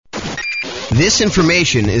This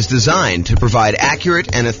information is designed to provide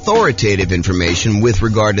accurate and authoritative information with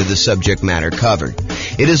regard to the subject matter covered.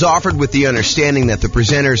 It is offered with the understanding that the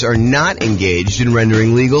presenters are not engaged in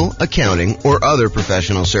rendering legal, accounting, or other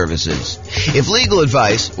professional services. If legal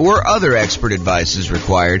advice or other expert advice is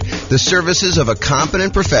required, the services of a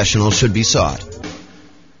competent professional should be sought.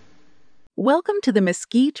 Welcome to the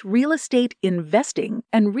Mesquite Real Estate Investing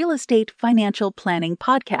and Real Estate Financial Planning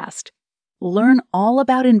Podcast. Learn all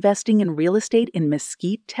about investing in real estate in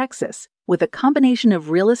Mesquite, Texas, with a combination of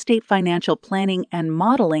real estate financial planning and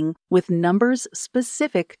modeling with numbers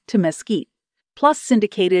specific to Mesquite, plus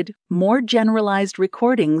syndicated, more generalized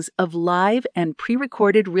recordings of live and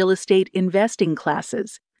pre-recorded real estate investing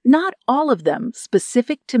classes, not all of them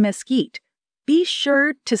specific to Mesquite. Be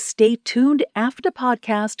sure to stay tuned after the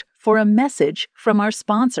podcast for a message from our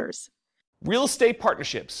sponsors. Real estate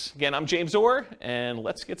partnerships. Again, I'm James Orr, and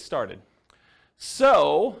let's get started.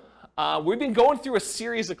 So, we've been going through a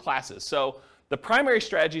series of classes. So, the primary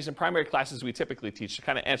strategies and primary classes we typically teach, to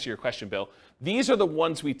kind of answer your question, Bill, these are the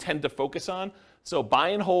ones we tend to focus on. So, buy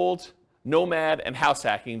and hold, nomad, and house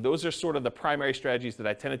hacking, those are sort of the primary strategies that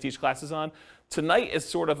I tend to teach classes on. Tonight is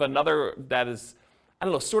sort of another that is,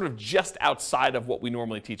 sort of just outside of what we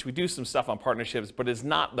normally teach. We do some stuff on partnerships, but it's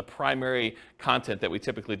not the primary content that we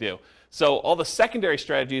typically do. So all the secondary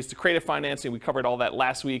strategies to creative financing, we covered all that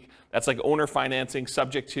last week. That's like owner financing,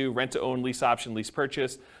 subject to, rent to own, lease option, lease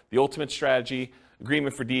purchase, the ultimate strategy,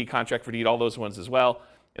 agreement for deed, contract for deed, all those ones as well.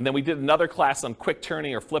 And then we did another class on quick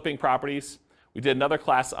turning or flipping properties. We did another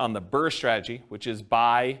class on the BRRRR strategy, which is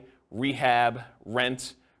buy, rehab,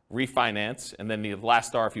 rent, refinance, and then the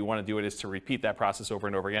last R, if you want to do it, is to repeat that process over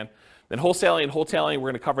and over again. Then wholesaling and wholetailing,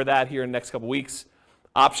 we're going to cover that here in the next couple weeks.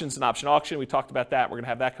 Options and option auction, we talked about that. We're going to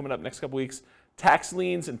have that coming up next couple weeks. Tax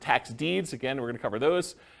liens and tax deeds, again, we're going to cover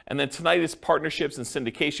those. And then tonight is partnerships and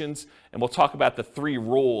syndications, and we'll talk about the three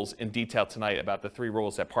roles in detail tonight, about the three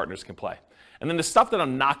roles that partners can play. And then the stuff that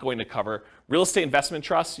I'm not going to cover, real estate investment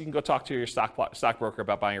trusts, you can go talk to your stockbroker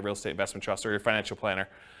about buying a real estate investment trust or your financial planner.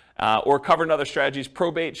 Or covering other strategies,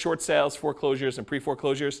 probate, short sales, foreclosures, and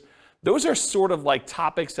pre-foreclosures. Those are sort of like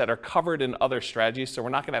topics that are covered in other strategies, so we're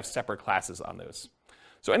not going to have separate classes on those.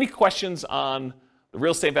 So any questions on the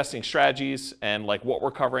real estate investing strategies and like what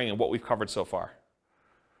we're covering and what we've covered so far?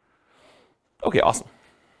 Okay, awesome.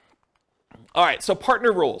 All right, so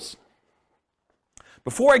partner rules.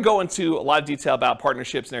 Before I go into a lot of detail about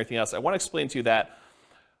partnerships and everything else, I want to explain to you that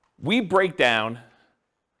we break down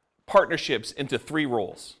partnerships into three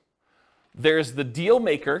roles. There's the deal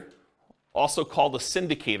maker, also called a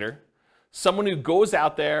syndicator, someone who goes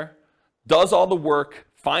out there, does all the work,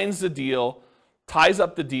 finds the deal, ties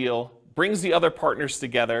up the deal, brings the other partners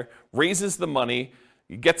together, raises the money,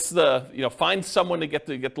 gets the, finds someone to get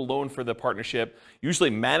the loan for the partnership, usually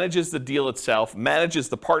manages the deal itself, manages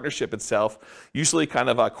the partnership itself, usually kind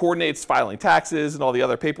of coordinates filing taxes and all the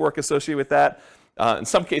other paperwork associated with that. In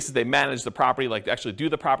some cases, they manage the property, like actually do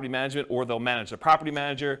the property management, or they'll manage the property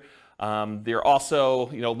manager. They're also,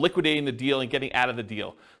 liquidating the deal and getting out of the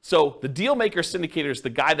deal. So the deal maker syndicator is the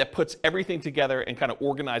guy that puts everything together and kind of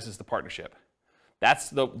organizes the partnership. That's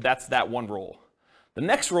that one role. The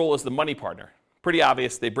next role is the money partner. Pretty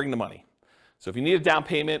obvious, they bring the money. So if you need a down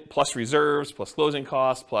payment, plus reserves, plus closing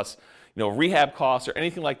costs, plus rehab costs or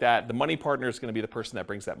anything like that, the money partner is going to be the person that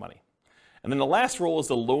brings that money. And then the last role is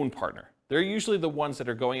the loan partner. They're usually the ones that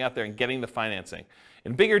are going out there and getting the financing.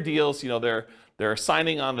 In bigger deals, they're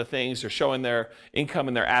signing on the things, they're showing their income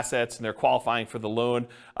and their assets, and they're qualifying for the loan.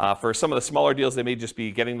 For some of the smaller deals, they may just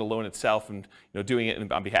be getting the loan itself and doing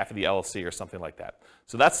it on behalf of the LLC or something like that.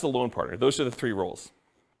 So that's the loan partner. Those are the three roles.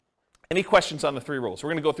 Any questions on the three roles? We're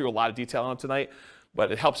going to go through a lot of detail on them tonight,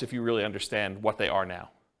 but it helps if you really understand what they are now.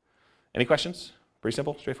 Any questions? Pretty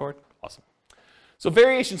simple, straightforward? Awesome. So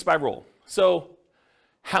variations by role. So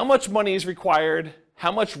how much money is required,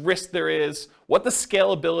 how much risk there is, what the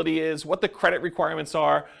scalability is, what the credit requirements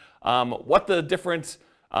are, what the different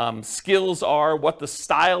skills are, what the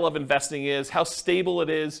style of investing is, how stable it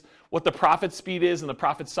is, what the profit speed is and the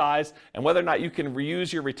profit size, and whether or not you can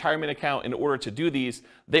reuse your retirement account in order to do these,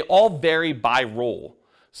 they all vary by role.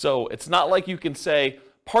 So it's not like you can say,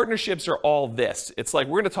 partnerships are all this. It's like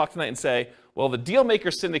we're going to talk tonight and say, well, the deal maker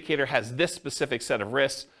syndicator has this specific set of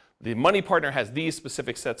risks, the money partner has these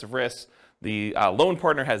specific sets of risks, the loan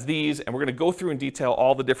partner has these, and we're going to go through in detail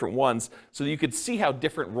all the different ones so that you can see how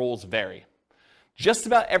different roles vary. Just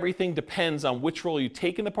about everything depends on which role you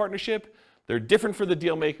take in the partnership. They're different for the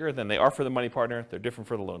deal maker than they are for the money partner. They're different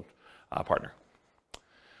for the loan partner.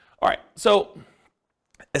 All right, so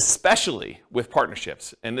especially with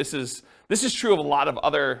partnerships, and this is true of a lot of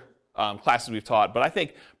other classes we've taught, but I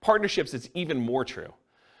think partnerships it's even more true.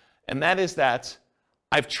 And that is that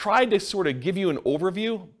I've tried to sort of give you an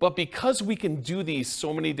overview, but because we can do these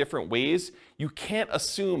so many different ways, you can't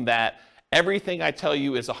assume that everything I tell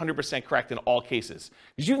you is 100% correct in all cases.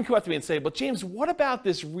 Because you can come up to me and say, but James, what about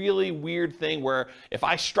this really weird thing where if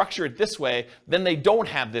I structure it this way, then they don't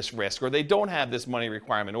have this risk, or they don't have this money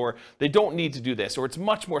requirement, or they don't need to do this, or it's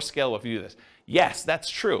much more scalable if you do this. Yes, that's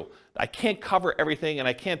true. I can't cover everything, and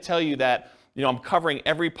I can't tell you that I'm covering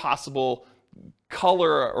every possible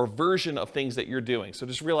color or version of things that you're doing. So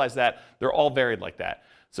just realize that they're all varied like that.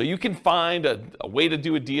 So you can find a way to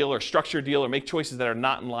do a deal or structure a deal or make choices that are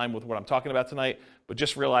not in line with what I'm talking about tonight, but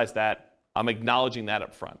just realize that I'm acknowledging that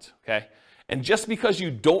up front, okay? And just because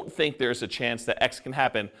you don't think there's a chance that X can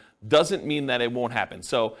happen doesn't mean that it won't happen.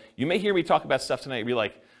 So you may hear me talk about stuff tonight and be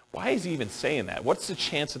like, why is he even saying that? What's the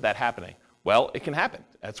chance of that happening? Well, it can happen.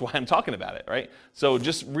 That's why I'm talking about it, right? So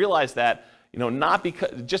just realize that, not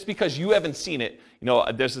because, just because you haven't seen it,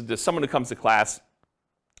 there's someone who comes to class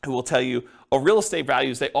who will tell you, real estate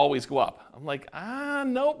values, they always go up. I'm like,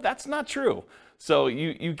 nope, that's not true. So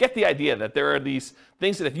you get the idea that there are these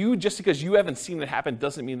things that just because you haven't seen it happen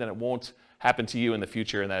doesn't mean that it won't happen to you in the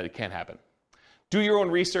future and that it can't happen. Do your own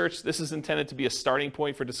research. This is intended to be a starting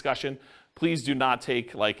point for discussion. Please do not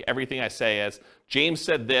take everything I say as James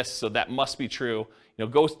said this, so that must be true.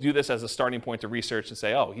 Go do this as a starting point to research and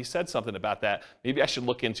say, he said something about that. Maybe I should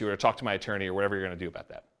look into it or talk to my attorney or whatever you're going to do about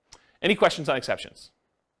that. Any questions on exceptions?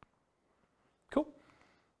 Cool.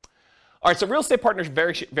 All right, so real estate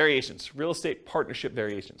partnership variations. Real estate partnership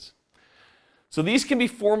variations. So these can be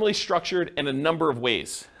formally structured in a number of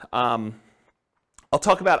ways. I'll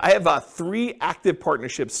talk about, I have 3 active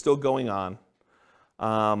partnerships still going on.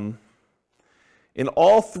 In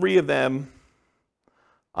all 3 of them,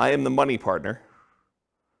 I am the money partner.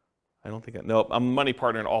 I'm a money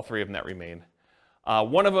partner in all 3 of them that remain.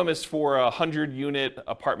 One of them is for a 100-unit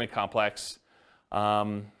apartment complex.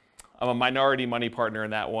 I'm a minority money partner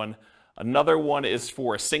in that one. Another one is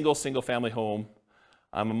for a single-family home.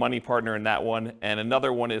 I'm a money partner in that one. And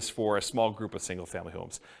another one is for a small group of single-family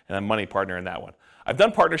homes. And I'm a money partner in that one. I've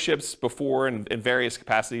done partnerships before in various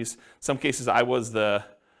capacities. Some cases I was the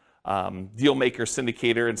deal maker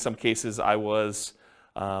syndicator. In some cases I was,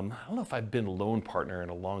 I don't know if I've been loan partner in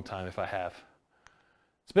a long time, if I have.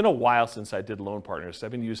 It's been a while since I did loan partners.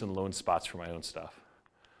 I've been using loan spots for my own stuff.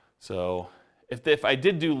 So if I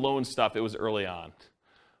did do loan stuff, it was early on.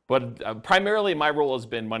 But primarily my role has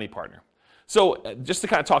been money partner. So just to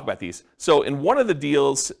kind of talk about these. So in one of the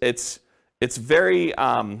deals, it's a very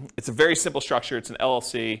simple structure. It's an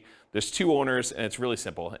LLC. There's 2 owners, and it's really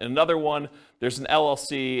simple. In another one, there's an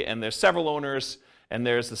LLC, and there's several owners, and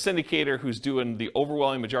there's the syndicator who's doing the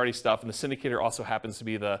overwhelming majority stuff, and the syndicator also happens to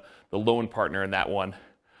be the loan partner in that one.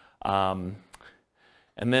 And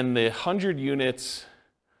then the 100 units,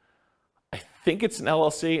 I think it's an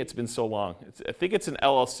LLC. It's been so long. I think it's an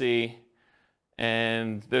LLC,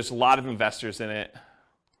 and there's a lot of investors in it.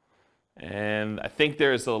 And I think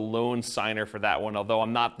there's a loan signer for that one, although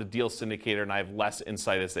I'm not the deal syndicator and I have less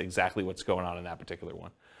insight as to exactly what's going on in that particular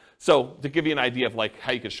one. So to give you an idea of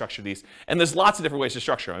how you could structure these, and there's lots of different ways to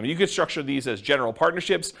structure them. I mean, you could structure these as general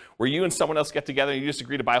partnerships where you and someone else get together and you just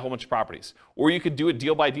agree to buy a whole bunch of properties. Or you could do it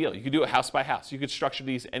deal by deal. You could do it house by house. You could structure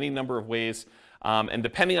these any number of ways. And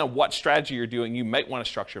depending on what strategy you're doing, you might want to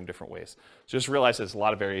structure them different ways. So just realize there's a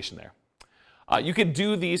lot of variation there. You could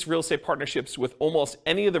do these real estate partnerships with almost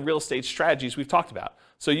any of the real estate strategies we've talked about.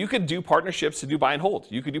 So you could do partnerships to do buy and hold.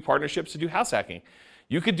 You could do partnerships to do house hacking.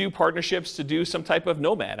 You could do partnerships to do some type of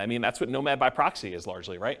nomad. I mean, that's what nomad by proxy is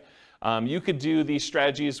largely, right? You could do these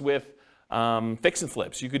strategies with fix and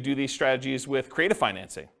flips. You could do these strategies with creative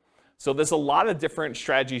financing. So there's a lot of different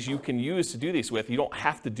strategies you can use to do these with. You don't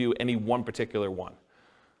have to do any one particular one.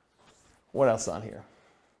 What else on here?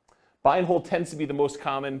 Buy and hold tends to be the most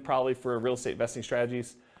common probably for real estate investing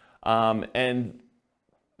strategies. And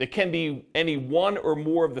it can be any one or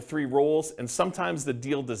more of the 3 roles, and sometimes the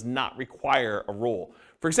deal does not require a role.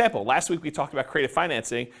 For example, last week we talked about creative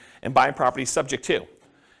financing and buying properties subject to.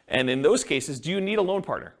 And in those cases, do you need a loan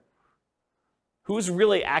partner? Who's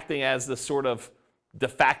really acting as the sort of de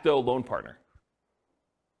facto loan partner?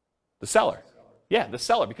 The seller. Yeah, the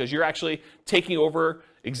seller, because you're actually taking over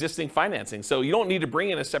existing financing. So you don't need to bring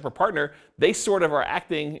in a separate partner. They sort of are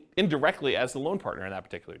acting indirectly as the loan partner in that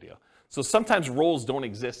particular deal. So sometimes roles don't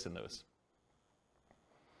exist in those.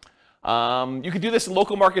 You can do this in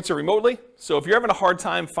local markets or remotely. So if you're having a hard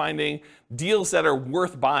time finding deals that are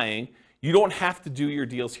worth buying, you don't have to do your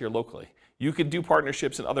deals here locally. You could do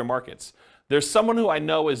partnerships in other markets. There's someone who I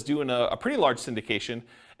know is doing a pretty large syndication,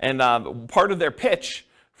 and part of their pitch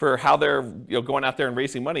for how they're going out there and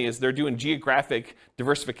raising money is they're doing geographic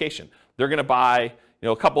diversification. They're going to buy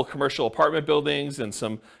a couple of commercial apartment buildings and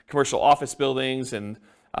some commercial office buildings, and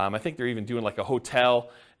I think they're even doing like a hotel,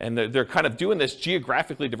 and they're kind of doing this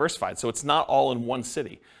geographically diversified, so it's not all in one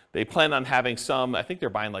city. They plan on having some, I think they're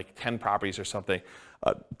buying like 10 properties or something,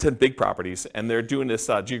 10 big properties, and they're doing this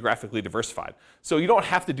geographically diversified. So you don't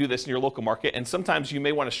have to do this in your local market, and sometimes you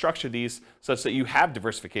may want to structure these such that you have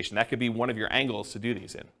diversification. That could be one of your angles to do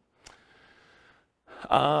these in.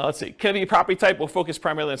 Let's see, can it be a property type? We'll focus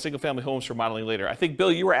primarily on single-family homes for modeling later. I think,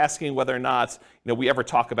 Bill, you were asking whether or not we ever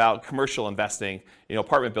talk about commercial investing,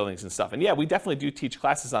 apartment buildings and stuff. And yeah, we definitely do teach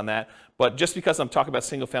classes on that. But just because I'm talking about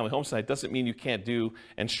single-family homes tonight doesn't mean you can't do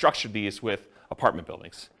and structure these with apartment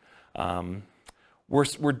buildings.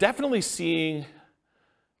 We're definitely seeing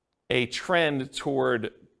a trend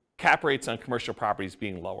toward cap rates on commercial properties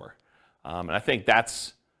being lower. And I think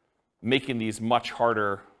that's making these much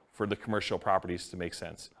harder for the commercial properties to make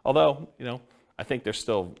sense. Although, I think they're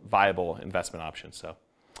still viable investment options. So,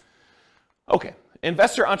 okay,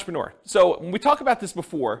 investor entrepreneur. So when we talk about this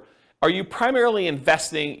before, are you primarily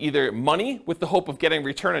investing either money with the hope of getting a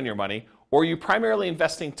return on your money, or are you primarily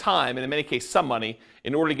investing time, and in many cases some money,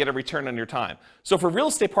 in order to get a return on your time? So for real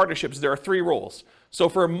estate partnerships, there are 3 roles. So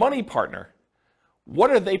for a money partner,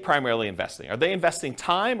 what are they primarily investing? Are they investing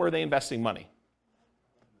time, or are they investing money?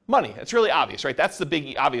 Money. It's really obvious, right? That's the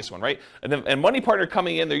big obvious one, right? And money partner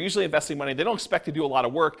coming in, they're usually investing money. They don't expect to do a lot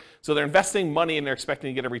of work, so they're investing money and they're expecting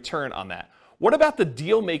to get a return on that. What about the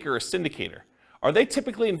deal maker or syndicator? Are they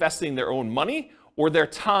typically investing their own money or their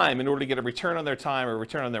time in order to get a return on their time or a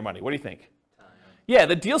return on their money? What do you think? Time. Yeah,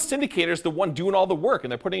 the deal syndicator is the one doing all the work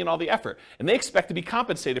and they're putting in all the effort. And they expect to be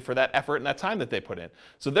compensated for that effort and that time that they put in.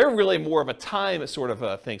 So they're really more of a time sort of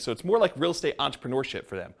a thing. So it's more like real estate entrepreneurship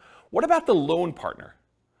for them. What about the loan partner?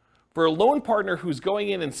 For a loan partner who's going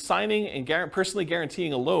in and signing and personally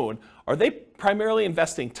guaranteeing a loan, are they primarily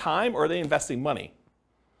investing time or are they investing money?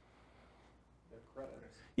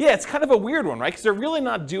 Yeah, it's kind of a weird one, right? Because they're really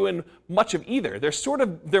not doing much of either.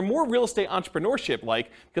 They're more real estate entrepreneurship-like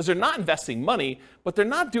because they're not investing money, but they're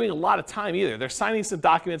not doing a lot of time either. They're signing some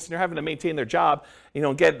documents and they're having to maintain their job,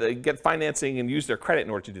 get financing and use their credit in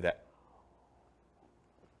order to do that.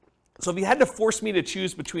 So if you had to force me to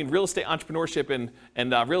choose between real estate entrepreneurship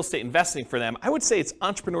and real estate investing for them, I would say it's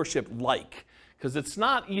entrepreneurship-like, because it's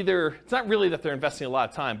not really that they're investing a lot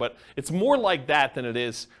of time, but it's more like that than it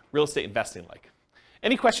is real estate investing-like.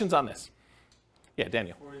 Any questions on this? Yeah,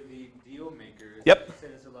 Daniel. For the deal makers, yep. You said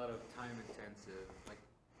it's a lot of time intensive. And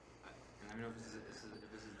I don't know if this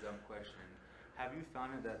is a dumb question. Have you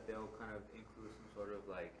found that they'll kind of include some sort of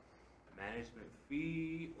like management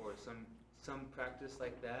fee or some practice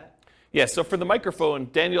like that? Yeah, so for the microphone,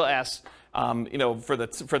 Daniel asks, for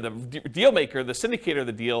the deal maker, the syndicator of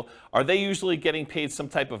the deal, are they usually getting paid some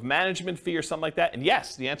type of management fee or something like that? And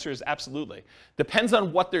yes, the answer is absolutely. Depends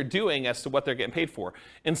on what they're doing as to what they're getting paid for.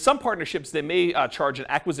 In some partnerships, they may charge an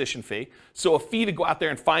acquisition fee, so a fee to go out there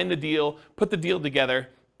and find the deal, put the deal together,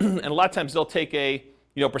 and a lot of times they'll take a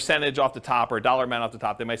percentage off the top or a dollar amount off the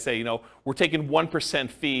top. They might say, we're taking 1%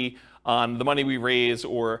 fee on the money we raise,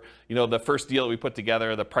 or the first deal that we put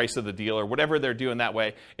together, the price of the deal, or whatever they're doing that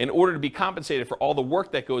way, in order to be compensated for all the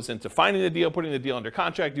work that goes into finding the deal, putting the deal under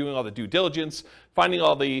contract, doing all the due diligence, finding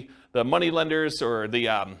all the money lenders or the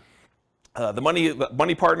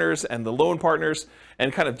money partners and the loan partners,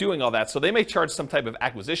 and kind of doing all that. So they may charge some type of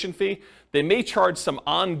acquisition fee. They may charge some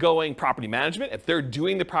ongoing property management. If they're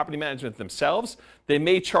doing the property management themselves, they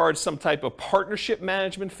may charge some type of partnership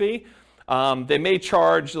management fee. They may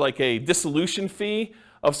charge like a dissolution fee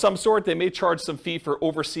of some sort. They may charge some fee for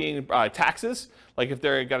overseeing taxes, like if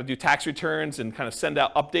they're got to do tax returns and kind of send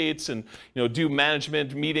out updates and do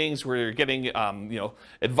management meetings where you're getting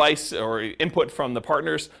advice or input from the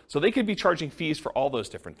partners. So they could be charging fees for all those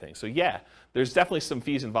different things. So yeah, there's definitely some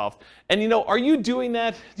fees involved. And are you doing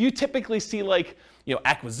that? Do you typically see like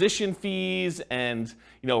acquisition fees and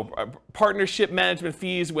partnership management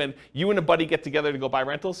fees when you and a buddy get together to go buy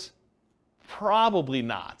rentals? Probably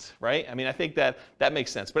not, right? I mean, I think that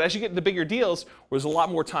makes sense. But as you get into bigger deals, where there's a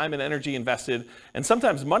lot more time and energy invested, and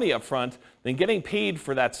sometimes money up front, then getting paid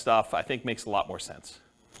for that stuff, I think, makes a lot more sense.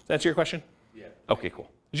 Does that answer your question? Yeah. Okay,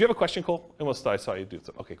 cool. Did you have a question, Cole? Almost I saw you do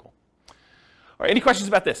so. Okay, cool. All right, any questions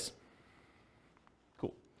about this?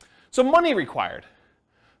 Cool. So money required.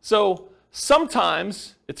 So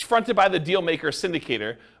sometimes it's fronted by the deal maker or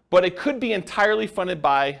syndicator, but it could be entirely funded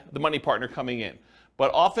by the money partner coming in. But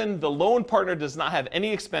often the loan partner does not have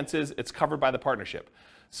any expenses. It's covered by the partnership.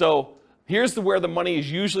 So here's where the money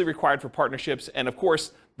is usually required for partnerships. And of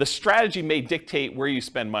course, the strategy may dictate where you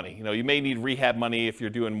spend money. You may need rehab money if you're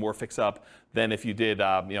doing more fix up than if you did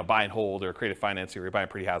buy and hold or creative financing or you're buying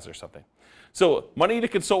pretty houses or something. So money to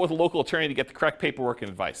consult with a local attorney to get the correct paperwork and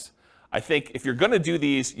advice. I think if you're going to do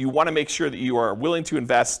these, you want to make sure that you are willing to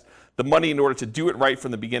invest the money in order to do it right from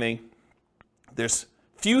the beginning. There's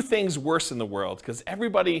few things worse in the world because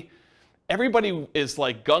everybody is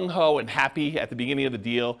like gung-ho and happy at the beginning of the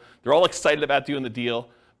deal. They're all excited about doing the deal,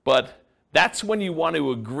 but that's when you want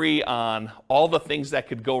to agree on all the things that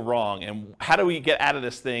could go wrong and how do we get out of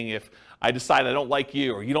this thing if I decide I don't like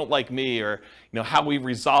you or you don't like me, or how we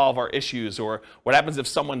resolve our issues, or what happens if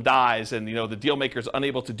someone dies and the deal maker is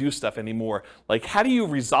unable to do stuff anymore. Like, how do you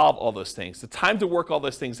resolve all those things? The time to work all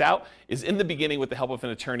those things out is in the beginning with the help of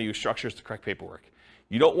an attorney who structures the correct paperwork.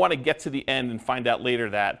 You don't want to get to the end and find out later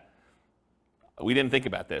that we didn't think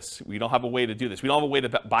about this. We don't have a way to do this. We don't have a way to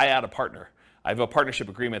buy out a partner. I have a partnership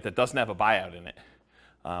agreement that doesn't have a buyout in it,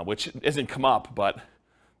 which isn't come up, but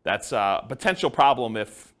that's a potential problem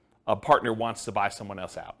if a partner wants to buy someone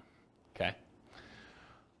else out, okay?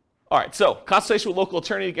 All right, so consultation with a local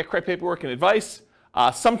attorney to get correct paperwork and advice.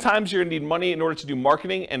 Sometimes you're gonna need money in order to do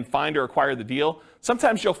marketing and find or acquire the deal.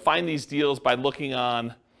 Sometimes you'll find these deals by looking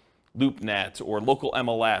on LoopNet or local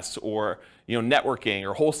MLS or networking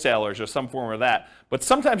or wholesalers or some form of that. But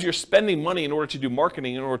sometimes you're spending money in order to do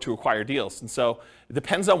marketing in order to acquire deals. And so it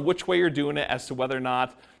depends on which way you're doing it as to whether or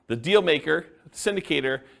not the deal maker, the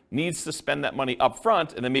syndicator, needs to spend that money up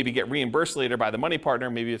front and then maybe get reimbursed later by the money partner.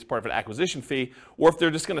 Maybe it's part of an acquisition fee, or if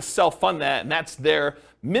they're just going to self-fund that and that's their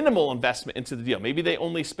minimal investment into the deal. Maybe they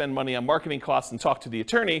only spend money on marketing costs and talk to the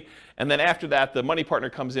attorney, and then after that, the money partner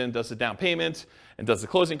comes in, does the down payment, and does the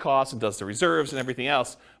closing costs, and does the reserves and everything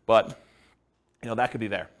else. But that could be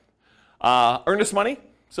there. Earnest money.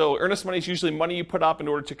 So earnest money is usually money you put up in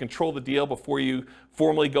order to control the deal before you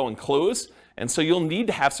formally go and close. And so you'll need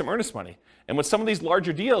to have some earnest money. And with some of these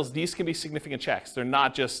larger deals, these can be significant checks. They're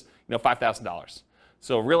not just $5,000.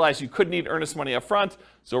 So realize you could need earnest money up front.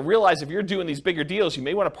 So realize if you're doing these bigger deals, you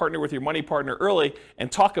may want to partner with your money partner early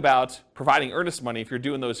and talk about providing earnest money if you're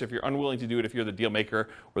doing those, if you're unwilling to do it, if you're the deal maker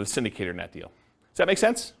or the syndicator in that deal. Does that make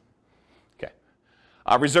sense? Okay.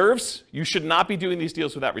 Reserves. You should not be doing these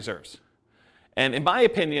deals without reserves. And in my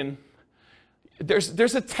opinion,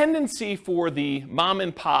 there's a tendency for the mom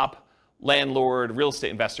and pop landlord real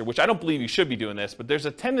estate investor, which I don't believe you should be doing this, but there's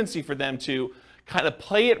a tendency for them to kind of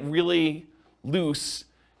play it really loose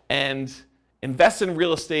and invest in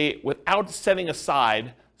real estate without setting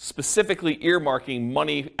aside, specifically earmarking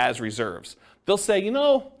money as reserves. They'll say,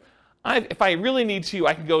 if I really need to,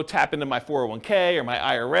 I can go tap into my 401k or my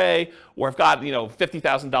IRA, or I've got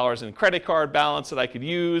 $50,000 in credit card balance that I could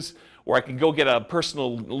use, or I can go get a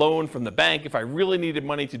personal loan from the bank if I really needed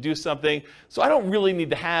money to do something. So I don't really need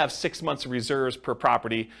to have 6 months of reserves per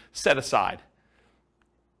property set aside.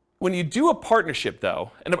 When you do a partnership, though,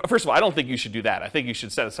 and first of all, I don't think you should do that. I think you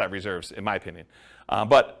should set aside reserves, in my opinion.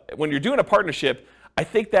 But when you're doing a partnership, I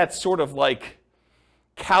think that's sort of like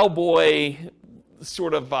cowboy,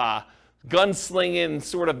 sort of gunslinging,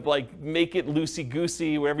 sort of like make it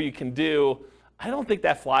loosey-goosey, whatever you can do. I don't think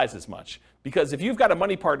that flies as much. Because if you've got a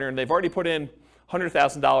money partner and they've already put in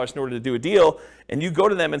 $100,000 in order to do a deal, and you go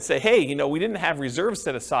to them and say, hey, we didn't have reserves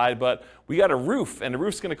set aside, but we got a roof, and the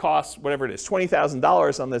roof's going to cost whatever it is,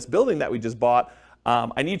 $20,000 on this building that we just bought.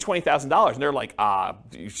 I need $20,000. And they're like, I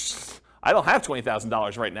don't have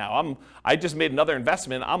 $20,000 right now. I just made another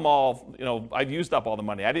investment. I've used up all the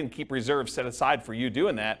money. I didn't keep reserves set aside for you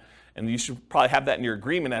doing that. And you should probably have that in your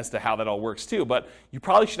agreement as to how that all works too. But you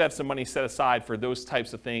probably should have some money set aside for those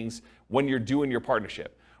types of things when you're doing your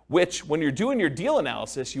partnership. Which, when you're doing your deal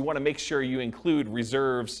analysis, you want to make sure you include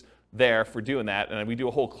reserves there for doing that. And we do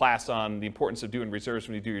a whole class on the importance of doing reserves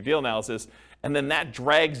when you do your deal analysis. And then that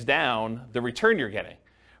drags down the return you're getting,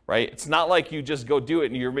 right? It's not like you just go do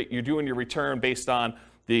it and you're doing your return based on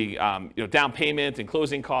the down payment and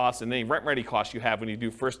closing costs and any rent ready costs you have when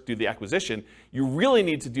you first do the acquisition. You really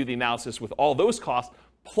need to do the analysis with all those costs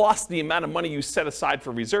plus the amount of money you set aside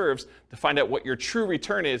for reserves to find out what your true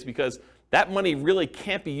return is, because that money really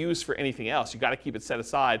can't be used for anything else. You got to keep it set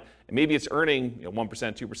aside, and maybe it's earning 1%,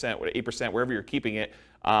 2%, 8%, wherever you're keeping it,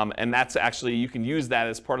 and that's actually, you can use that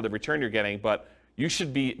as part of the return you're getting, but you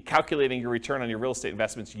should be calculating your return on your real estate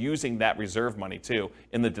investments using that reserve money too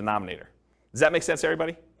in the denominator. Does that make sense to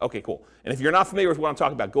everybody? Okay, cool. And if you're not familiar with what I'm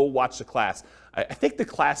talking about, go watch the class. I think the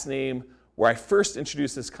class name where I first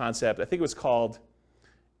introduced this concept, I think it was called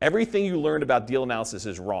Everything You Learned About Deal Analysis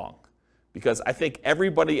is Wrong. Because I think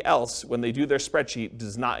everybody else, when they do their spreadsheet,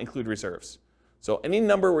 does not include reserves. So any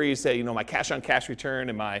number where you say, my cash on cash return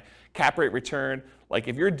and my cap rate return, like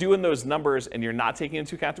if you're doing those numbers and you're not taking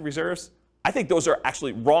into account the reserves, I think those are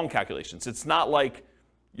actually wrong calculations. It's not like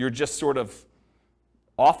you're just sort of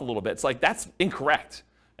off a little bit. It's like that's incorrect.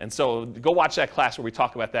 And so go watch that class where we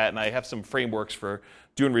talk about that, and I have some frameworks for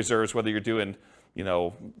doing reserves, whether you're doing,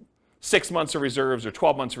 6 months of reserves or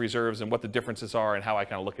 12 months of reserves, and what the differences are and how I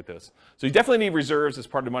kind of look at those. So you definitely need reserves as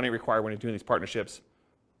part of the money required when you're doing these partnerships.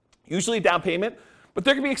 Usually down payment, but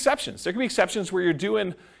there can be exceptions. There can be exceptions where you're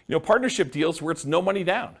doing, partnership deals where it's no money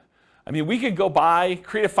down. I mean, we could go buy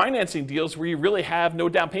creative financing deals where you really have no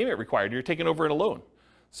down payment required. You're taking over in a loan.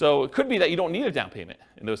 So it could be that you don't need a down payment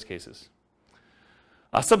in those cases.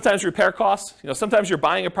 Sometimes repair costs. Sometimes you're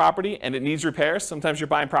buying a property and it needs repairs. Sometimes you're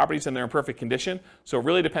buying properties and they're in perfect condition. So it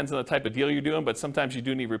really depends on the type of deal you're doing, but sometimes you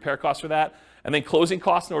do need repair costs for that. And then closing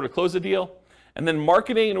costs in order to close the deal. And then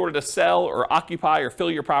marketing in order to sell or occupy or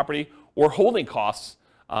fill your property, or holding costs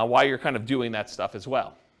while you're kind of doing that stuff as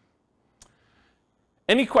well.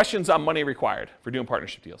 Any questions on money required for doing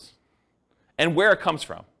partnership deals? And where it comes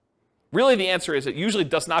from? Really the answer is it usually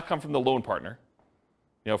does not come from the loan partner.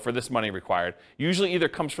 For this money required. Usually either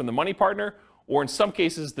comes from the money partner, or in some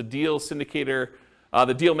cases the deal syndicator,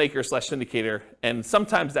 the deal maker / syndicator, and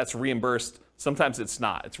sometimes that's reimbursed, sometimes it's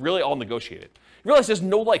not. It's really all negotiated. You realize there's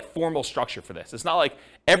no formal structure for this. It's not like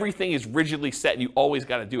everything is rigidly set and you always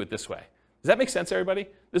got to do it this way. Does that make sense, everybody?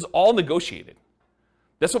 This is all negotiated.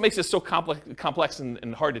 That's what makes it so complex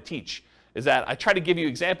and hard to teach, is that I try to give you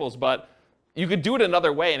examples, but you could do it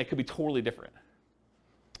another way and it could be totally different.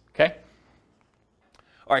 Okay?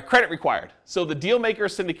 All right, credit required. So the deal maker or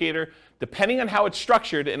syndicator, depending on how it's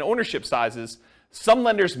structured and ownership sizes, some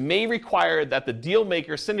lenders may require that the deal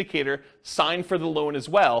maker syndicator sign for the loan as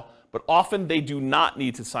well, but often they do not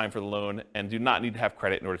need to sign for the loan and do not need to have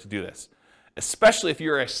credit in order to do this, especially if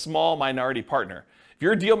you're a small minority partner. If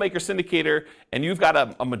you're a deal maker syndicator and you've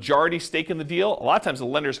got a majority stake in the deal, a lot of times the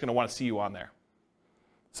lender is going to want to see you on there,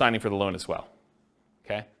 signing for the loan as well.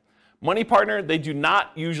 Okay? Money partner, they do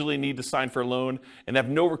not usually need to sign for a loan and have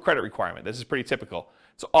no credit requirement. This is pretty typical.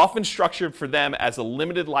 It's often structured for them as a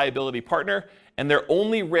limited liability partner, and their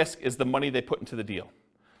only risk is the money they put into the deal.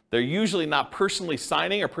 They're usually not personally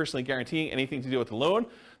signing or personally guaranteeing anything to do with the loan.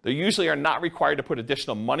 They usually are not required to put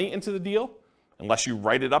additional money into the deal unless you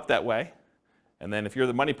write it up that way. And then if you're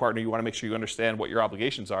the money partner, you want to make sure you understand what your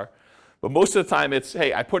obligations are. But most of the time it's,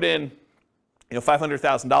 hey, I put in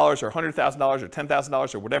 $500,000 or $100,000 or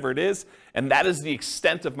 $10,000 or whatever it is, and that is the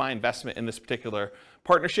extent of my investment in this particular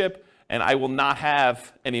partnership, and I will not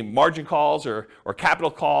have any margin calls or capital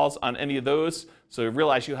calls on any of those. So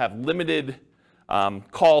realize you have limited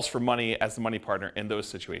calls for money as the money partner in those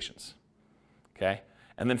situations. Okay?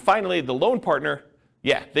 And then finally, the loan partner,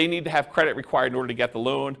 yeah, they need to have credit required in order to get the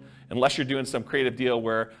loan, unless you're doing some creative deal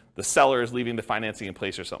where the seller is leaving the financing in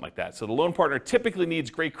place or something like that. So the loan partner typically needs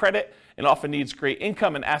great credit and often needs great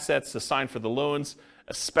income and assets to sign for the loans,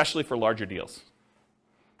 especially for larger deals.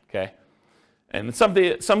 Okay? And in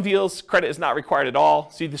some deals, credit is not required at all.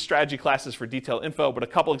 See the strategy classes for detailed info, but a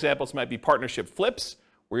couple examples might be partnership flips,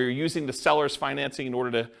 where you're using the seller's financing in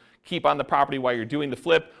order to keep on the property while you're doing the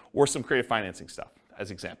flip, or some creative financing stuff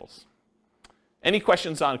as examples. Any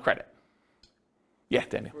questions on credit? Yeah,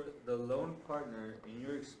 Daniel. For the loan partner, in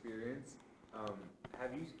your experience,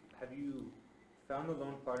 have you found the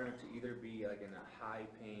loan partner to either be like in a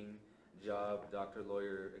high-paying job, doctor,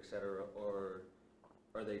 lawyer, etc., or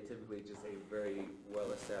are they typically just a very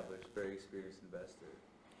well-established, very experienced investor?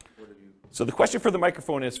 What have you? So the question for the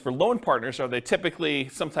microphone is, for loan partners, are they typically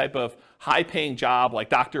some type of high-paying job, like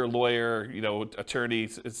doctor, lawyer, attorney,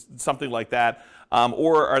 something like that,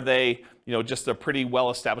 or are they, just a pretty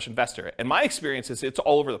well-established investor? And my experience is it's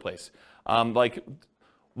all over the place. Like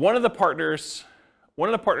one of the partners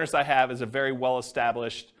I have is a very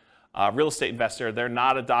well-established real estate investor. They're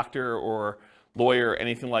not a doctor or lawyer or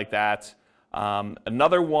anything like that.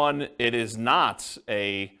 Another one, it is not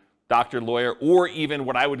a doctor, lawyer, or even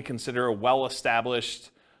what I would consider a well-established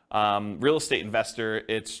real estate investor.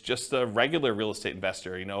 It's just a regular real estate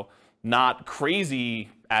investor, not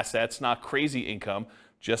crazy assets, not crazy income,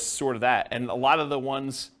 just sort of that. And a lot of the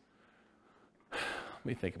ones, let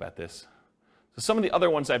me think about this. So some of the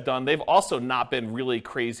other ones I've done, they've also not been really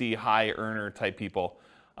crazy high earner type people.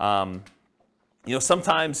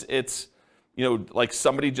 Sometimes it's, like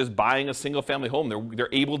somebody just buying a single family home. They're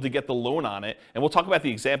able to get the loan on it. And we'll talk about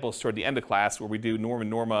the examples toward the end of class where we do Norm and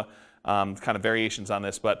Norma kind of variations on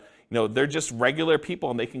this. But, they're just regular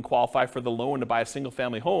people and they can qualify for the loan to buy a single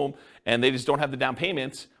family home, and they just don't have the down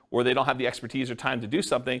payments, or they don't have the expertise or time to do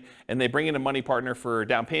something, and they bring in a money partner for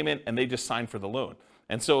down payment and they just sign for the loan.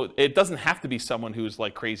 And so it doesn't have to be someone who's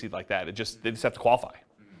like crazy like that. They just have to qualify.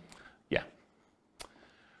 Yeah.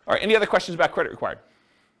 All right, any other questions about credit required?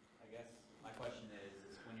 I guess my question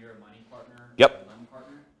is when you're a money partner Yep. or a loan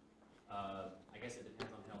partner, I guess it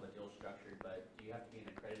depends on how the deal's structured, but do you have to be an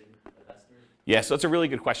accredited investor? Yeah, so that's a really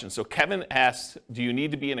good question. So Kevin asked, do you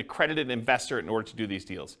need to be an accredited investor in order to do these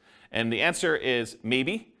deals? And the answer is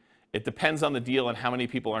maybe. It depends on the deal and how many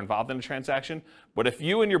people are involved in the transaction. But if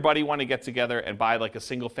you and your buddy want to get together and buy like a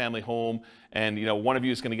single family home and one of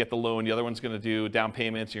you is going to get the loan, the other one's going to do down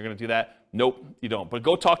payments, you're going to do that, nope, you don't. But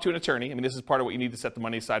go talk to an attorney. I mean, this is part of what you need to set the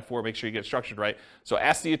money aside for, make sure you get it structured right. So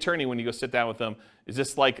ask the attorney when you go sit down with them, is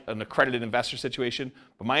this like an accredited investor situation?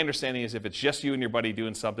 But my understanding is if it's just you and your buddy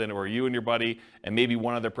doing something, or you and your buddy and maybe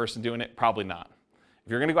one other person doing it, probably not. If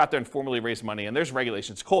you're going to go out there and formally raise money, and there's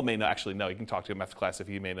regulations, Cole may actually know, you can talk to him after class if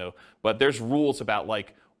you may know, but there's rules about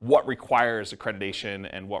like what requires accreditation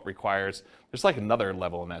and what requires, there's like another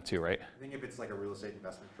level in that too, right? I think if it's like a real estate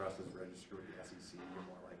investment trust that's registered with the SEC, you're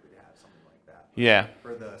more likely to have something like that. Yeah.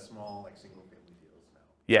 For the small, like single family deals, no.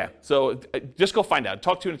 Yeah, so just go find out.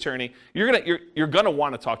 Talk to an attorney. You're gonna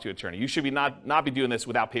want to talk to an attorney. You should be not be doing this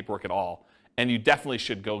without paperwork at all. And you definitely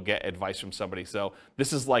should go get advice from somebody. So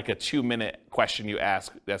this is like a 2-minute question you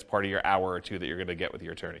ask that's part of your hour or two that you're going to get with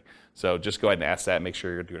your attorney. So just go ahead and ask that and make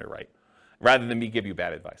sure you're doing it right, rather than me give you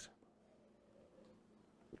bad advice.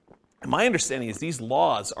 My understanding is these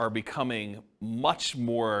laws are becoming much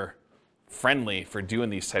more friendly for doing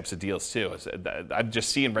these types of deals too. I'm just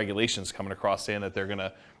seeing regulations coming across saying that they're going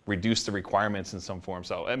to reduce the requirements in some form.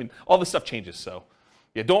 So, I mean, all this stuff changes. So,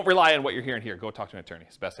 yeah, don't rely on what you're hearing here. Go talk to an attorney.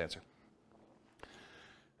 It's the best answer.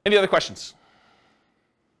 Any other questions?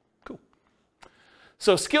 Cool.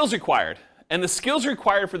 So skills required. And the skills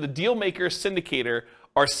required for the deal maker syndicator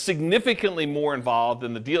are significantly more involved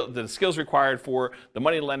than the skills required for the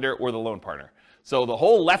money lender or the loan partner. So the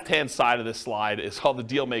whole left-hand side of this slide is all the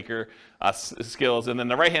deal maker skills, and then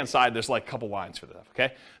the right-hand side, there's like a couple lines for that,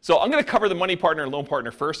 okay? So I'm gonna cover the money partner and loan partner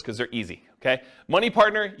first because they're easy, okay? Money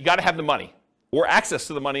partner, you gotta have the money or access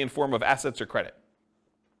to the money in form of assets or credit.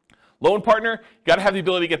 Loan partner, you got to have the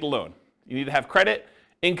ability to get the loan. You need to have credit,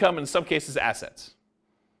 income, and in some cases, assets.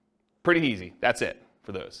 Pretty easy. That's it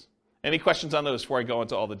for those. Any questions on those before I go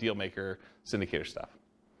into all the deal maker syndicator stuff?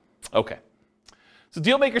 Okay. So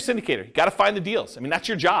deal maker syndicator, you got to find the deals. I mean, that's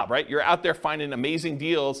your job, right? You're out there finding amazing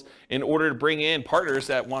deals in order to bring in partners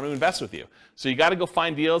that want to invest with you. So you got to go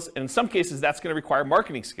find deals, and in some cases, that's going to require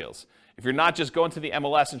marketing skills. If you're not just going to the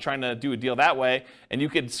MLS and trying to do a deal that way, and you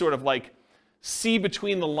could sort of like see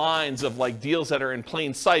between the lines of like deals that are in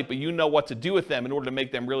plain sight, but you know what to do with them in order to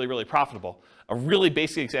make them really, really profitable. A really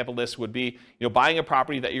basic example of this would be, buying a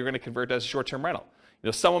property that you're going to convert as a short-term rental.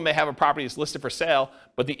 Someone may have a property that's listed for sale,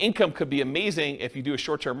 but the income could be amazing if you do a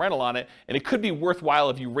short-term rental on it, and it could be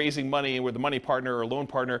worthwhile if you're raising money with a money partner or a loan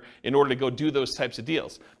partner in order to go do those types of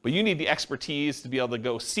deals. But you need the expertise to be able to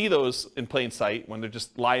go see those in plain sight when they're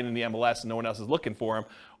just lying in the MLS and no one else is looking for them,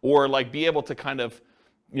 or like be able to kind of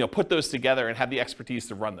put those together and have the expertise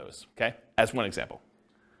to run those, okay? As one example.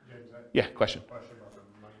 James, Yeah, question. Question about the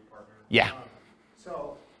money partner. Yeah.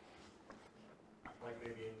 So, like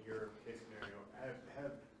maybe in your case scenario,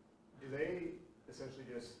 do they essentially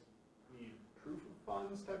just need proof of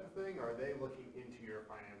funds type of thing, or are they looking into your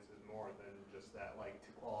finances more than just that, like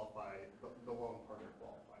to qualify, the loan partner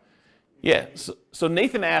qualify? Yeah, so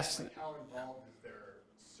Nathan asked, Like how involved is their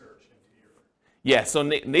search into your... yeah, so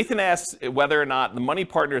Nathan asked whether or not the money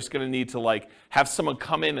partner is going to need to like have someone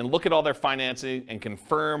come in and look at all their financing and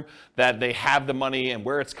confirm that they have the money and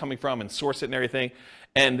where it's coming from and source it and everything.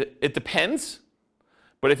 And it depends.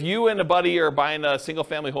 But if you and a buddy are buying a single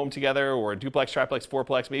family home together or a duplex, triplex,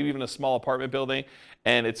 fourplex, maybe even a small apartment building,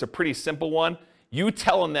 and it's a pretty simple one, you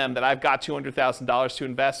telling them that I've got $200,000 to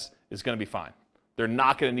invest is going to be fine. They're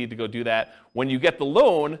not going to need to go do that. When you get the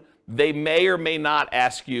loan, they may or may not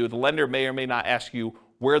ask you, the lender may or may not ask you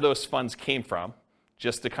where those funds came from,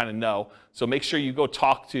 just to kind of know. So make sure you go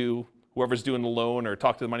talk to whoever's doing the loan or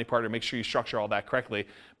talk to the money partner, make sure you structure all that correctly.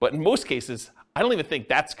 But in most cases, I don't even think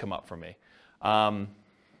that's come up for me.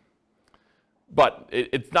 But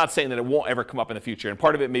it's not saying that it won't ever come up in the future. And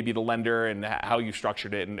part of it may be the lender and how you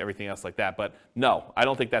structured it and everything else like that. But no, I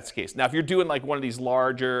don't think that's the case. Now, if you're doing like one of these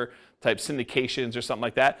larger type syndications or something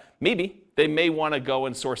like that, maybe they may want to go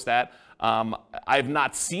and source that. I've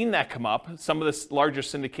not seen that come up. Some of the larger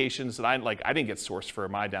syndications that I didn't get sourced for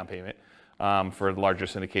my down payment for the larger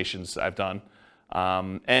syndications I've done.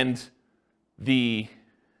 And the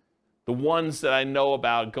ones that I know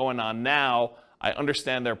about going on now, I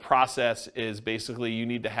understand their process is basically you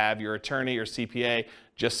need to have your attorney or CPA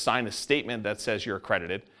just sign a statement that says you're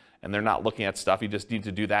accredited, and they're not looking at stuff. You just need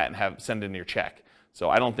to do that and send in your check. So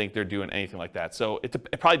I don't think they're doing anything like that. So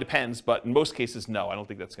it probably depends, but in most cases, no, I don't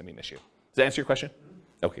think that's going to be an issue. Does that answer your question?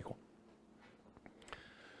 Okay, cool.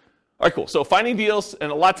 All right, cool. So finding deals,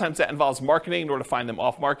 and a lot of times that involves marketing in order to find them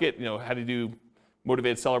off market, how to do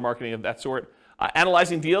motivated seller marketing of that sort.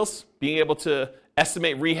 Analyzing deals, being able to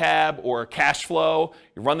estimate rehab or cash flow,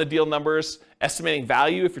 you run the deal numbers, estimating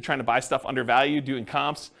value if you're trying to buy stuff undervalued, doing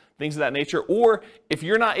comps, things of that nature. Or if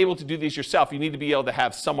you're not able to do these yourself, you need to be able to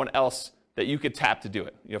have someone else that you could tap to do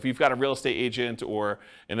it. If you've got a real estate agent or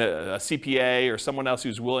a CPA or someone else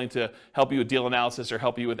who's willing to help you with deal analysis or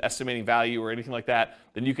help you with estimating value or anything like that,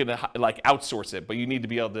 then you can outsource it. But you need to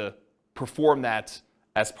be able to perform that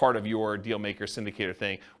as part of your deal maker syndicator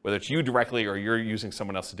thing, whether it's you directly or you're using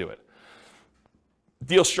someone else to do it.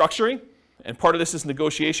 Deal structuring, and part of this is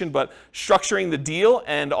negotiation, but structuring the deal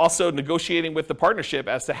and also negotiating with the partnership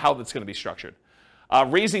as to how that's going to be structured.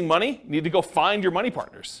 Raising money, you need to go find your money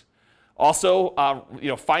partners. Also,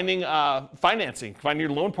 finding financing, finding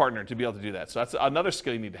your loan partner to be able to do that. So that's another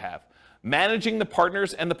skill you need to have. Managing the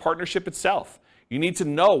partners and the partnership itself. You need to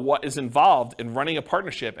know what is involved in running a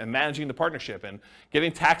partnership and managing the partnership and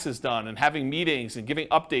getting taxes done and having meetings and giving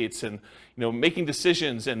updates and making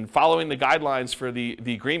decisions and following the guidelines for the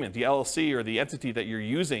agreement, the LLC or the entity that you're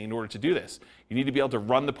using in order to do this. You need to be able to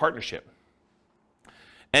run the partnership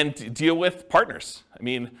and deal with partners. I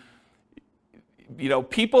mean,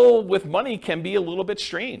 people with money can be a little bit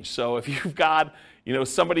strange. So if you've got,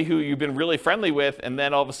 somebody who you've been really friendly with, and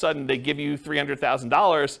then all of a sudden they give you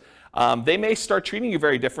 $300,000, they may start treating you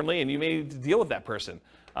very differently, and you may need to deal with that person.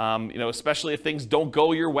 Especially if things don't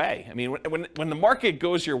go your way. I mean, when the market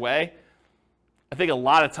goes your way, I think a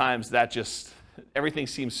lot of times that just everything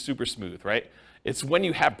seems super smooth, right? It's when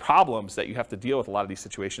you have problems that you have to deal with a lot of these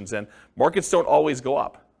situations, and markets don't always go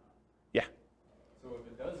up. Yeah. So if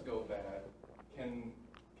it does go bad,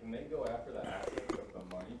 can they go after the assets of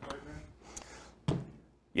the money partner?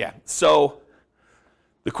 Yeah. So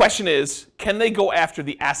the question is, can they go after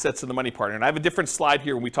the assets of the money partner? And I have a different slide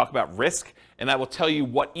here when we talk about risk, and I will tell you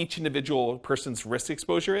what each individual person's risk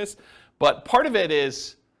exposure is. But part of it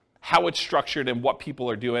is how it's structured and what people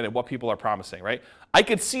are doing and what people are promising, right? I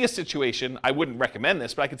could see a situation, I wouldn't recommend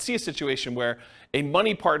this, but I could see a situation where a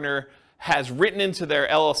money partner has written into their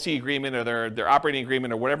LLC agreement or their operating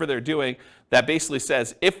agreement or whatever they're doing that basically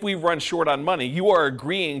says, if we run short on money, you are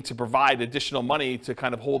agreeing to provide additional money to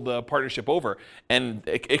kind of hold the partnership over. And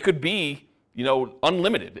it could be,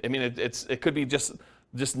 unlimited. I mean, it could be just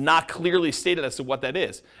not clearly stated as to what that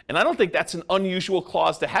is. And I don't think that's an unusual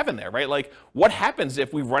clause to have in there, right? Like, what happens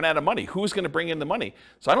if we run out of money? Who's going to bring in the money?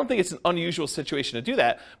 So I don't think it's an unusual situation to do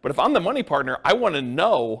that. But if I'm the money partner, I want to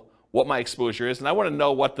know what my exposure is, and I want to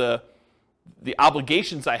know what the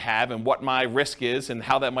obligations I have and what my risk is and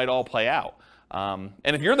how that might all play out. And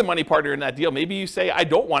if you're the money partner in that deal, maybe you say, I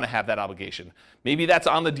don't want to have that obligation. Maybe that's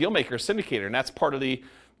on the deal maker syndicator, and that's part of the,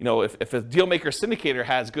 if a deal maker syndicator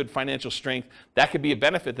has good financial strength, that could be a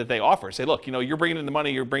benefit that they offer. Say, look, you're bringing in the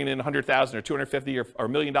money, you're bringing in $100,000 or $250,000 or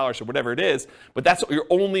 $1 million or whatever it is, but that's your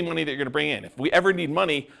only money that you're going to bring in. If we ever need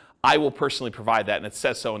money, I will personally provide that, and it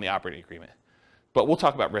says so in the operating agreement. But we'll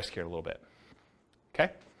talk about risk here in a little bit.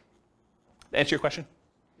 Okay? Answer your question?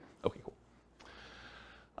 Okay, cool.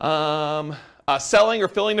 Selling or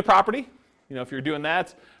filling the property, if you're doing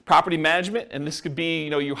that. Property management, and this could be,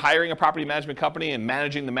 you hiring a property management company and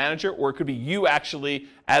managing the manager, or it could be you actually,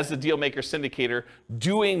 as the deal maker syndicator,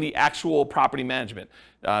 doing the actual property management.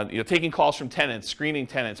 Taking calls from tenants, screening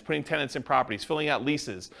tenants, putting tenants in properties, filling out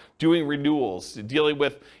leases, doing renewals, dealing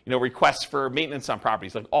with, requests for maintenance on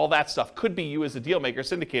properties. Like all that stuff could be you as a deal maker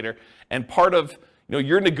syndicator, and part of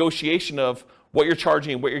your negotiation of what you're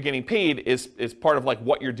charging and what you're getting paid is part of like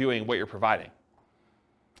what you're doing, what you're providing.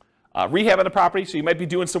 Rehab of the property, so you might be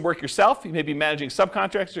doing some work yourself, you may be managing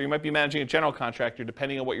subcontractors, or you might be managing a general contractor,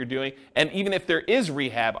 depending on what you're doing, and even if there is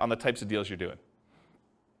rehab on the types of deals you're doing.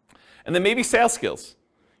 And then maybe sales skills.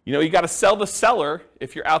 You got to sell the seller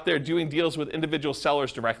if you're out there doing deals with individual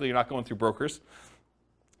sellers directly, you're not going through brokers.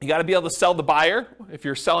 You got to be able to sell the buyer if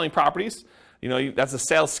you're selling properties. That's a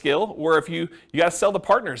sales skill. Or if you got to sell the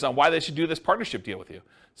partners on why they should do this partnership deal with you.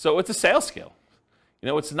 So it's a sales skill.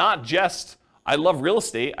 It's not just, I love real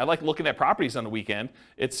estate, I like looking at properties on the weekend.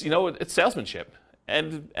 It's, it's salesmanship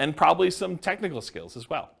and probably some technical skills as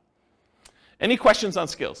well. Any questions on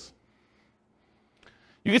skills?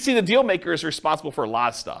 You can see the deal maker is responsible for a lot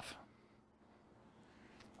of stuff.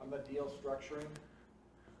 On the deal structuring,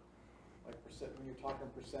 when you're talking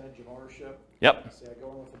percentage of ownership. Yep. Say I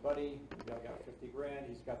go in with a buddy, I got $50,000,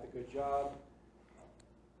 he's got the good job.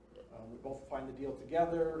 We both find the deal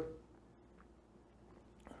together.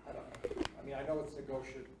 I don't know. I mean, I know it's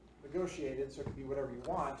negotiated, so it could be whatever you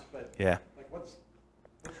want, but Yeah. like what's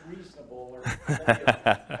reasonable, or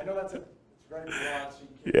I know it's very broad, so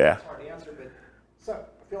you can't, it's hard to answer, but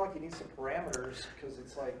I feel like you need some parameters, because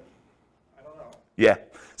it's like, I don't know. Yeah.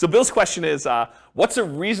 So Bill's question is, what's a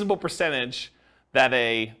reasonable percentage that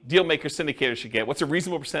a deal maker syndicator should get? What's a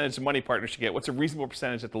reasonable percentage the money partner should get? What's a reasonable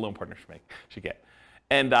percentage that the loan partner should get?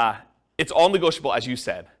 And it's all negotiable, as you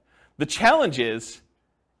said. The challenge is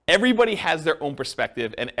everybody has their own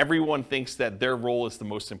perspective, and everyone thinks that their role is the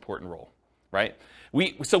most important role, right?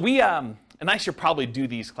 And I should probably do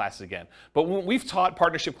these classes again, but when we've taught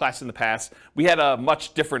partnership classes in the past, we had a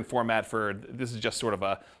much different format for, this is just sort of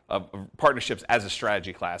a partnerships as a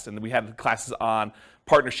strategy class, and we had classes on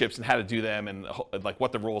partnerships and how to do them and like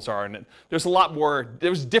what the roles are, and there's a lot more, there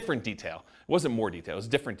was different detail. It wasn't more detail, it was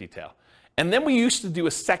different detail. And then we used to do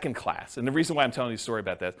a second class, and the reason why I'm telling you a story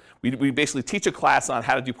about this, we basically teach a class on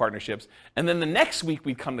how to do partnerships, and then the next week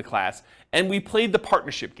we'd come to class, and we played the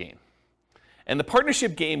partnership game. And the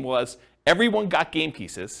partnership game was, everyone got game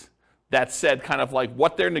pieces that said kind of like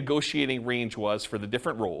what their negotiating range was for the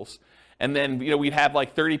different roles. And then we'd have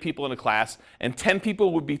like 30 people in a class, and 10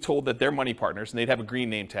 people would be told that they're money partners, and they'd have a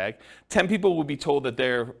green name tag. 10 people would be told that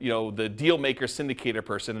they're the deal maker syndicator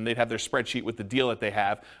person, and they'd have their spreadsheet with the deal that they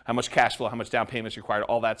have, how much cash flow, how much down payments required,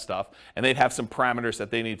 all that stuff. And they'd have some parameters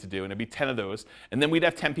that they need to do, and it'd be 10 of those. And then we'd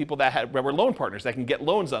have 10 people that were loan partners that can get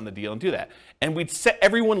loans on the deal and do that. And we'd set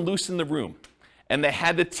everyone loose in the room. And they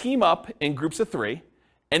had to team up in groups of 3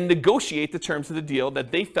 and negotiate the terms of the deal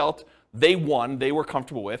that they felt they won, they were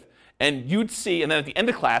comfortable with. And you'd see, and then at the end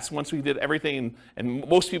of class, once we did everything, and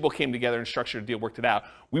most people came together and structured a deal, worked it out,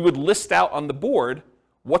 we would list out on the board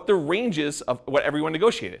what the ranges of what everyone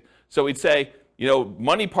negotiated. So we'd say,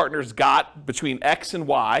 money partners got between X and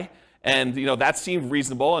Y, and that seemed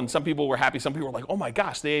reasonable, and some people were happy, some people were like, oh my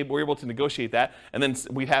gosh, they were able to negotiate that. And then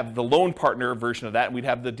we'd have the loan partner version of that, and we'd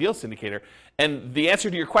have the deal syndicator. And the answer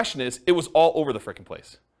to your question is, it was all over the frickin'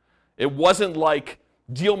 place. It wasn't like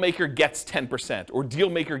deal maker gets 10%, or deal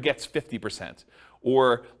maker gets 50%,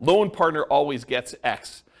 or loan partner always gets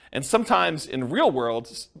X. And sometimes in real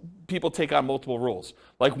world, people take on multiple roles.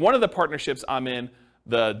 Like one of the partnerships I'm in,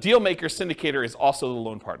 the deal maker syndicator is also the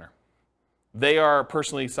loan partner. They are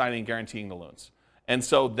personally signing and guaranteeing the loans. And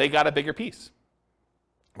so they got a bigger piece,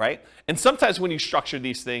 right? And sometimes when you structure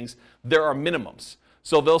these things, there are minimums.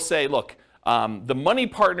 So they'll say, look, the money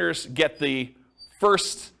partners get the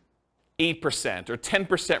first 8% or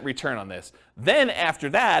 10% return on this. Then after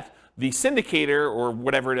that, the syndicator or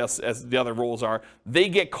whatever else as the other roles are, they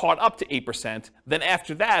get caught up to 8%. Then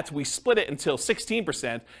after that, we split it until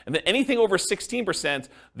 16%. And then anything over 16%,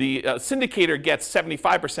 the syndicator gets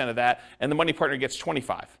 75% of that, and the money partner gets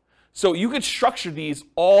 25%. So you could structure these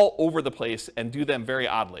all over the place and do them very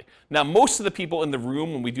oddly. Now, most of the people in the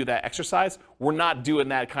room, when we do that exercise, we're not doing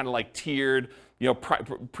that kind of like tiered,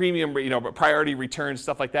 premium, priority returns,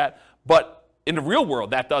 stuff like that. But in the real world,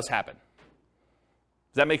 that does happen.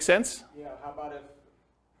 Does that make sense? Yeah, how about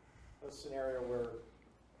if a scenario where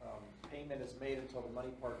payment is made until the money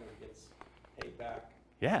partner gets paid back?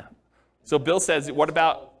 Yeah. So Bill says, what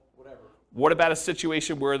about a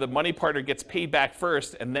situation where the money partner gets paid back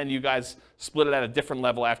first, and then you guys split it at a different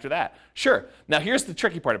level after that? Sure. Now here's the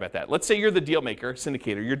tricky part about that. Let's say you're the deal maker,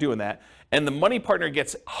 syndicator, you're doing that, and the money partner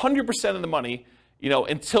gets 100% of the money,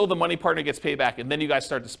 until the money partner gets paid back, and then you guys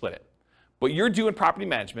start to split it. But you're doing property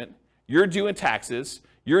management, you're doing taxes,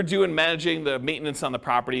 you're doing managing the maintenance on the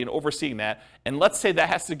property and overseeing that, and let's say that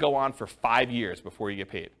has to go on for 5 years before you get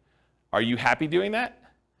paid. Are you happy doing that?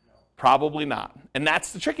 No. Probably not. And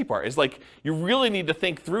that's the tricky part, is like, you really need to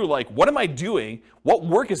think through, like, what am I doing? What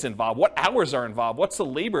work is involved? What hours are involved? What's the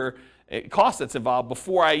labor cost that's involved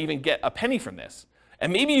before I even get a penny from this?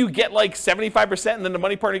 And maybe you get like 75% and then the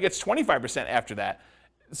money partner gets 25% after that.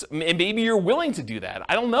 And maybe you're willing to do that.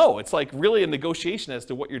 I don't know. It's like really a negotiation as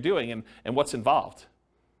to what you're doing and what's involved.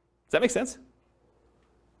 Does that make sense?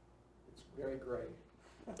 It's very gray.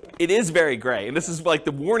 It is very gray. And this is like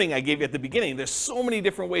the warning I gave you at the beginning. There's so many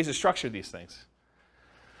different ways to structure these things.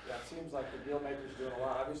 Yeah, it seems like the deal maker's doing a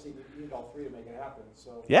lot. Obviously, you need all 3 to make it happen.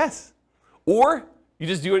 So yes. Or you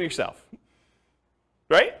just do it yourself.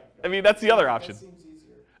 Right? I mean, that's the other option. That seems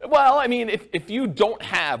easier. Well, I mean, if you don't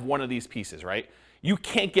have one of these pieces, right? You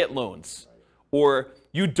can't get loans, or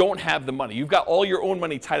you don't have the money. You've got all your own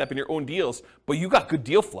money tied up in your own deals, but you got good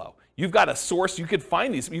deal flow. You've got a source, you could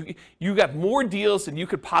find these. You got more deals than you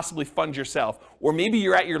could possibly fund yourself. Or maybe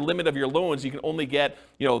you're at your limit of your loans. You can only get,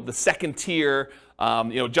 the second tier,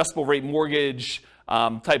 adjustable rate mortgage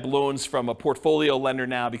type loans from a portfolio lender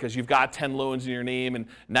now because you've got 10 loans in your name, and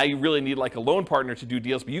now you really need like a loan partner to do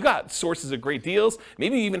deals. But you got sources of great deals.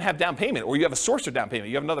 Maybe you even have down payment, or you have a source of down payment.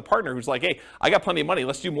 You have another partner who's like, hey, I got plenty of money.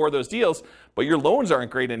 Let's do more of those deals. But your loans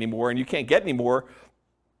aren't great anymore, and you can't get any more.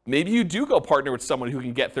 Maybe you do go partner with someone who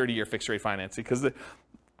can get 30-year fixed rate financing because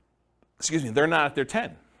they're not at their 10.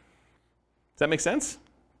 Does that make sense?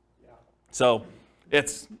 Yeah. So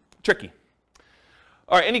it's tricky.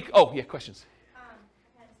 All right, questions?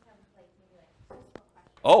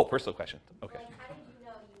 Personal question. Okay. Like, how did you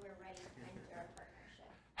know you were ready to enter a partnership?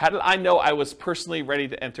 How did I know I was personally ready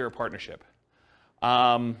to enter a partnership?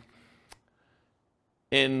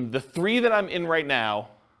 In the 3 that I'm in right now,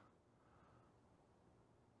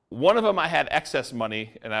 one of them I had excess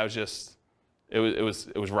money, and I was just, it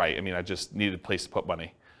was right. I mean, I just needed a place to put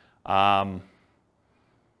money. Another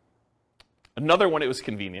one, it was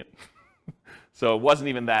convenient. So it wasn't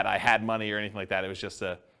even that I had money or anything like that. It was just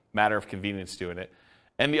a matter of convenience doing it.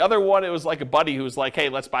 And the other one, it was like a buddy who was like, hey,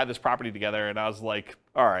 let's buy this property together. And I was like,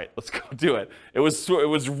 all right, let's go do it. It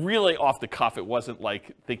was really off the cuff. It wasn't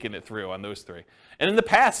like thinking it through on those 3. And in the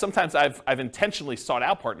past, sometimes I've intentionally sought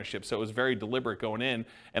out partnerships. So it was very deliberate going in,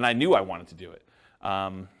 and I knew I wanted to do it.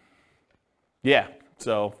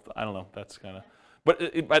 So I don't know. That's kind of,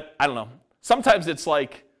 but I don't know. Sometimes it's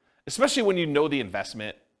like, especially when you know the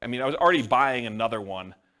investment. I mean, I was already buying another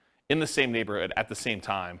one in the same neighborhood at the same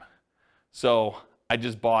time. So I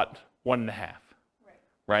just bought 1.5,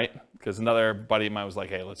 right? Because another buddy of mine was like,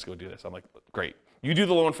 hey, let's go do this. I'm like, great. You do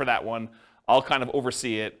the loan for that one. I'll kind of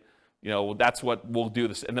oversee it. That's what we'll do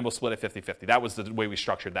this. And then we'll split it 50-50. That was the way we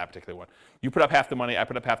structured that particular one. You put up half the money. I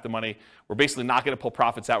put up half the money. We're basically not going to pull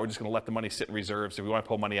profits out. We're just going to let the money sit in reserves. If we want to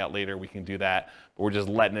pull money out later, we can do that. But we're just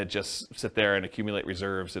letting it just sit there and accumulate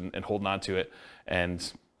reserves and holding on to it.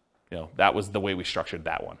 And, that was the way we structured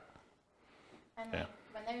that one. And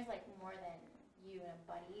when there's like more than you and a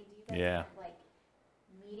buddy, do you guys have like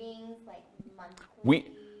meetings like monthly?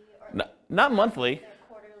 Not monthly. Or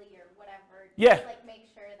quarterly or whatever. Yeah. To like make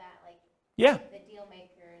sure that like the deal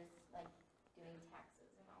makers like doing taxes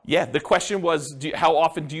and all. Yeah, the question was, how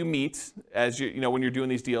often do you meet as when you're doing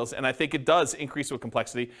these deals? And I think it does increase with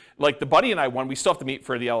complexity. Like the buddy and I we still have to meet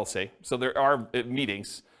for the LLC. So there are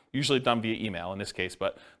meetings, usually done via email in this case,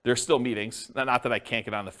 but there's still meetings. Not that I can't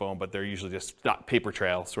get on the phone, but they're usually just not paper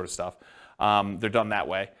trail sort of stuff. They're done that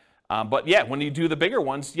way. But yeah, when you do the bigger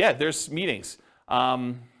ones, there's meetings.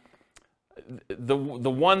 The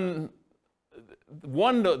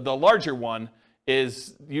larger one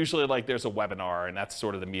is usually like there's a webinar, and that's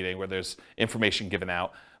sort of the meeting where there's information given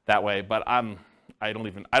out that way. But I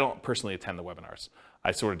don't personally attend the webinars. I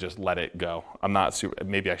sort of just let it go. I'm not super,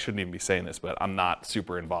 maybe I shouldn't even be saying this, but I'm not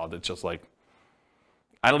super involved. It's just like,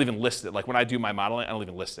 I don't even list it. Like when I do my modeling, I don't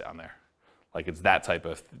even list it on there. Like it's that type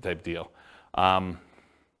deal. And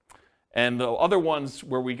the other ones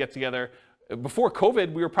where we get together, before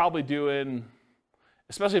COVID, we were probably doing,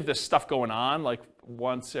 especially if there's stuff going on, like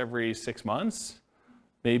once every 6 months,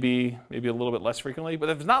 maybe a little bit less frequently. But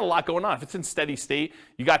if there's not a lot going on, if it's in steady state,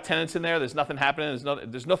 you got tenants in there, there's nothing happening,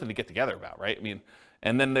 there's nothing to get together about, right? I mean,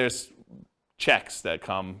 and then there's checks that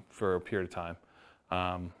come for a period of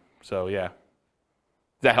time. So yeah. Does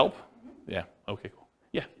that help? Yeah. Okay, cool.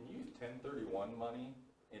 Yeah. Can you use 1031 money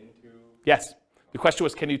into? Yes. The question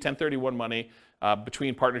was, can you 1031 money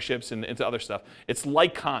between partnerships and into other stuff? It's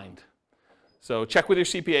like kind. So check with your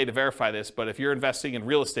CPA to verify this, but if you're investing in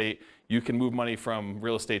real estate, you can move money from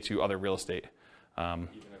real estate to other real estate. Even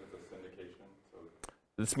if it's a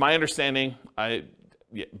syndication? It's my understanding,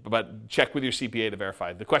 but check with your CPA to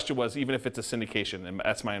verify. The question was, even if it's a syndication, and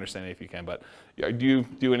that's my understanding if you can, but do you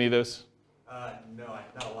do any of those? No,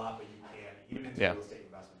 not a lot, but you can, even into Yeah. real estate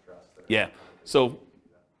investment trusts. Yeah. So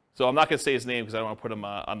I'm not going to say his name because I don't want to put him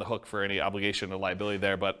on the hook for any obligation or liability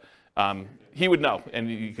there, but he would know,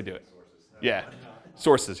 and you could do it. Yeah.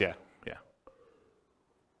 Sources, yeah. Does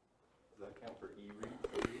that count for e-REITs,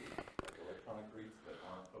 like electronic REITs that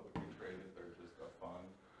aren't publicly traded, they're just a fund,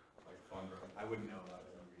 like fund? I wouldn't know about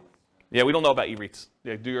e-REITs. Yeah, we don't know about e-REITs.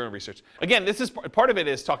 Yeah, do your own research. Again, this is part of it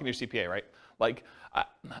is talking to your CPA, right? Like, I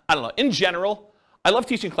don't know. In general, I love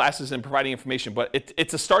teaching classes and providing information, but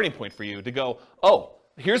it's a starting point for you to go, oh,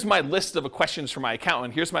 here's my list of questions for my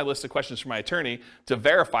accountant. Here's my list of questions for my attorney to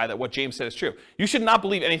verify that what James said is true. You should not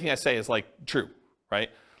believe anything I say is like true,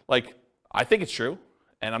 right? Like, I think it's true,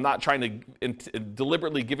 and I'm not trying to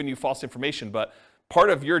deliberately giving you false information, but part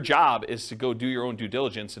of your job is to go do your own due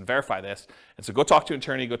diligence and verify this. And so go talk to an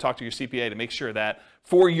attorney, go talk to your CPA to make sure that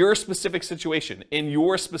for your specific situation, in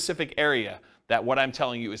your specific area, that what I'm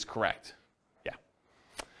telling you is correct. Yeah.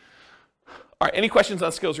 All right, any questions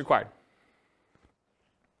on skills required?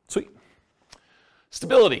 Sweet.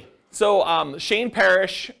 Stability. So Shane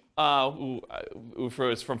Parrish, who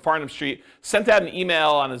was from Farnham Street, sent out an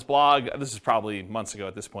email on his blog. This is probably months ago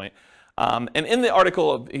at this point. And in the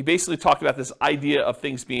article, he basically talked about this idea of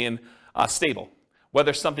things being stable,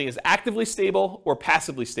 whether something is actively stable or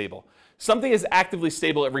passively stable. Something is actively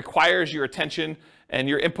stable, it requires your attention and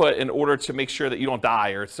your input in order to make sure that you don't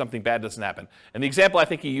die or something bad doesn't happen. And the example I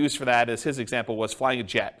think he used for that is his example was flying a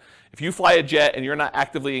jet. If you fly a jet and you're not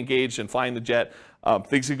actively engaged in flying the jet,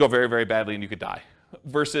 things could go very, very badly and you could die.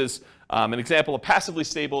 Versus an example of passively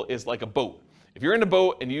stable is like a boat. If you're in a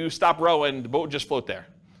boat and you stop rowing, the boat will just float there.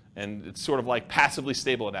 And it's sort of like passively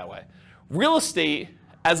stable in that way. Real estate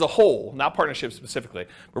as a whole, not partnerships specifically,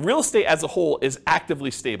 but real estate as a whole is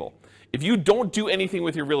actively stable. If you don't do anything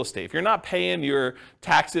with your real estate, if you're not paying your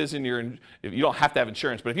taxes and if you don't have to have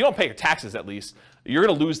insurance, but if you don't pay your taxes at least, you're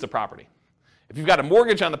going to lose the property. If you've got a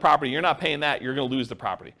mortgage on the property, you're not paying that, you're going to lose the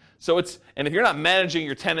property. And if you're not managing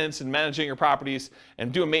your tenants and managing your properties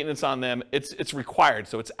and doing maintenance on them, it's required.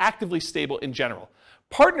 So it's actively stable in general.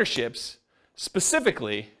 Partnerships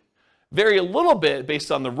specifically vary a little bit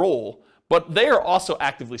based on the role, but they are also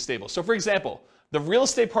actively stable. So for example, the real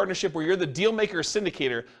estate partnership where you're the deal maker or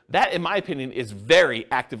syndicator, that in my opinion is very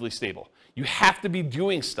actively stable. You have to be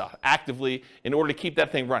doing stuff actively in order to keep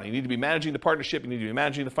that thing running. You need to be managing the partnership, you need to be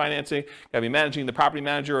managing the financing, you got to be managing the property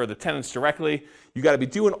manager or the tenants directly. You got to be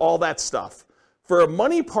doing all that stuff. For a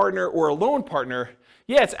money partner or a loan partner,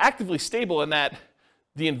 yeah, it's actively stable in that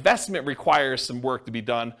the investment requires some work to be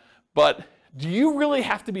done, but do you really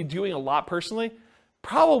have to be doing a lot personally?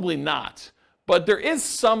 Probably not. But there is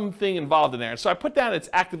something involved in there. And so I put down it's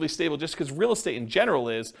actively stable just because real estate in general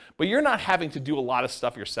is, but you're not having to do a lot of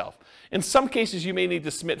stuff yourself. In some cases, you may need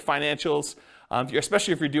to submit financials,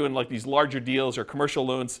 especially if you're doing like these larger deals or commercial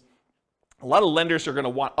loans. A lot of lenders are going to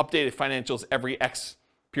want updated financials every X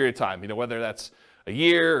period of time, whether that's a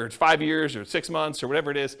year or 5 years or 6 months or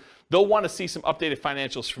whatever it is. They'll want to see some updated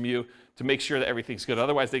financials from you to make sure that everything's good.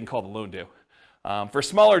 Otherwise, they can call the loan due. For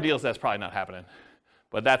smaller deals, that's probably not happening.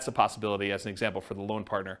 But that's a possibility as an example for the loan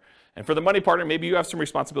partner. And for the money partner, maybe you have some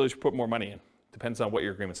responsibilities to put more money in. Depends on what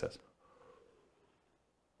your agreement says.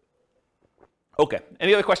 Okay,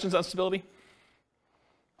 any other questions on stability?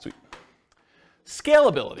 Sweet.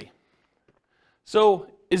 Scalability. So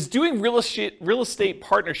is doing real estate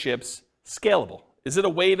partnerships scalable? Is it a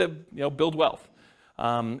way to build wealth?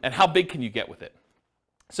 And how big can you get with it?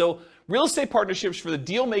 So real estate partnerships for the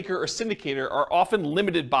deal maker or syndicator are often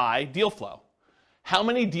limited by deal flow. How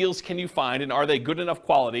many deals can you find, and are they good enough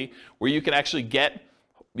quality where you can actually get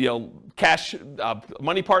cash,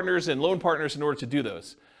 money partners and loan partners in order to do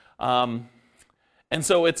those? And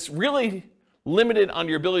so it's really limited on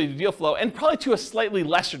your ability to deal flow, and probably to a slightly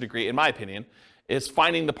lesser degree, in my opinion, is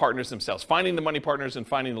finding the partners themselves, finding the money partners and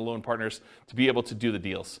finding the loan partners to be able to do the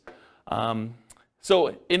deals.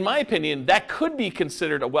 So in my opinion, that could be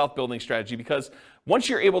considered a wealth building strategy because once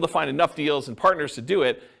you're able to find enough deals and partners to do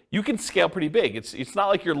it, you can scale pretty big. It's not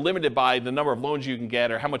like you're limited by the number of loans you can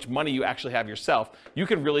get or how much money you actually have yourself. You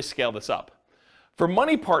can really scale this up. For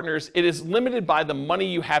money partners, it is limited by the money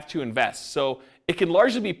you have to invest. So it can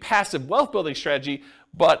largely be passive wealth building strategy,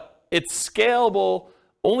 but it's scalable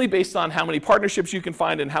only based on how many partnerships you can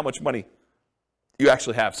find and how much money you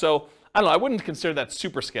actually have. So I don't know, I wouldn't consider that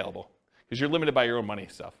super scalable because you're limited by your own money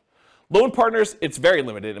stuff. Loan partners, it's very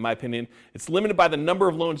limited in my opinion. It's limited by the number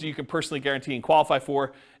of loans that you can personally guarantee and qualify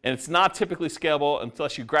for, and it's not typically scalable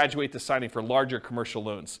unless you graduate to signing for larger commercial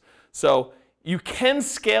loans. So you can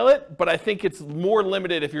scale it, but I think it's more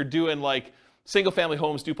limited if you're doing like single family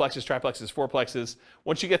homes, duplexes, triplexes, fourplexes.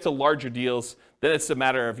 Once you get to larger deals, then it's a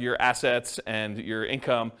matter of your assets and your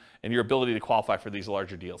income and your ability to qualify for these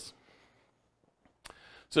larger deals.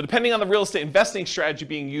 So depending on the real estate investing strategy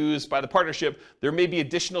being used by the partnership, there may be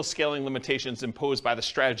additional scaling limitations imposed by the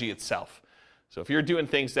strategy itself. So if you're doing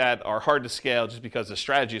things that are hard to scale just because the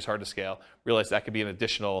strategy is hard to scale, realize that could be an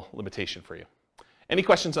additional limitation for you. Any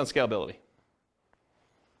questions on scalability?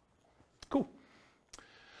 Cool.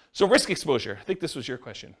 So risk exposure. I think this was your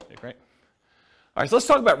question, Nick, right? All right, so let's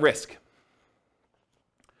talk about risk.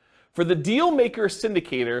 For the deal maker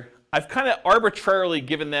syndicator, I've kind of arbitrarily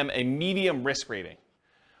given them a medium risk rating.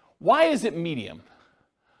 Why is it medium?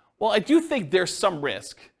 Well, I do think there's some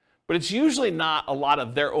risk, but it's usually not a lot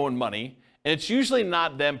of their own money, And it's usually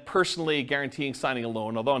not them personally guaranteeing signing a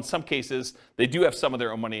loan, although in some cases they do have some of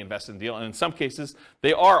their own money invested in the deal, and in some cases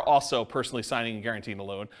they are also personally signing and guaranteeing a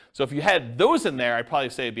loan. So if you had those in there, I'd probably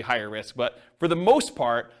say it'd be higher risk. But for the most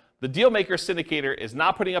part, the deal maker syndicator is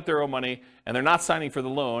not putting up their own money and they're not signing for the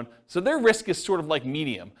loan, so their risk is sort of like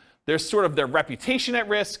medium. There's sort of their reputation at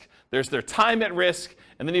risk, there's their time at risk,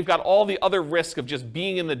 and then you've got all the other risk of just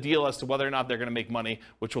being in the deal as to whether or not they're going to make money,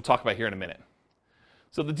 which we'll talk about here in a minute.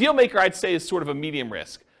 So the deal maker, I'd say, is sort of a medium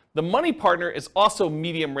risk. The money partner is also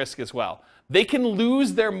medium risk as well. They can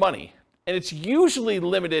lose their money, and it's usually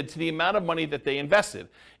limited to the amount of money that they invested.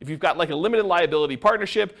 If you've got like a limited liability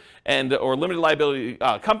partnership or limited liability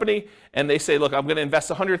company, and they say, look, I'm going to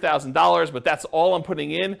invest $100,000, but that's all I'm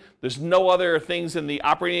putting in. There's no other things in the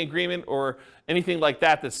operating agreement or anything like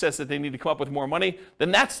that that says that they need to come up with more money,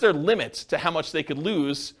 then that's their limit to how much they could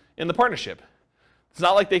lose in the partnership. It's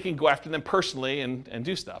not like they can go after them personally and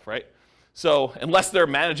do stuff, right? So unless they're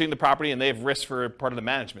managing the property and they have risk for part of the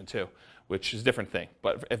management too, which is a different thing.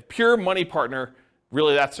 But a pure money partner,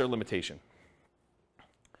 really that's their limitation.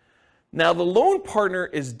 Now the loan partner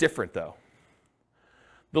is different though.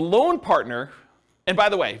 The loan partner, and by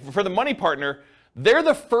the way, for the money partner, they're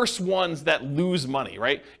the first ones that lose money,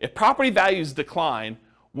 right? If property values decline,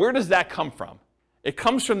 where does that come from? It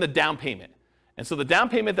comes from the down payment. And so the down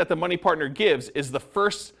payment that the money partner gives is the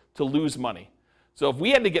first to lose money. So if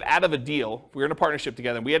we had to get out of a deal, if we were in a partnership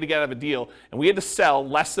together and we had to get out of a deal and we had to sell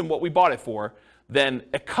less than what we bought it for, then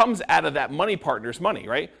it comes out of that money partner's money,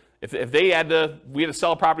 right? If we had to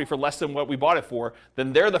sell a property for less than what we bought it for,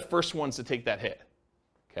 then they're the first ones to take that hit,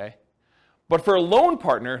 okay? But for a loan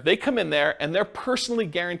partner, they come in there and they're personally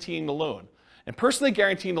guaranteeing the loan. And personally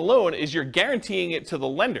guaranteeing the loan is you're guaranteeing it to the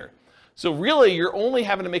lender. So really, you're only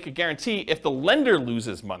having to make a guarantee if the lender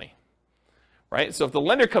loses money, right? So if the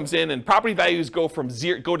lender comes in and property values go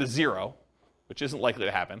to zero, which isn't likely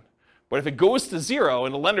to happen, but if it goes to zero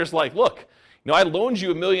and the lender's like, look, I loaned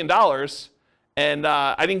you $1 million and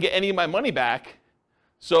I didn't get any of my money back,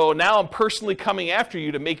 so now I'm personally coming after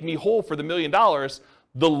you to make me whole for the $1 million,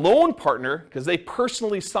 the loan partner, because they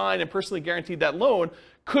personally signed and personally guaranteed that loan,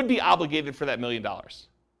 could be obligated for that $1 million.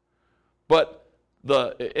 But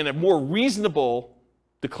in a more reasonable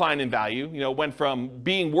decline in value, went from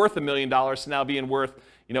being worth $1 million to now being worth,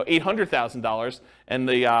 $800,000, and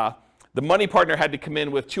the money partner had to come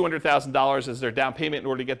in with $200,000 as their down payment in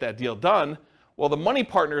order to get that deal done. Well, the money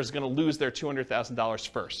partner is going to lose their $200,000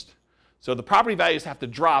 first. So the property values have to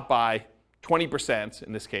drop by 20%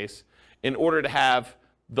 in this case in order to have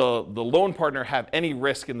the loan partner have any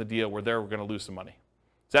risk in the deal where they're going to lose some money.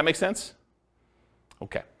 Does that make sense?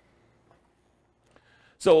 Okay.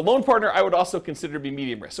 So a loan partner I would also consider to be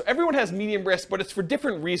medium risk. So everyone has medium risk, but it's for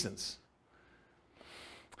different reasons.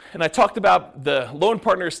 And I talked about the loan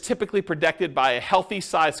partner is typically protected by a healthy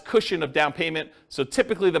sized cushion of down payment. So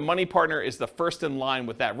typically the money partner is the first in line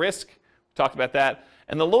with that risk. We talked about that.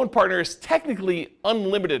 And the loan partner is technically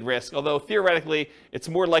unlimited risk, although theoretically it's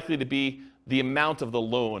more likely to be the amount of the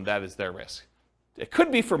loan that is their risk. It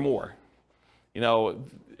could be for more.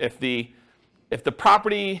 If the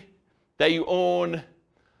property that you own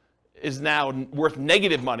is now worth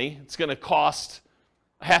negative money, it's going to cost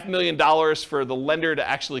 $500,000 for the lender to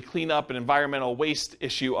actually clean up an environmental waste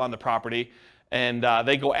issue on the property, and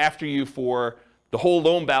they go after you for the whole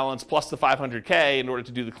loan balance plus the $500K in order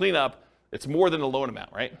to do the cleanup. It's more than the loan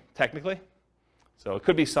amount, right? Technically. So it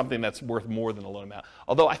could be something that's worth more than the loan amount.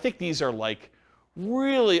 Although I think these are like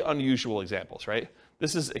really unusual examples, right?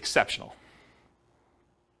 This is exceptional.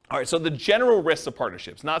 All right, so the general risks of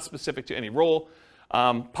partnerships, not specific to any role.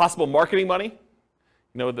 Possible marketing money,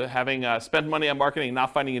 having spent money on marketing,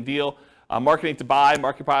 not finding a deal, marketing to buy,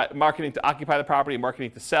 marketing to occupy the property,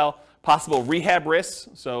 marketing to sell. Possible rehab risks,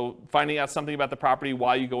 so finding out something about the property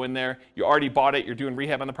while you go in there. You already bought it, you're doing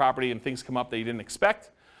rehab on the property, and things come up that you didn't expect.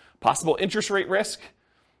 Possible interest rate risk.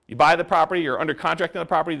 You buy the property, you're under contract on the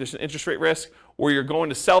property, there's an interest rate risk, or you're going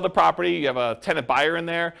to sell the property, you have a tenant buyer in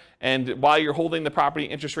there, and while you're holding the property,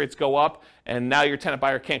 interest rates go up, and now your tenant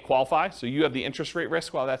buyer can't qualify, so you have the interest rate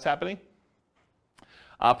risk while that's happening.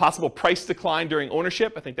 Possible price decline during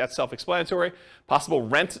ownership, I think that's self-explanatory. Possible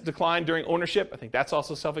rent decline during ownership, I think that's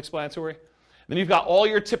also self-explanatory. Then you've got all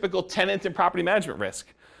your typical tenant and property management risk.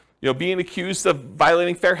 Being accused of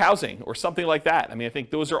violating fair housing or something like that. I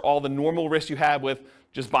think those are all the normal risks you have with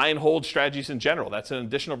just buy and hold strategies in general. That's an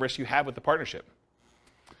additional risk you have with the partnership.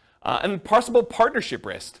 And possible partnership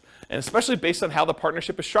risk, and especially based on how the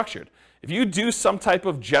partnership is structured. If you do some type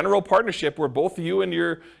of general partnership where both you and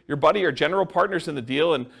your buddy are general partners in the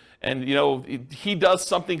deal, and he does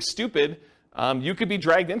something stupid, you could be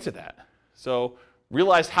dragged into that. So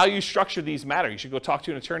realize how you structure these matter. You should go talk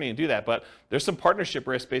to an attorney and do that. But there's some partnership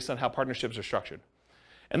risk based on how partnerships are structured.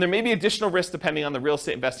 And there may be additional risk depending on the real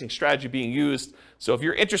estate investing strategy being used. So if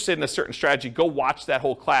you're interested in a certain strategy, go watch that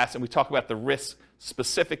whole class, and we talk about the risks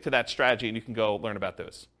specific to that strategy, and you can go learn about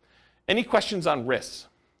those. Any questions on risks?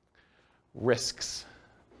 Risks.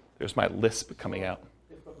 There's my lisp coming out.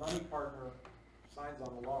 If the money partner signs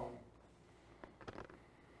on the loan,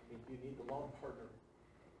 do you need the loan partner?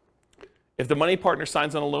 If the money partner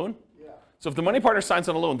signs on a loan? Yeah. So if the money partner signs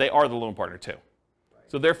on a loan, they are the loan partner too. Right.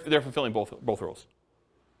 So they're fulfilling both roles.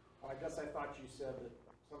 Well, I guess I thought you said that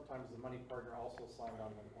sometimes the money partner also signed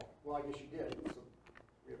on the loan. Well, I guess you did. So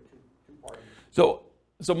we have two parties.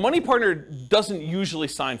 So money partner doesn't usually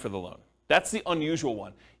sign for the loan. That's the unusual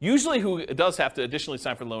one. Usually who does have to additionally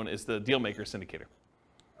sign for the loan is the deal maker syndicator.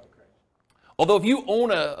 Okay. Although if you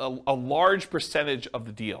own a large percentage of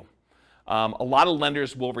the deal, a lot of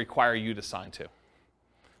lenders will require you to sign too,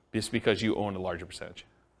 just because you own a larger percentage.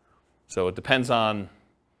 So it depends on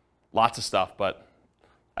lots of stuff, but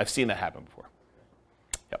I've seen that happen before.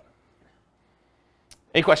 Yep.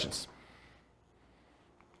 Any questions?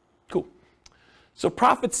 Cool. So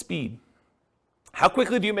profit speed. How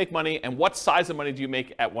quickly do you make money, and what size of money do you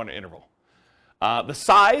make at one interval? The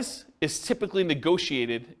size is typically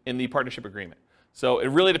negotiated in the partnership agreement. So it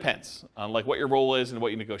really depends on like what your role is and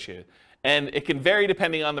what you negotiated. And it can vary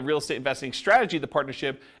depending on the real estate investing strategy of the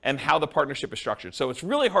partnership and how the partnership is structured. So it's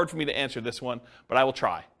really hard for me to answer this one, but I will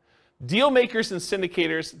try. Deal makers and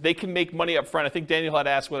syndicators, they can make money up front. I think Daniel had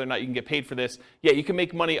asked whether or not you can get paid for this. Yeah, you can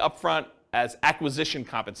make money up front as acquisition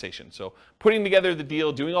compensation. So putting together the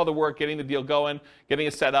deal, doing all the work, getting the deal going, getting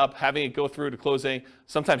it set up, having it go through to closing.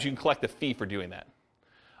 Sometimes you can collect a fee for doing that.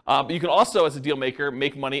 But you can also, as a deal maker,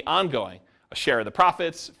 make money ongoing. A share of the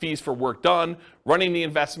profits, fees for work done, running the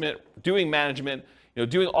investment, doing management,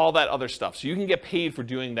 doing all that other stuff. So you can get paid for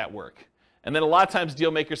doing that work. And then a lot of times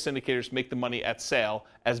deal makers, syndicators make the money at sale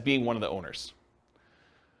as being one of the owners.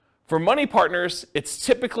 For money partners, it's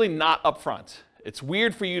typically not upfront. It's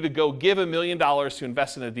weird for you to go give $1 million to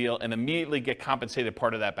invest in a deal and immediately get compensated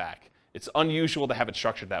part of that back. It's unusual to have it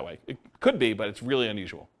structured that way. It could be, but it's really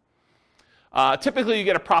unusual. Typically, you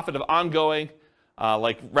get a profit of ongoing,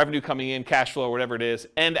 like revenue coming in, cash flow, whatever it is,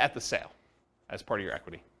 and at the sale as part of your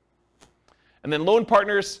equity. And then loan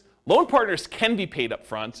partners can be paid up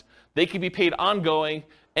front. They can be paid ongoing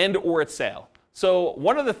and or at sale. So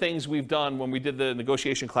one of the things we've done when we did the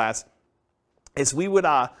negotiation class is we would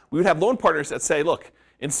have loan partners that say, look,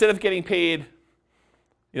 instead of getting paid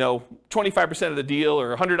 25% of the deal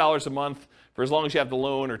or $100 a month for as long as you have the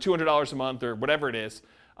loan, or $200 a month or whatever it is,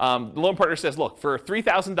 the loan partner says, look, for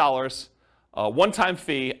 $3,000, one-time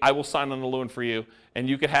fee, I will sign on the loan for you, and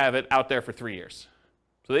you could have it out there for 3 years.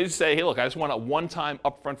 So they just say, hey, look, I just want a one-time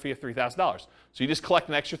upfront fee of $3,000. So you just collect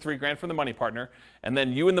an extra $3,000 from the money partner, and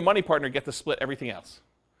then you and the money partner get to split everything else.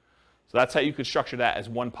 So that's how you could structure that as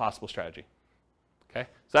one possible strategy. Okay?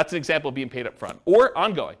 So that's an example of being paid up front. Or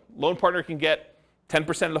ongoing. Loan partner can get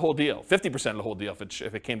 10% of the whole deal, 50% of the whole deal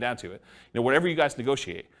if it came down to it. Whatever you guys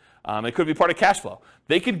negotiate. It could be part of cash flow.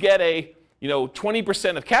 They could get a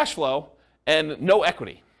 20% of cash flow and no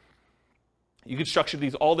equity. You could structure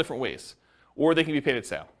these all different ways. Or they can be paid at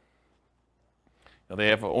sale. They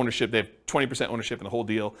have ownership, they have 20% ownership in the whole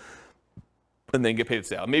deal, and then get paid at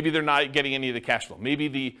sale. Maybe they're not getting any of the cash flow.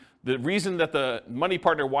 Maybe the reason that the money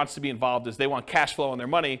partner wants to be involved is they want cash flow on their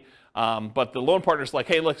money, but the loan partner's like,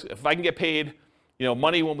 hey, look, if I can get paid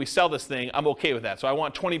money when we sell this thing, I'm okay with that. So I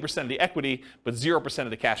want 20% of the equity, but 0% of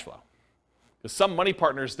the cash flow. Because some money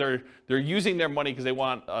partners, they're using their money because they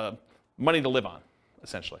want money to live on,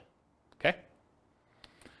 essentially. Okay?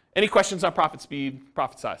 Any questions on profit speed,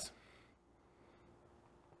 profit size?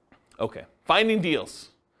 Okay, finding deals.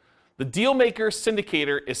 The deal maker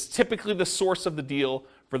syndicator is typically the source of the deal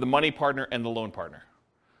for the money partner and the loan partner.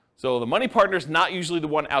 So the money partner is not usually the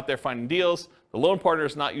one out there finding deals. The loan partner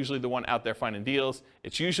is not usually the one out there finding deals.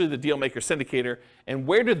 It's usually the deal maker syndicator. And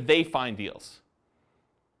where do they find deals?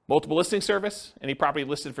 Multiple listing service, any property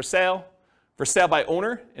listed for sale by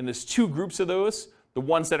owner, and there's two groups of those. The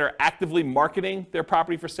ones that are actively marketing their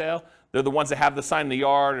property for sale, they're the ones that have the sign in the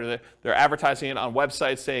yard, or they're advertising it on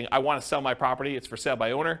websites saying, I want to sell my property, it's for sale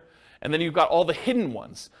by owner. And then you've got all the hidden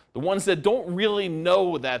ones, the ones that don't really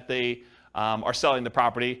know that they are selling the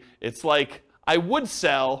property. It's like, I would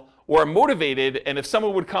sell, or I'm motivated, and if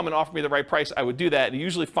someone would come and offer me the right price, I would do that. And you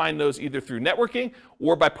usually find those either through networking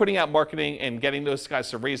or by putting out marketing and getting those guys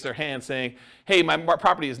to raise their hand saying, hey, my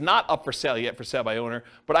property is not up for sale yet, for sale by owner,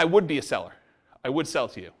 but I would be a seller. I would sell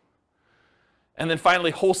to you. And then finally,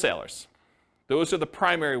 wholesalers. Those are the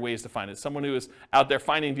primary ways to find it. Someone who is out there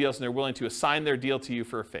finding deals and they're willing to assign their deal to you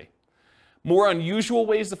for a fee. More unusual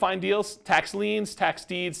ways to find deals: tax liens, tax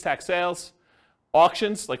deeds, tax sales,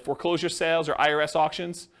 auctions like foreclosure sales or IRS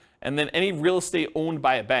auctions, and then any real estate owned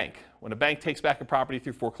by a bank. When a bank takes back a property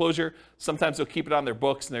through foreclosure, sometimes they'll keep it on their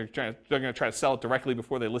books and they're going to try to sell it directly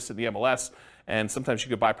before they list it in the MLS, and sometimes you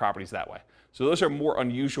could buy properties that way. So those are more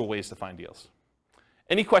unusual ways to find deals.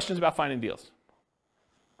 Any questions about finding deals?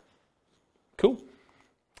 Cool.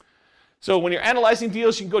 So when you're analyzing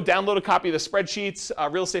deals, you can go download a copy of the spreadsheets,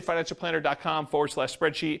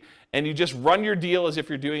 realestatefinancialplanner.com/spreadsheet, and you just run your deal as if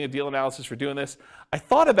you're doing a deal analysis for doing this. I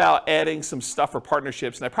thought about adding some stuff for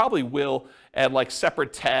partnerships, and I probably will add like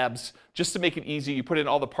separate tabs just to make it easy. You put in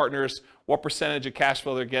all the partners, what percentage of cash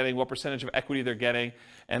flow they're getting, what percentage of equity they're getting,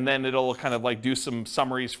 and then it'll kind of like do some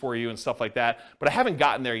summaries for you and stuff like that. But I haven't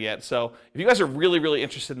gotten there yet, so if you guys are really, really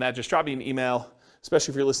interested in that, just drop me an email,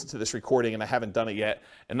 especially if you're listening to this recording and I haven't done it yet,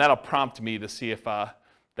 and that'll prompt me to see if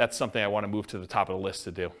that's something I want to move to the top of the list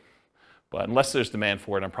to do. But unless there's demand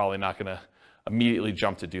for it, I'm probably not going to immediately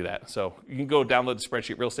jump to do that. So you can go download the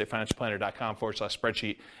spreadsheet,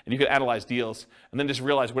 realestatefinancialplanner.com/spreadsheet, and you can analyze deals, and then just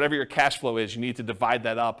realize whatever your cash flow is, you need to divide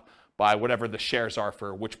that up by whatever the shares are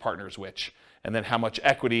for which partner is which, and then how much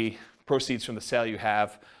equity proceeds from the sale you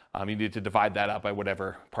have, you need to divide that up by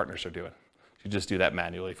whatever partners are doing. You just do that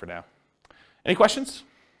manually for now. Any questions?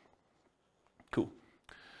 Cool.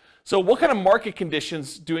 So what kind of market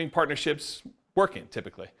conditions doing partnerships work in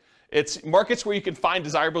typically? It's markets where you can find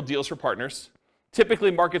desirable deals for partners,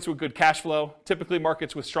 typically markets with good cash flow, typically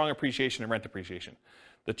markets with strong appreciation and rent appreciation.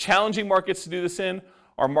 The challenging markets to do this in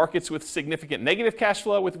are markets with significant negative cash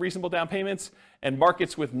flow with reasonable down payments, and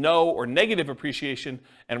markets with no or negative appreciation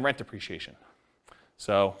and rent appreciation.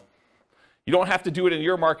 So you don't have to do it in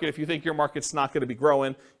your market. If you think your market's not going to be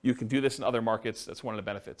growing, you can do this in other markets. That's one of the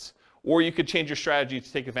benefits. Or you could change your strategy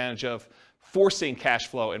to take advantage of forcing cash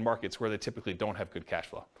flow in markets where they typically don't have good cash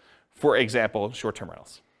flow. For example, short-term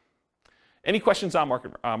rentals. Any questions on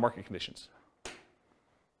market conditions?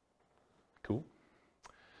 Cool.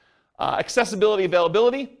 Accessibility,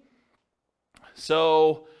 availability.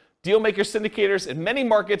 So deal makers, syndicators. In many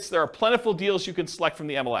markets, there are plentiful deals you can select from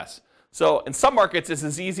the MLS. So in some markets, it's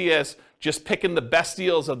as easy as just picking the best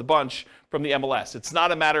deals of the bunch from the MLS. It's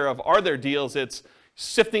not a matter of are there deals, it's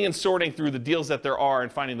sifting and sorting through the deals that there are and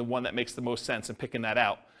finding the one that makes the most sense and picking that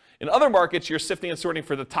out. In other markets, you're sifting and sorting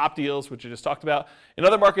for the top deals, which I just talked about. In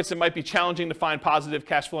other markets, it might be challenging to find positive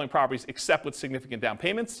cash flowing properties except with significant down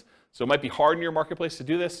payments. So it might be hard in your marketplace to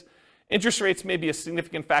do this. Interest rates may be a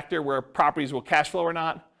significant factor where properties will cash flow or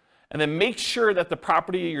not. And then make sure that the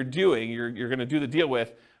property you're going to do the deal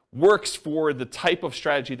with, works for the type of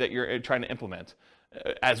strategy that you're trying to implement.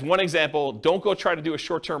 As one example, don't go try to do a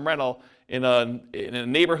short-term rental in a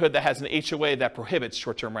neighborhood that has an HOA that prohibits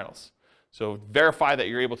short-term rentals. So verify that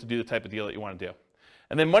you're able to do the type of deal that you want to do.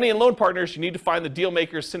 And then money and loan partners, you need to find the deal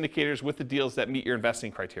makers, syndicators with the deals that meet your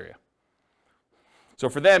investing criteria. So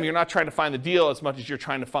for them, you're not trying to find the deal as much as you're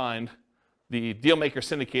trying to find the deal maker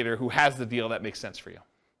syndicator who has the deal that makes sense for you.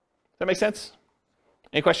 Does that make sense?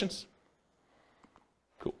 Any questions?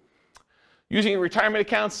 Cool. Using retirement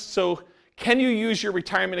accounts. So can you use your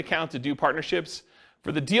retirement account to do partnerships?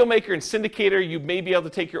 For the deal maker and syndicator, you may be able to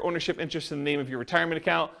take your ownership interest in the name of your retirement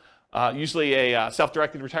account, usually a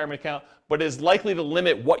self-directed retirement account, but is likely to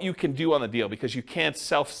limit what you can do on the deal because you can't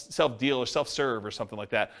self-deal or self-serve or something like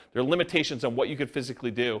that. There are limitations on what you could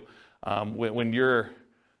physically do when your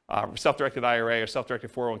self-directed IRA or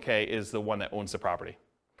self-directed 401k is the one that owns the property.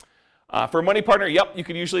 For a money partner, yep, you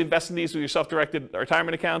could usually invest in these with your self-directed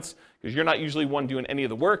retirement accounts because you're not usually one doing any of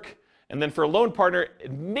the work. And then for a loan partner,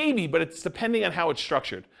 maybe, but it's depending on how it's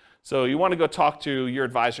structured. So you want to go talk to your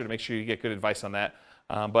advisor to make sure you get good advice on that.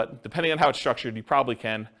 But depending on how it's structured, you probably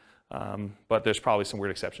can, but there's probably some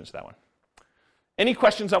weird exceptions to that one. Any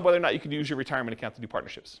questions on whether or not you can use your retirement account to do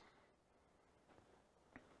partnerships?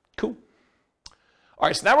 Cool. All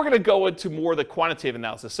right, so now we're going to go into more of the quantitative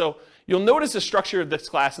analysis. So you'll notice the structure of this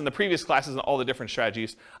class and the previous classes and all the different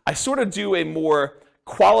strategies. I sort of do a more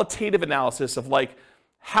qualitative analysis of like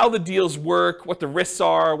how the deals work, what the risks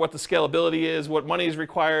are, what the scalability is, what money is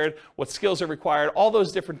required, what skills are required, all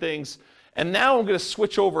those different things. And now I'm going to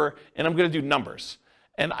switch over and I'm going to do numbers.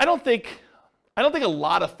 And I don't think a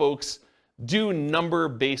lot of folks do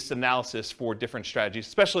number-based analysis for different strategies,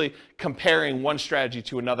 especially comparing one strategy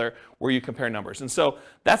to another where you compare numbers. And so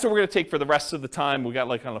that's what we're going to take for the rest of the time. We got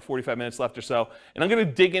like 45 minutes left or so. And I'm going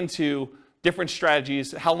to dig into different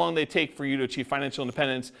strategies, how long they take for you to achieve financial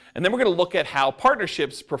independence. And then we're going to look at how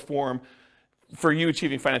partnerships perform for you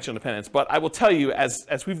achieving financial independence. But I will tell you,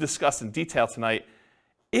 as we've discussed in detail tonight,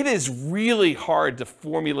 it is really hard to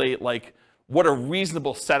formulate like what a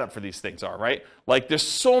reasonable setup for these things are, right? Like there's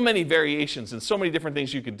so many variations and so many different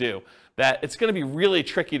things you can do that it's going to be really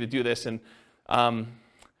tricky to do this. And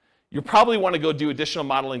you probably want to go do additional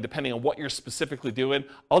modeling depending on what you're specifically doing.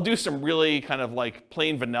 I'll do some really kind of like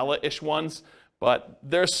plain vanilla-ish ones, but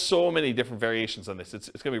there's so many different variations on this. It's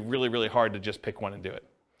going to be really, really hard to just pick one and do it.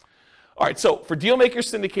 All right, so for deal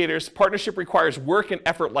makers, syndicators, partnership requires work and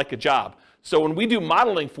effort like a job. So when we do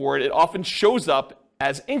modeling for it, it often shows up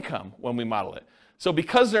as income when we model it. So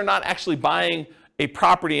because they're not actually buying a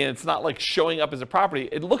property and it's not like showing up as a property,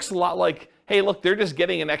 it looks a lot like, hey, look, they're just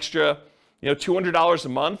getting an extra $200 a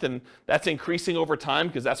month, and that's increasing over time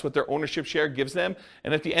because that's what their ownership share gives them.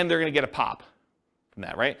 And at the end, they're going to get a pop from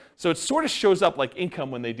that, right? So it sort of shows up like income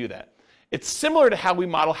when they do that. It's similar to how we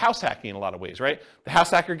model house hacking in a lot of ways, right? The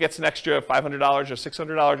house hacker gets an extra $500 or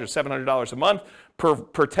 $600 or $700 a month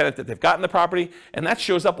per tenant that they've got in the property, and that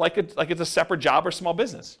shows up like it's a separate job or small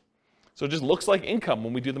business. So it just looks like income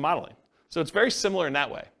when we do the modeling. So it's very similar in that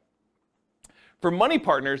way. For money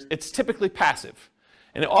partners, it's typically passive.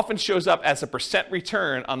 And it often shows up as a %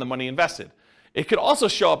 return on the money invested. It could also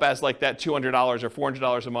show up as like that $200 or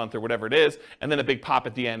 $400 a month or whatever it is, and then a big pop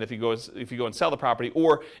at the end if you go and sell the property,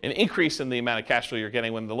 or an increase in the amount of cash flow you're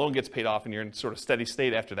getting when the loan gets paid off and you're in sort of steady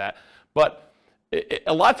state after that. But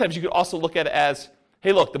a lot of times you could also look at it as,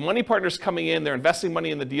 hey, look, the money partner's coming in, they're investing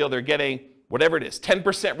money in the deal, they're getting whatever it is,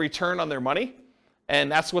 10% return on their money,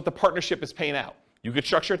 and that's what the partnership is paying out. You could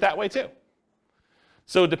structure it that way too.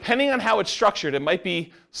 So depending on how it's structured, it might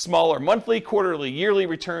be smaller monthly, quarterly, yearly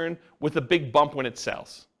return with a big bump when it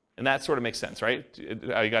sells. And that sort of makes sense, right?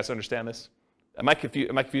 You guys understand this? Am I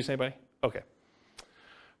confusing anybody? Okay.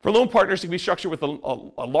 For loan partners, it can be structured with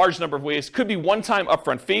a large number of ways. It could be one-time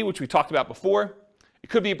upfront fee, which we talked about before. It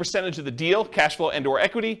could be a percentage of the deal, cash flow and or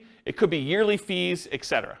equity. It could be yearly fees,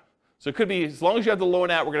 etc. So it could be, as long as you have the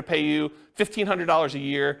loan out, we're going to pay you $1,500 a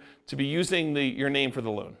year to be using your name for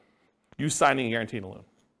the loan. You signing and guaranteeing a loan.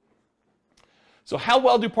 So how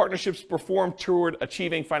well do partnerships perform toward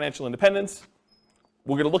achieving financial independence?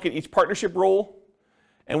 We're going to look at each partnership role,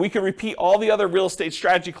 and we can repeat all the other real estate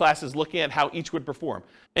strategy classes looking at how each would perform.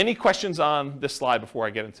 Any questions on this slide before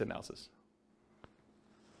I get into analysis?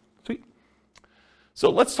 Sweet.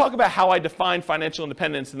 So let's talk about how I define financial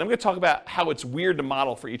independence, and then I'm going to talk about how it's weird to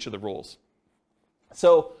model for each of the roles.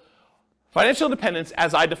 So financial independence,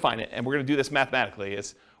 as I define it, and we're going to do this mathematically,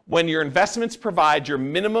 is when your investments provide your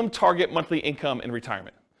minimum target monthly income in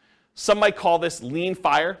retirement. Some might call this lean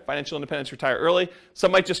FIRE, financial independence, retire early.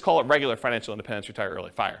 Some might just call it regular financial independence, retire early,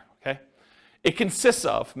 FIRE, okay? It consists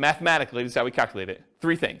of, mathematically, this is how we calculate it,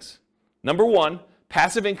 3 things. Number 1,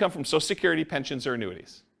 passive income from Social Security, pensions, or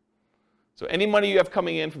annuities. So any money you have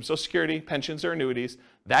coming in from Social Security, pensions, or annuities,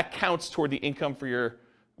 that counts toward the income for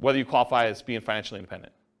whether you qualify as being financially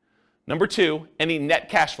independent. Number 2, any net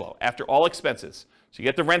cash flow after all expenses. So you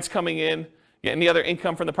get the rents coming in, you get any other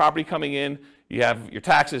income from the property coming in, you have your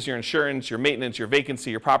taxes, your insurance, your maintenance, your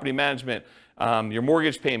vacancy, your property management, your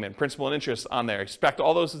mortgage payment, principal and interest on there. Expect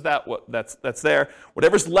all those is that's there.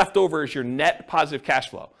 Whatever's left over is your net positive cash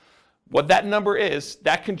flow. What that number is,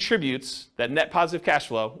 that contributes, that net positive cash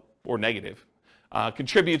flow, or negative,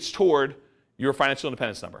 contributes toward your financial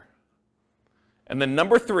independence number. And then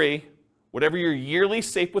number 3, whatever your yearly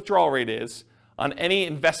safe withdrawal rate is on any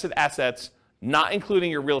invested assets, not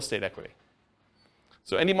including your real estate equity.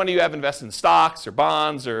 So any money you have invested in stocks or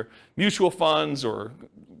bonds or mutual funds or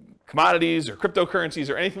commodities or cryptocurrencies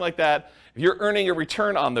or anything like that, if you're earning a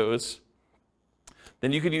return on those,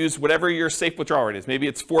 then you could use whatever your safe withdrawal rate is. Maybe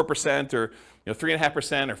it's 4% or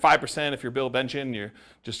 3.5% or 5% if you're Bill Benjamin, you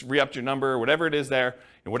just re-upped your number, whatever it is there.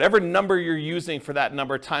 And whatever number you're using for that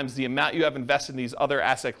number times the amount you have invested in these other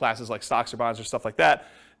asset classes like stocks or bonds or stuff like that,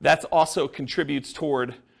 that also contributes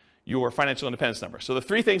toward your financial independence number. So the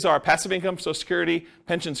 3 things are passive income, Social Security,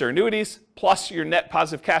 pensions or annuities, plus your net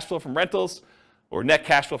positive cash flow from rentals, or net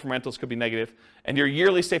cash flow from rentals could be negative, and your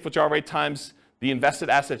yearly safe withdrawal rate times the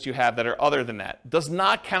invested assets you have that are other than that. Does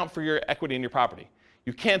not count for your equity in your property.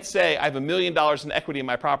 You can't say I have $1 million in equity in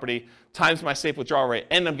my property times my safe withdrawal rate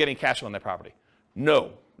and I'm getting cash flow on that property.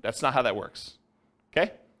 No, that's not how that works.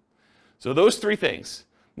 Okay? So those 3 things.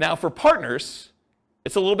 Now for partners,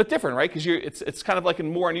 it's a little bit different, right? Because it's kind of like a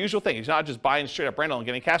more unusual thing. You're not just buying straight up rental and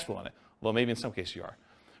getting cash flow on it, although maybe in some cases you are.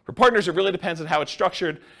 For partners, it really depends on how it's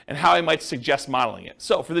structured and how I might suggest modeling it.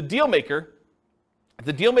 So for the deal maker, if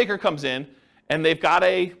the deal maker comes in and they've got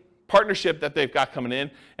a partnership that they've got coming in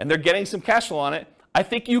and they're getting some cash flow on it, I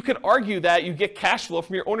think you could argue that you get cash flow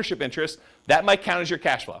from your ownership interest. That might count as your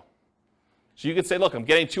cash flow. So you could say, look, I'm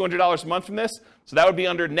getting $200 a month from this, so that would be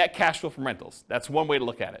under net cash flow from rentals. That's one way to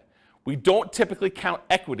look at it. We don't typically count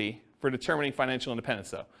equity for determining financial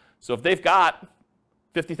independence, though. So if they've got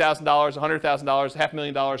 $50,000, $100,000,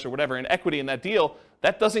 $500,000, or whatever in equity in that deal,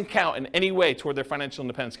 that doesn't count in any way toward their financial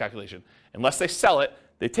independence calculation. Unless they sell it,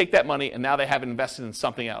 they take that money, and now they have it invested in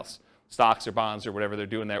something else, stocks or bonds or whatever they're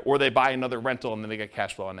doing there, or they buy another rental, and then they get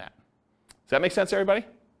cash flow on that. Does that make sense, everybody?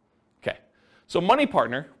 Okay. So money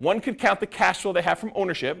partner, one could count the cash flow they have from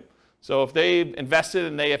ownership. So if they invested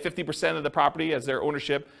and they have 50% of the property as their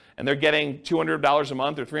ownership, and they're getting $200 a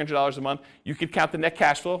month or $300 a month, you could count the net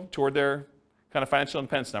cash flow toward their kind of financial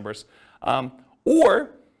independence numbers.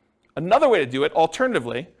 Or another way to do it,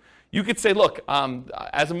 alternatively, you could say, look,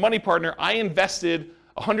 as a money partner, I invested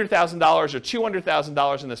 $100,000 or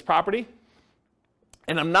 $200,000 in this property,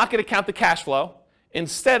 and I'm not going to count the cash flow.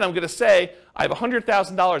 Instead, I'm going to say I have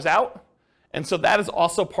 $100,000 out, and so that is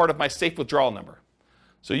also part of my safe withdrawal number.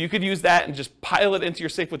 So you could use that and just pile it into your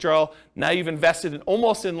safe withdrawal. Now you've invested in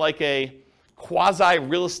almost in like a quasi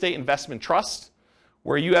real estate investment trust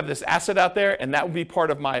where you have this asset out there, and that would be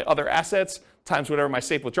part of my other assets times whatever my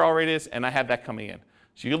safe withdrawal rate is, and I have that coming in.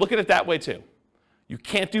 So you look at it that way too. You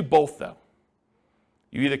can't do both though.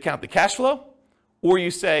 You either count the cash flow, or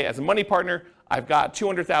you say, as a money partner, I've got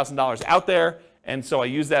 $200,000 out there, and so I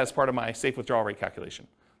use that as part of my safe withdrawal rate calculation.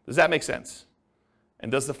 Does that make sense?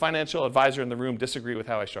 And does the financial advisor in the room disagree with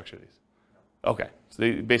how I structure these? Okay, so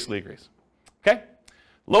he basically agrees. Okay?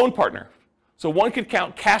 Loan partner. So one could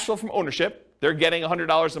count cash flow from ownership. They're getting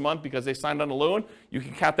 $100 a month because they signed on a loan. You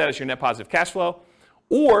can count that as your net positive cash flow.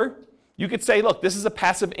 Or you could say, look, this is a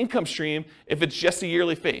passive income stream if it's just a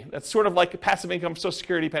yearly fee. That's sort of like a passive income, Social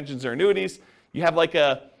Security, pensions, or annuities. You have like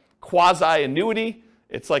a quasi annuity.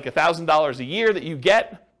 It's like $1,000 a year that you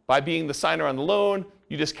get by being the signer on the loan.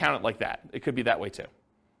 You just count it like that. It could be that way too.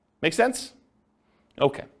 Make sense?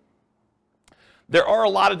 Okay. There are a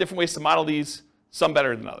lot of different ways to model these, some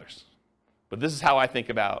better than others. But this is how I think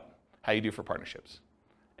about how you do for partnerships.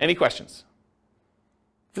 Any questions?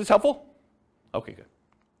 Is this helpful? Okay, good.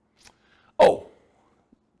 Oh,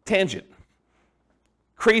 tangent.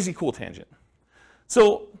 Crazy cool tangent.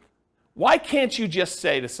 So why can't you just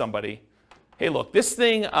say to somebody, hey, look, this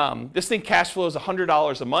thing cash flow is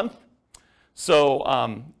 $100 a month.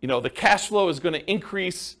 So, the cash flow is going to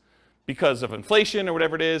increase because of inflation or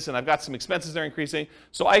whatever it is, and I've got some expenses that are increasing.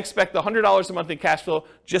 So I expect the $100 a month in cash flow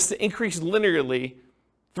just to increase linearly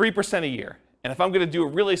 3% a year. And if I'm going to do a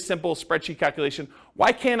really simple spreadsheet calculation,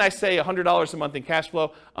 why can't I say $100 a month in cash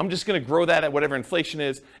flow? I'm just going to grow that at whatever inflation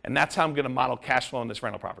is, and that's how I'm going to model cash flow in this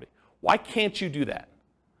rental property. Why can't you do that?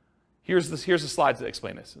 Here's the slides that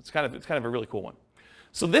explain this. It's kind of a really cool one.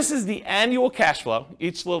 So this is the annual cash flow,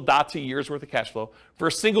 each little dot's a year's worth of cash flow, for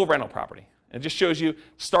a single rental property. And it just shows you,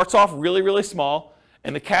 starts off really, really small,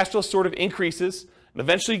 and the cash flow sort of increases, and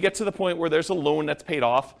eventually you get to the point where there's a loan that's paid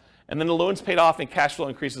off, and then the loan's paid off and cash flow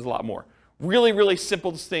increases a lot more. Really, really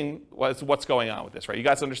simple thing was what's going on with this, right? You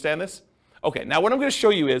guys understand this? Okay, now what I'm going to show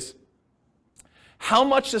you is how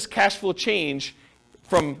much does cash flow change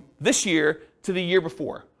from this year to the year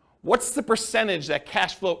before? What's the percentage that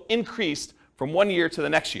cash flow increased from one year to the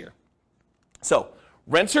next year? So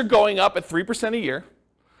rents are going up at 3% a year.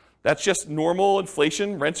 That's just normal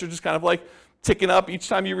inflation. Rents are just kind of like ticking up. Each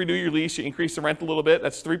time you renew your lease, you increase the rent a little bit.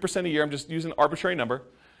 That's 3% a year. I'm just using an arbitrary number.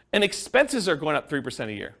 And expenses are going up 3%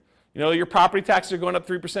 a year. Your property taxes are going up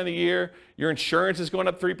 3% a year. Your insurance is going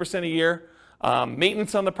up 3% a year.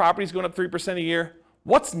 Maintenance on the property is going up 3% a year.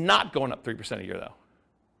 What's not going up 3% a year, though?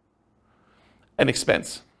 An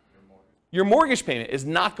expense. Your mortgage payment is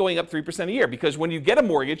not going up 3% a year because when you get a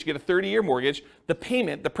mortgage, you get a 30-year mortgage, the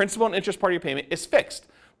payment, the principal and interest part of your payment is fixed.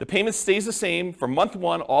 The payment stays the same from month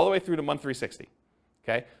 1 all the way through to month 360.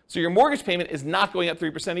 Okay? So your mortgage payment is not going up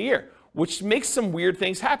 3% a year, which makes some weird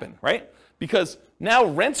things happen, right? Because now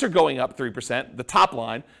rents are going up 3%, the top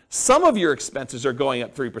line. Some of your expenses are going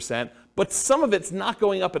up 3%, but some of it's not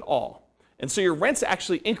going up at all. And so your rent's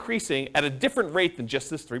actually increasing at a different rate than just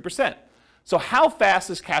this 3%. So how fast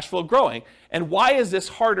is cash flow growing? And why is this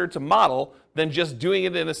harder to model than just doing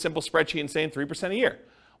it in a simple spreadsheet and saying 3% a year?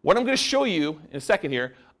 What I'm going to show you in a second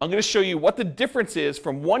here, I'm going to show you what the difference is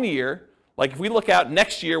from one year, like if we look out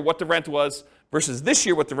next year what the rent was versus this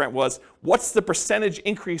year what the rent was, what's the percentage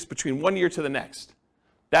increase between one year to the next?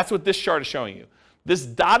 That's what this chart is showing you. This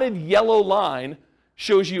dotted yellow line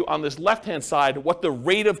shows you on this left-hand side what the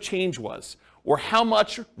rate of change was, or how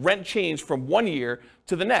much rent changed from one year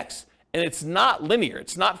to the next. And it's not linear.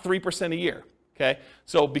 It's not 3% a year. Okay?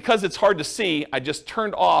 So because it's hard to see, I just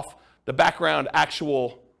turned off the background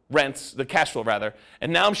actual rents, the cash flow rather,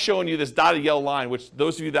 and now I'm showing you this dotted yellow line, which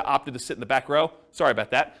those of you that opted to sit in the back row, sorry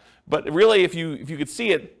about that. But really, if you could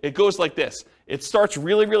see it, it goes like this. It starts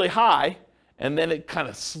really, really high, and then it kind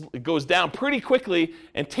of it goes down pretty quickly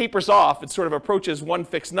and tapers off. It sort of approaches one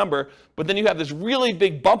fixed number, but then you have this really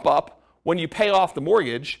big bump up when you pay off the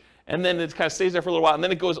mortgage, and then it kind of stays there for a little while, and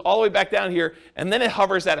then it goes all the way back down here, and then it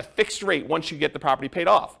hovers at a fixed rate once you get the property paid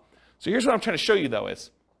off. So here's what I'm trying to show you, though,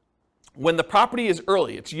 is when the property is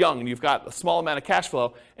early, it's young, and you've got a small amount of cash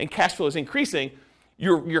flow, and cash flow is increasing,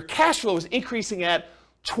 your cash flow is increasing at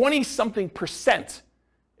 20-something%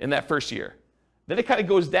 in that first year. Then it kind of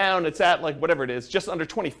goes down, it's at like whatever it is, just under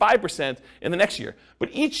 25% in the next year. But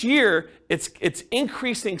each year, it's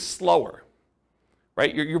increasing slower,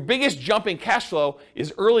 right? Your biggest jump in cash flow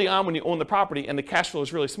is early on when you own the property, and the cash flow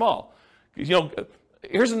is really small.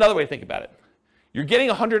 Here's another way to think about it. You're getting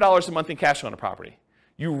 $100 a month in cash flow on a property.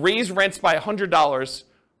 You raise rents by $100,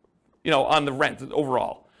 on the rent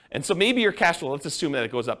overall. And so maybe your cash flow, let's assume that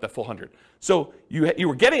it goes up that full 100. So you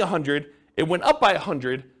were getting 100, it went up by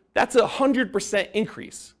 100, that's a 100%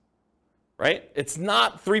 increase, right? It's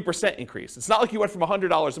not 3% increase. It's not like you went from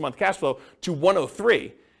 $100 a month cash flow to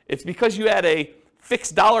 103. It's because you had a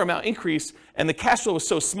fixed dollar amount increase and the cash flow was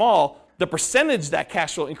so small, the percentage that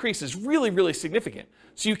cash flow increase is really, really significant.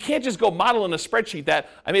 So you can't just go model in a spreadsheet that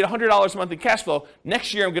I made $100 a month in cash flow,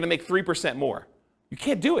 next year I'm going to make 3% more. You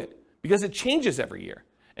can't do it because it changes every year.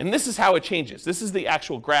 And this is how it changes. This is the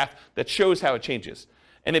actual graph that shows how it changes.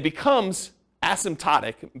 And it becomes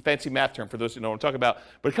asymptotic, fancy math term for those who know what I'm talking about,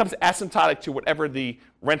 but it becomes asymptotic to whatever the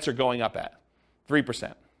rents are going up at,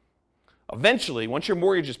 3%. Eventually, once your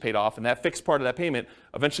mortgage is paid off and that fixed part of that payment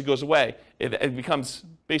eventually goes away, it becomes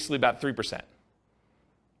basically about 3%.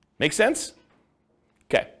 Make sense?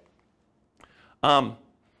 Okay.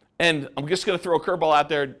 And I'm just going to throw a curveball out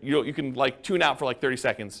there. You can tune out for 30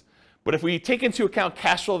 seconds. But if we take into account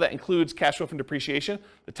cash flow that includes cash flow from depreciation,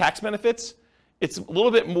 the tax benefits, it's a little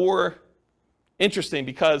bit more interesting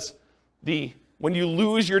because when you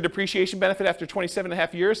lose your depreciation benefit after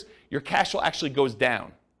 27.5 years, your cash flow actually goes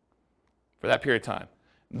down for that period of time.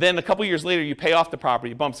 Then a couple years later, you pay off the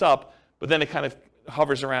property, it bumps up, but then it kind of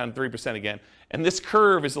hovers around 3% again. And this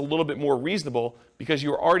curve is a little bit more reasonable because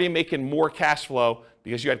you're already making more cash flow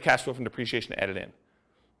because you had cash flow from depreciation added in.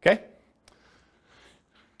 Okay?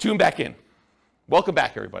 Tune back in. Welcome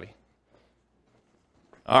back, everybody.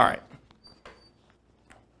 All right.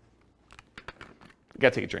 I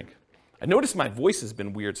gotta take a drink. I noticed my voice has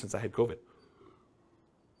been weird since I had COVID.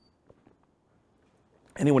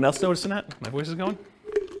 Anyone else noticing that? My voice is going?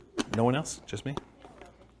 No one else? Just me? A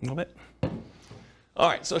little bit? All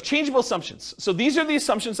right, so changeable assumptions. So these are the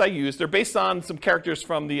assumptions I use. They're based on some characters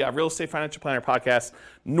from the Real Estate Financial Planner podcast,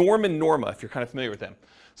 Norm and Norma, if you're kind of familiar with them.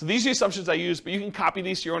 So these are the assumptions I use, but you can copy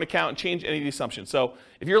these to your own account and change any of the assumptions. So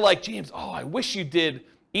if you're like, James, I wish you did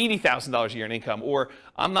 $80,000 a year in income, or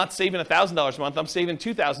I'm not saving $1,000 a month, I'm saving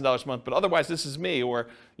 $2,000 a month, but otherwise this is me, or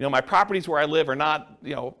my properties where I live are not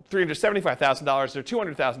 $375,000, they're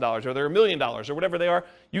 $200,000, or they're $1 million, or whatever they are,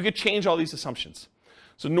 you could change all these assumptions.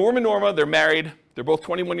 So Norm and Norma, they're married, they're both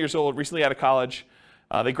 21 years old, recently out of college.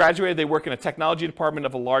 They graduated, they work in a technology department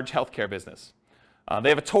of a large healthcare business. They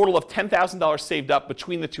have a total of $10,000 saved up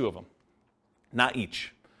between the two of them, not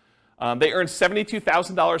each. They earn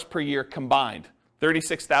 $72,000 per year combined,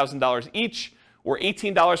 $36,000 each, or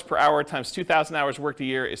 $18 per hour times 2,000 hours worked a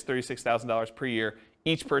year is $36,000 per year.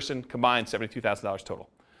 Each person combined $72,000 total.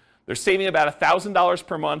 They're saving about $1,000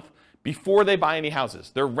 per month before they buy any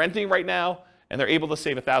houses. They're renting right now, and they're able to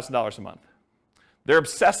save $1,000 a month. They're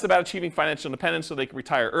obsessed about achieving financial independence so they can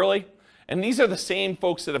retire early. And these are the same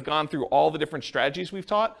folks that have gone through all the different strategies we've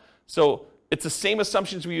taught. So it's the same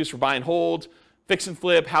assumptions we use for buy and hold, fix and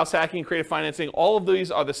flip, house hacking, creative financing. All of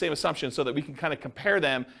these are the same assumptions so that we can kind of compare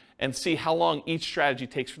them and see how long each strategy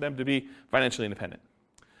takes for them to be financially independent.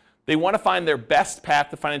 They want to find their best path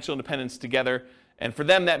to financial independence together. And for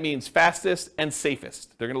them, that means fastest and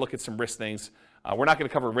safest. They're going to look at some risk things. We're not going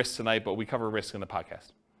to cover risks tonight, but we cover risk in the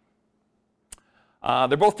podcast.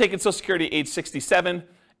 They're both taking Social Security at age 67.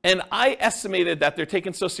 And I estimated that they're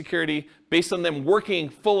taking Social Security based on them working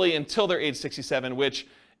fully until they're age 67, which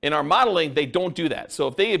in our modeling, they don't do that.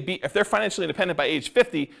 So if they're financially independent by age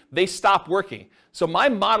 50, they stop working. So my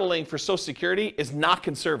modeling for Social Security is not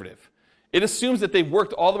conservative. It assumes that they've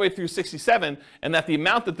worked all the way through 67 and that the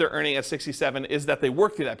amount that they're earning at 67 is that they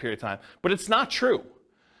worked through that period of time. But it's not true.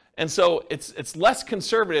 And so it's less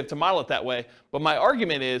conservative to model it that way. But my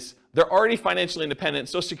argument is they're already financially independent.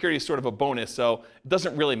 Social Security is sort of a bonus, so it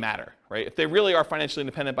doesn't really matter, right? If they really are financially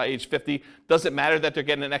independent by age 50, does it matter that they're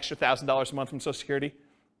getting an extra $1,000 a month from Social Security?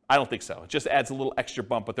 I don't think so. It just adds a little extra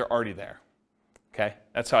bump, but they're already there. Okay?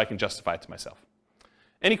 That's how I can justify it to myself.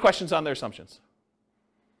 Any questions on their assumptions?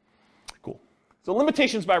 Cool. So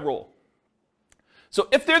limitations by role. So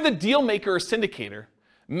if they're the deal maker or syndicator,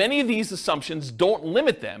 many of these assumptions don't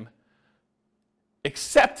limit them,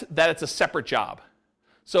 except that it's a separate job.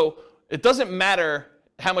 So it doesn't matter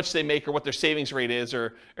how much they make or what their savings rate is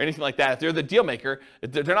or anything like that. If they're the deal maker,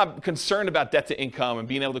 they're not concerned about debt to income and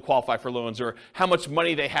being able to qualify for loans or how much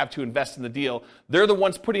money they have to invest in the deal. They're the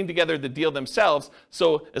ones putting together the deal themselves.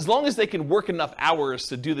 So as long as they can work enough hours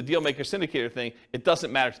to do the deal maker syndicator thing, it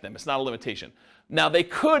doesn't matter to them. It's not a limitation. Now, they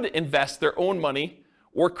could invest their own money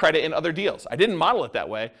or credit in other deals. I didn't model it that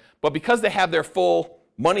way, but because they have their full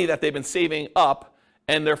money that they've been saving up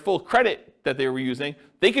and their full credit that they were using,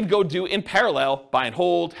 they could go do in parallel buy and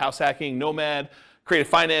hold, house hacking, Nomad, creative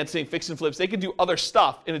financing, fix and flips. They could do other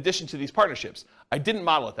stuff in addition to these partnerships. I didn't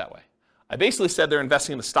model it that way. I basically said they're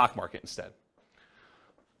investing in the stock market instead.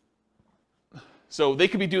 So they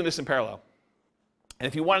could be doing this in parallel. And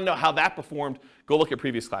if you want to know how that performed, go look at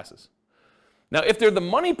previous classes. Now, if they're the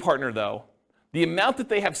money partner, though, the amount that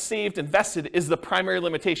they have saved invested is the primary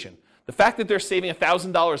limitation. The fact that they're saving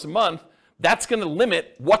 $1,000 a month, that's going to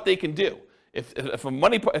limit what they can do. If a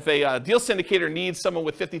deal syndicator needs someone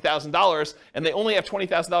with $50,000 and they only have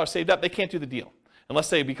 $20,000 saved up, they can't do the deal unless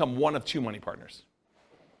they become one of two money partners.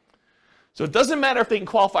 So it doesn't matter if they can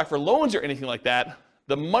qualify for loans or anything like that.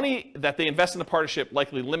 The money that they invest in the partnership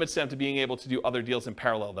likely limits them to being able to do other deals in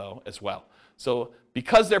parallel, though, as well. So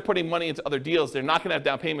because they're putting money into other deals, they're not going to have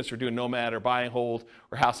down payments for doing Nomad or buy and hold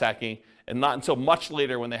or house hacking, and not until much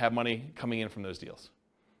later when they have money coming in from those deals.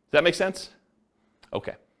 Does that make sense?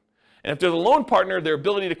 Okay. And if they're the loan partner, their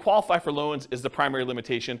ability to qualify for loans is the primary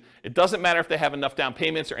limitation. It doesn't matter if they have enough down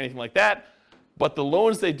payments or anything like that, but the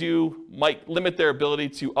loans they do might limit their ability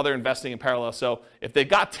to other investing in parallel. So if they've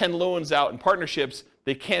got 10 loans out in partnerships,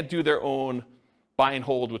 they can't do their own buy and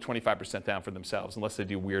hold with 25% down for themselves unless they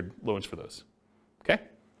do weird loans for those. Okay?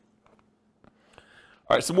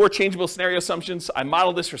 All right, some more changeable scenario assumptions. I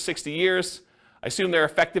modeled this for 60 years. I assume their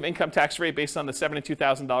effective income tax rate based on the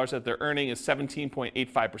 $72,000 that they're earning is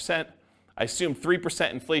 17.85%. I assume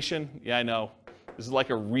 3% inflation. Yeah, I know. This is like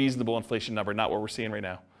a reasonable inflation number, not what we're seeing right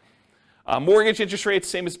now. Mortgage interest rates,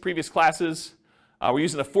 same as previous classes. We're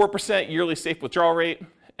using a 4% yearly safe withdrawal rate,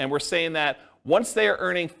 and we're saying that once they are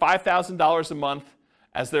earning $5,000 a month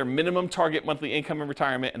as their minimum target monthly income in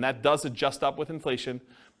retirement, and that does adjust up with inflation,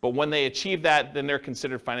 but when they achieve that, then they're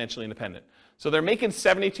considered financially independent. So they're making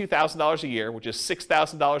 $72,000 a year, which is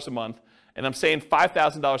 $6,000 a month, and I'm saying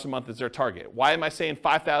 $5,000 a month is their target. Why am I saying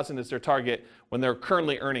 $5,000 is their target when they're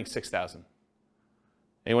currently earning $6,000?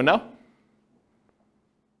 Anyone know?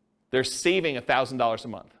 They're saving $1,000 a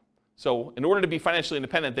month. So in order to be financially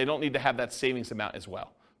independent, they don't need to have that savings amount as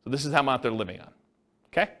well. So this is how much they're living on.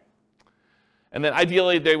 Okay? And then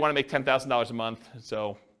ideally, they want to make $10,000 a month.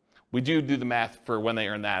 So we do the math for when they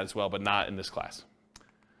earn that as well, but not in this class.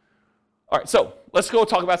 All right, so let's go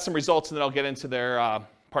talk about some results, and then I'll get into their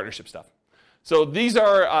partnership stuff. So these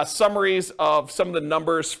are summaries of some of the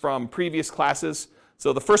numbers from previous classes.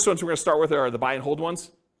 So the first ones we're going to start with are the buy and hold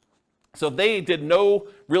ones. So they did no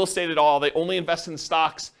real estate at all. They only invested in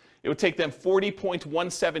stocks. It would take them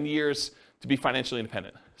 40.17 years to be financially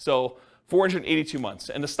independent. So 482 months.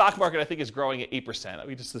 And the stock market, I think, is growing at 8%.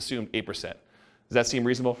 We just assumed 8%. Does that seem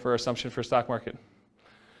reasonable for assumption for stock market?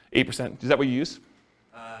 8%. Is that what you use?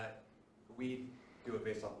 We do it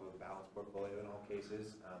based off of a balanced portfolio in all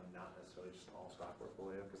cases, not necessarily just an all-stock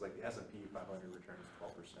portfolio, because like the S&P 500 returns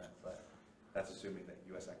 12%, but that's assuming that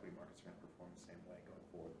U.S. equity markets are going to perform the same way going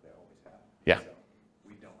forward that they always have. Yeah. So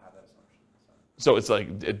we don't have that assumption. So it's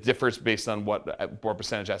like it differs based on what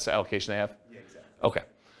percentage asset allocation they have? Yeah, exactly. Okay.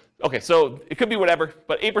 Okay, so it could be whatever,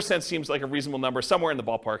 but 8% seems like a reasonable number, somewhere in the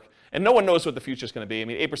ballpark. And no one knows what the future is going to be. I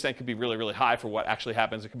mean, 8% could be really, really high for what actually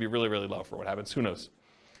happens. It could be really, really low for what happens. Who knows?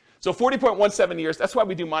 So 40.17 years, that's why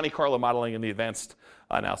we do Monte Carlo modeling in the advanced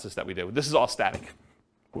analysis that we do. This is all static.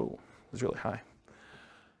 Whoa, this is really high.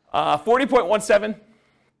 40.17.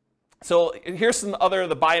 So here's some other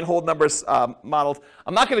the buy and hold numbers modeled.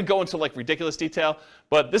 I'm not going to go into like ridiculous detail,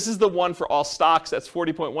 but this is the one for all stocks. That's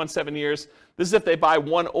 40.17 years. This is if they buy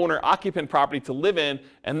one owner-occupant property to live in,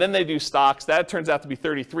 and then they do stocks. That turns out to be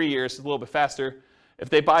 33 years, a little bit faster. If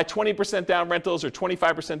they buy 20% down rentals or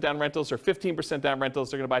 25% down rentals or 15% down rentals,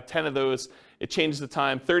 they're going to buy 10 of those. It changes the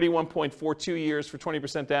time. 31.42 years for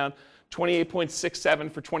 20% down,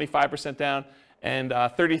 28.67 for 25% down, and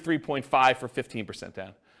 33.5 for 15%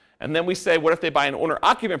 down. And then we say, what if they buy an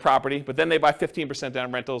owner-occupant property, but then they buy 15%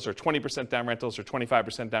 down rentals or 20% down rentals or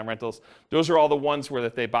 25% down rentals? Those are all the ones where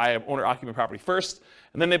that they buy an owner-occupant property first,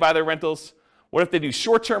 and then they buy their rentals. What if they do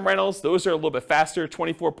short-term rentals? Those are a little bit faster,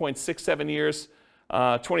 24.67 years,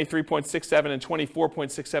 23.67 and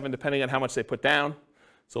 24.67, depending on how much they put down.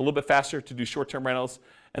 So a little bit faster to do short-term rentals.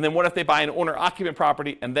 And then what if they buy an owner-occupant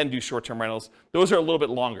property and then do short-term rentals? Those are a little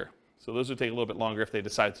bit longer. So those would take a little bit longer if they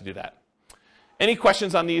decide to do that. Any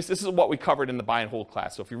questions on these? This is what we covered in the buy and hold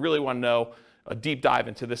class. So if you really want to know a deep dive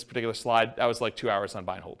into this particular slide, that was like 2 hours on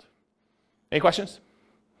buy and hold. Any questions?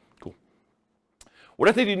 Cool. What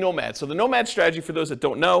if they do nomad? So the nomad strategy, for those that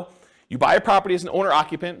don't know, you buy a property as an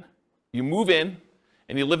owner-occupant, you move in,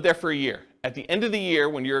 and you live there for a year. At the end of the year,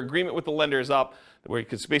 when your agreement with the lender is up,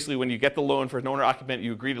 because basically when you get the loan for an owner-occupant,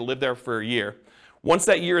 you agree to live there for a year. Once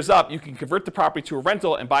that year is up, you can convert the property to a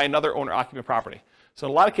rental and buy another owner-occupant property. So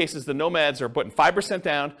in a lot of cases, the nomads are putting 5%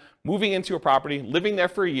 down, moving into a property, living there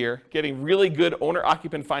for a year, getting really good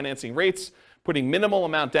owner-occupant financing rates, putting minimal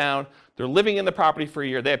amount down. They're living in the property for a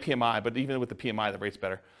year. They have PMI, but even with the PMI, the rate's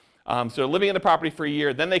better. So they're living in the property for a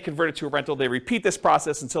year, then they convert it to a rental. They repeat this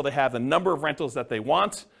process until they have the number of rentals that they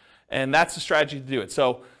want, and that's the strategy to do it.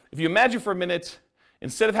 So if you imagine for a minute,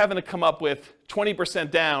 instead of having to come up with 20%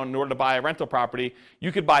 down in order to buy a rental property,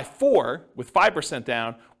 you could buy 4 with 5%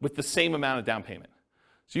 down with the same amount of down payment.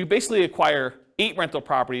 So you basically acquire 8 rental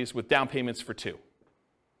properties with down payments for 2.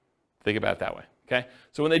 Think about it that way, okay?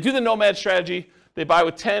 So when they do the nomad strategy, they buy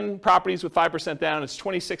with 10 properties with 5% down. It's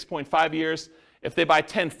 26.5 years. If they buy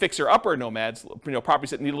 10 fixer-upper nomads,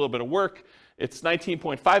 properties that need a little bit of work, it's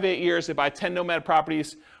 19.58 years. They buy 10 nomad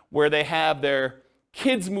properties where they have their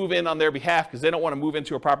kids move in on their behalf because they don't want to move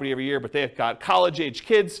into a property every year, but they've got college-age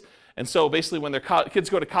kids. And so basically when their kids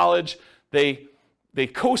go to college, they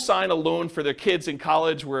co-sign a loan for their kids in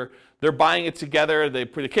college where they're buying it together. The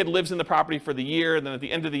kid lives in the property for the year, and then at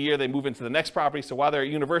the end of the year, they move into the next property. So while they're at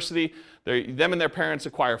university, them and their parents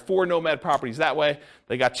acquire 4 nomad properties that way.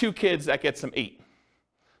 They got 2 kids, that gets them 8.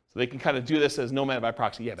 So they can kind of do this as nomad by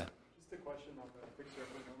proxy. Yeah, Ben? Just a question on the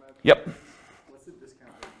fixer-upper nomad. Yep. What's the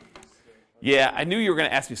discount rate you use? Yeah, I knew you were going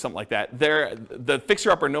to ask me something like that. The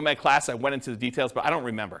fixer-upper nomad class, I went into the details, but I don't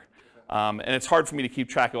remember. And it's hard for me to keep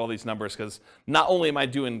track of all these numbers because not only am I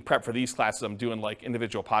doing prep for these classes, I'm doing like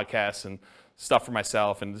individual podcasts and stuff for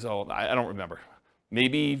myself, and so I don't remember.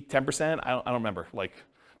 Maybe 10%? I don't remember.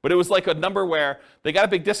 But it was like a number where they got a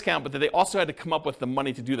big discount, but then they also had to come up with the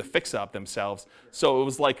money to do the fix-up themselves. So it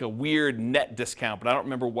was like a weird net discount, but I don't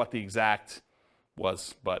remember what the exact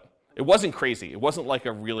was. But it wasn't crazy. It wasn't like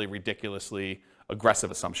a really ridiculously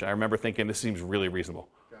aggressive assumption. I remember thinking this seems really reasonable.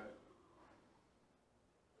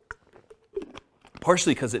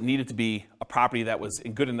 Partially because it needed to be a property that was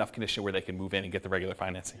in good enough condition where they can move in and get the regular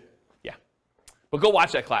financing. Yeah. But go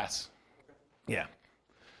watch that class. Yeah.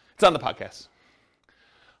 It's on the podcast.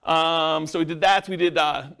 So we did that. We did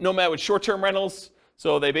nomad with short-term rentals.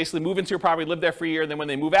 So they basically move into a property, live there for a year, and then when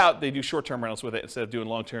they move out, they do short-term rentals with it instead of doing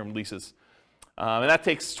long-term leases. And that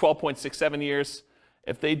takes 12.67 years.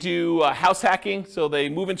 If they do house hacking, so they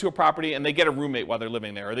move into a property and they get a roommate while they're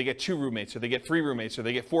living there, or they get 2 roommates, or they get 3 roommates, or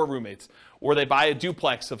they get 4 roommates, or they buy a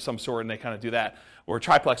duplex of some sort and they kind of do that, or a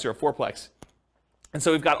triplex or a fourplex. And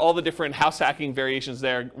so we've got all the different house hacking variations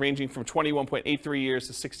there, ranging from 21.83 years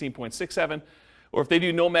to 16.67. Or if they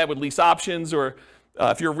do nomad with lease options, or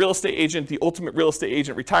if you're a real estate agent, the ultimate real estate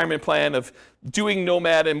agent retirement plan of doing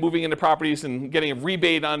nomad and moving into properties and getting a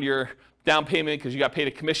rebate on your down payment because you got paid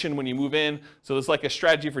a commission when you move in. So there's like a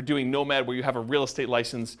strategy for doing nomad where you have a real estate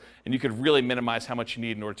license and you could really minimize how much you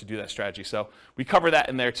need in order to do that strategy. So we cover that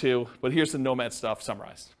in there too, but here's the nomad stuff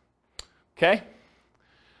summarized. Okay?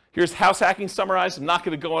 Here's house hacking summarized. I'm not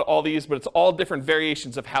going to go on all these, but it's all different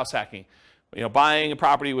variations of house hacking. Buying a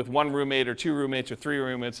property with 1 roommate or 2 roommates or 3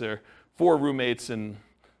 roommates or 4 roommates and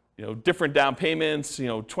different down payments,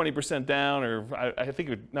 20% down, or I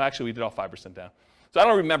think actually we did all 5% down. So I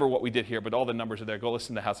don't remember what we did here, but all the numbers are there. Go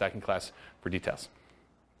listen to house hacking class for details.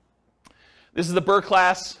 This is the BRRRR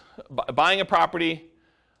class, buying a property,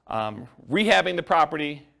 rehabbing the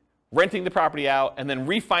property, renting the property out, and then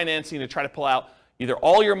refinancing to try to pull out either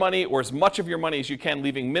all your money or as much of your money as you can,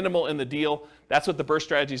 leaving minimal in the deal. That's what the BRRRR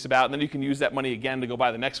strategy is about, and then you can use that money again to go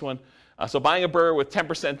buy the next one. So buying a BRRRR with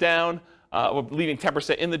 10% down, leaving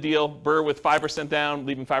 10% in the deal, BRRRR with 5% down,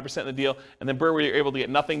 leaving 5% in the deal, and then BRRRR where you're able to get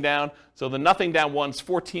nothing down. So the nothing down one's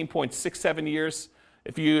 14.67 years.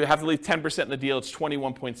 If you have to leave 10% in the deal, it's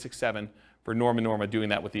 21.67 for Norma doing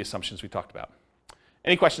that with the assumptions we talked about.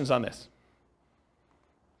 Any questions on this?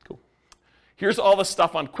 Cool. Here's all the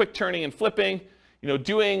stuff on quick turning and flipping.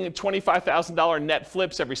 doing $25,000 net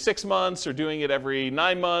flips every 6 months, or doing it every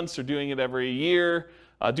 9 months, or doing it every year,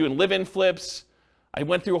 doing live-in flips. I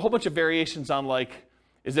went through a whole bunch of variations on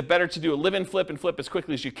is it better to do a live-in flip and flip as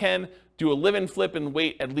quickly as you can, do a live-in flip and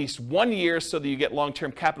wait at least 1 year so that you get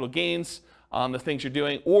long-term capital gains on the things you're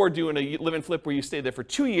doing, or doing a live-in flip where you stay there for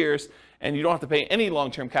 2 years and you don't have to pay any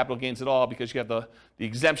long-term capital gains at all because you have the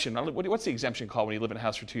exemption. What's the exemption called when you live in a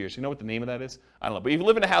house for 2 years? You know what the name of that is? I don't know. But if you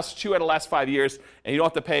live in a house 2 out of the last 5 years and you don't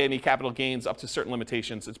have to pay any capital gains up to certain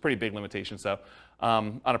limitations, it's pretty big limitations though,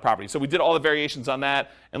 on a property. So we did all the variations on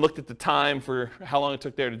that and looked at the time for how long it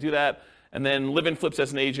took there to do that. And then live-in flips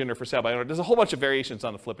as an agent or for sale by owner. There's a whole bunch of variations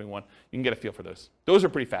on the flipping one. You can get a feel for those. Those are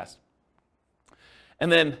pretty fast. And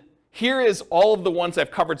then here is all of the ones I've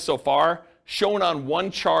covered so far, shown on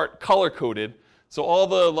one chart, color-coded. So all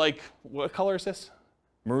the, what color is this?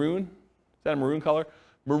 Maroon? Is that a maroon color?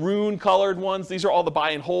 Maroon-colored ones, these are all the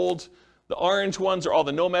buy and hold. The orange ones are all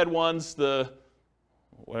the nomad ones. The,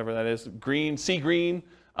 whatever that is, green, sea green.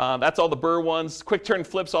 That's all the BRRRR ones. Quick turn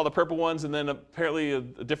flips, all the purple ones, and then apparently a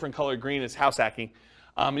different color green is house hacking.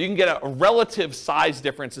 You can get a relative size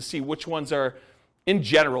difference to see which ones are, in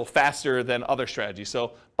general, faster than other strategies.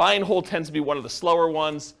 So buy and hold tends to be one of the slower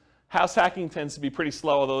ones. House hacking tends to be pretty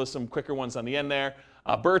slow, although there's some quicker ones on the end there.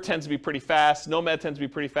 BRRRR tends to be pretty fast. Nomad tends to be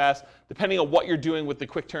pretty fast. Depending on what you're doing with the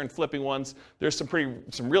quick turn flipping ones, there's some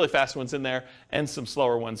really fast ones in there and some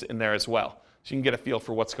slower ones in there as well. So you can get a feel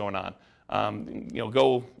for what's going on.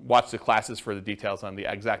 Go watch the classes for the details on the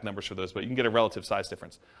exact numbers for those, but you can get a relative size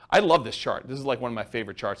difference. I love this chart. This is one of my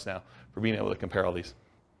favorite charts now for being able to compare all these.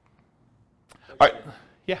 All right,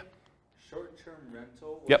 yeah. Short-term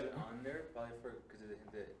rental, was Yep. it on there? Probably because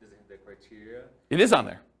it doesn't hit the criteria. It is on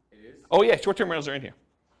there. It is? Oh yeah, short-term rentals are in here.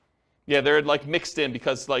 Yeah, they're mixed in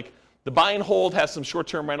because the buy and hold has some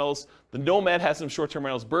short-term rentals, the Nomad has some short-term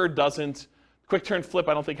rentals, BRRRR doesn't. Quick turn flip,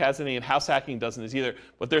 I don't think has any, and house hacking doesn't either.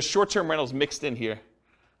 But there's short-term rentals mixed in here.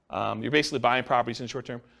 You're basically buying properties in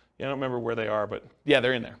short-term. Yeah, I don't remember where they are, but yeah,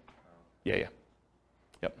 they're in there. Yeah.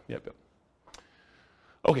 Yep.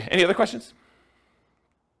 Okay, any other questions?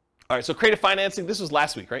 All right, so creative financing, this was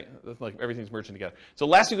last week, right? Everything's merging together. So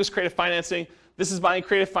last week was creative financing. This is buying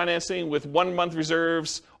creative financing with 1 month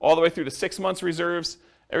reserves all the way through to 6 months reserves.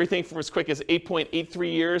 Everything from as quick as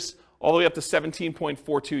 8.83 years all the way up to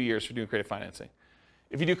 17.42 years for doing creative financing.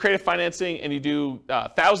 If you do creative financing and you do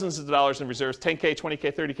thousands of dollars in reserves, 10K,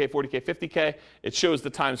 20K, 30K, 40K, 50K, it shows the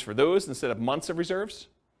times for those instead of months of reserves.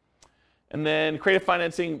 And then creative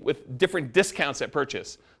financing with different discounts at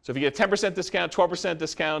purchase. So if you get a 10% discount, 12%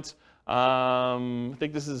 discount, I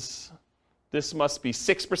think this must be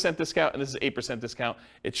 6% discount, and this is 8% discount.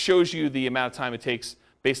 It shows you the amount of time it takes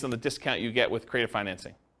based on the discount you get with creative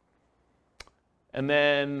financing. And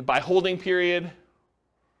then by holding period,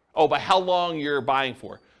 by how long you're buying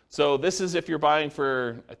for. So this is if you're buying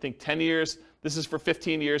for, I think, 10 years. This is for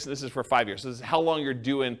 15 years, and this is for 5 years. So this is how long you're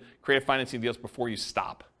doing creative financing deals before you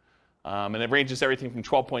stop. And it ranges everything from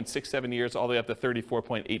 12.67 years all the way up to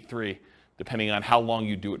 34.83, depending on how long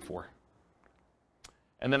you do it for.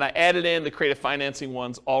 And then I added in the creative financing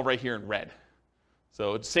ones all right here in red.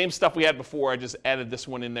 So it's the same stuff we had before, I just added this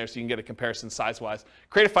one in there so you can get a comparison size-wise.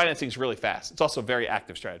 Creative financing is really fast. It's also a very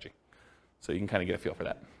active strategy. So you can kind of get a feel for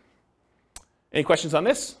that. Any questions on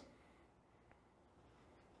this?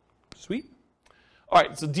 Sweet. All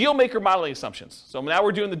right, so deal maker modeling assumptions. So now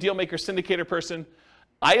we're doing the deal maker syndicator person.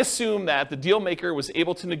 I assume that the deal maker was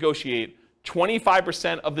able to negotiate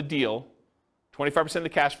 25% of the deal, 25% of the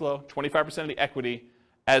cash flow, 25% of the equity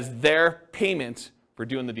as their payment for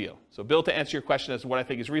doing the deal. So Bill, to answer your question as to what I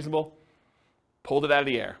think is reasonable, pulled it out of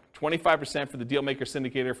the air. 25% for the deal maker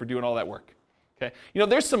syndicator for doing all that work. Okay.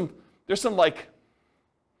 There's some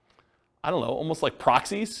I don't know, almost like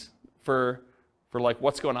proxies for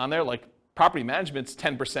what's going on there. Like property management's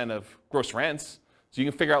 10% of gross rents. So you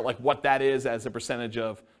can figure out what that is as a percentage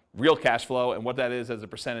of real cash flow and what that is as a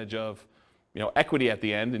percentage of equity at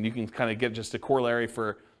the end. And you can kind of get just a corollary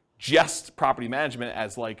for just property management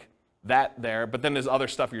as that there. But then there's other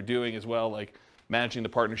stuff you're doing as well, like managing the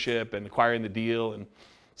partnership and acquiring the deal. And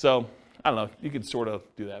so, I don't know, you could sort of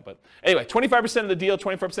do that. But anyway, 25% of the deal,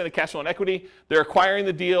 25% of cash flow and equity. They're acquiring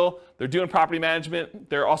the deal. They're doing property management.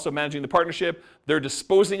 They're also managing the partnership. They're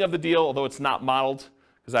disposing of the deal, although it's not modeled,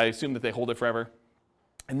 because I assume that they hold it forever.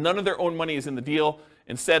 And none of their own money is in the deal.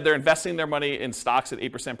 Instead, they're investing their money in stocks at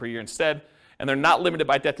 8% per year instead. And they're not limited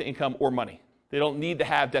by debt to income or money. They don't need to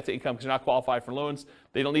have debt to income because they're not qualified for loans.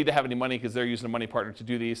 They don't need to have any money because they're using a money partner to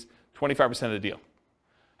do these. 25% of the deal.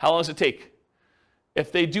 How long does it take?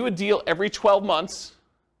 If they do a deal every 12 months,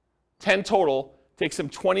 10 total, it takes them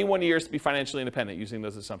 21 years to be financially independent using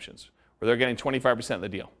those assumptions. where they're getting 25% of the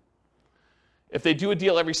deal. If they do a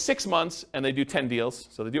deal every 6 months and they do 10 deals,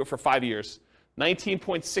 so they do it for 5 years,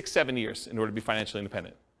 19.67 years in order to be financially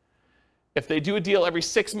independent. If they do a deal every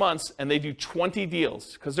 6 months and they do 20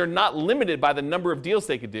 deals, because they're not limited by the number of deals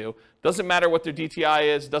they could do, doesn't matter what their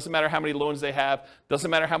DTI is, doesn't matter how many loans they have,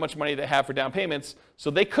 doesn't matter how much money they have for down payments,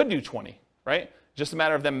 so they could do 20, right? Just a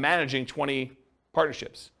matter of them managing 20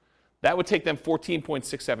 partnerships. That would take them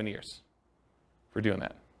 14.67 years for doing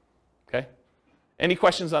that, okay? Any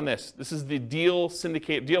questions on this? This is the deal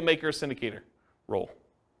maker syndicator role.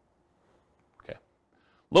 Okay.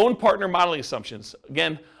 Loan partner modeling assumptions.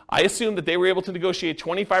 Again, I assume that they were able to negotiate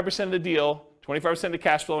 25% of the deal, 25% of the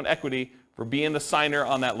cash flow and equity for being the signer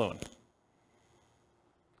on that loan.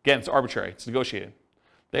 Again, it's arbitrary. It's negotiated.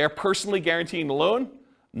 They are personally guaranteeing the loan.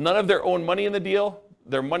 None of their own money in the deal.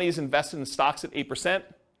 Their money is invested in stocks at 8%.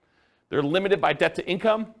 They're limited by debt to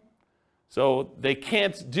income. So they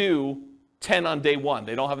can't do 10 on day one.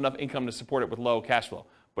 They don't have enough income to support it with low cash flow.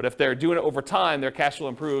 But if they're doing it over time, their cash flow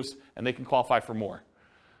improves and they can qualify for more.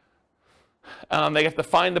 They have to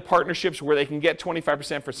find the partnerships where they can get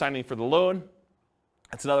 25% for signing for the loan.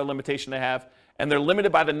 That's another limitation they have. And they're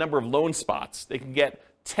limited by the number of loan spots. They can get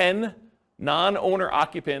 10 non-owner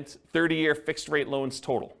occupant 30-year fixed rate loans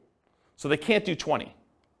total. So they can't do 20.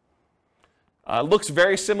 Looks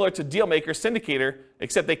very similar to Dealmaker Syndicator,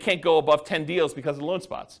 except they can't go above 10 deals because of loan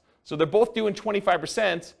spots. So they're both doing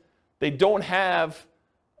 25%. They don't have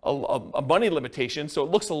a money limitation, so it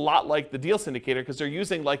looks a lot like the deal syndicator because they're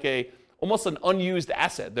using like almost an unused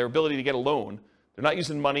asset, their ability to get a loan. They're not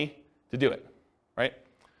using money to do it, right?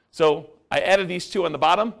 So I added these two on the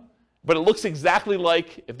bottom, but it looks exactly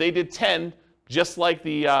like if they did 10, just like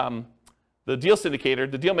the deal syndicator,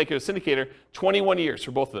 the deal maker syndicator, 21 years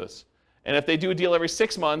for both of those. And if they do a deal every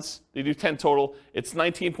 6 months, they do 10 total, it's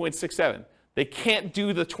 19.67. They can't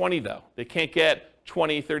do the 20 though. They can't get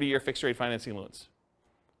 20, 30-year fixed rate financing loans.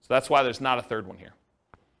 So that's why there's not a third one here.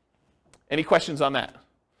 Any questions on that?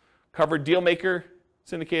 Covered deal maker,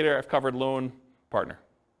 syndicator, I've covered loan partner.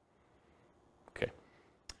 Okay.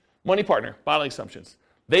 Money partner, modeling assumptions.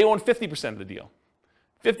 They own 50% of the deal.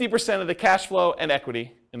 50% of the cash flow and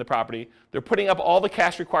equity in the property. They're putting up all the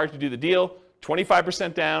cash required to do the deal,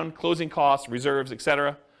 25% down, closing costs, reserves,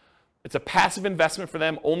 etc. It's a passive investment for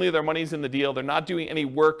them. Only their money's in the deal. They're not doing any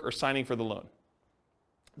work or signing for the loan.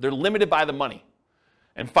 They're limited by the money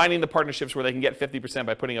and finding the partnerships where they can get 50%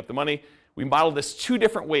 by putting up the money. We modeled this 2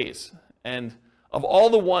 different ways. And of all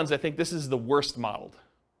the ones, I think this is the worst modeled,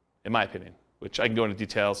 in my opinion, which I can go into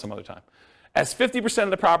detail some other time. As 50%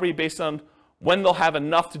 of the property based on when they'll have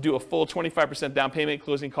enough to do a full 25% down payment,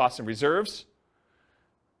 closing costs, and reserves.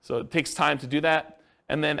 So it takes time to do that.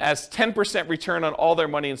 And then as 10% return on all their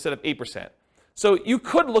money instead of 8%. So you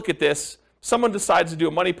could look at this, someone decides to do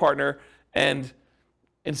a money partner, and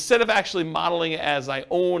instead of actually modeling it as I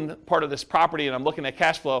own part of this property and I'm looking at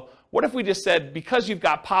cash flow, what if we just said, because you've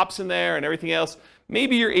got POPs in there and everything else,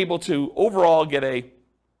 maybe you're able to overall get a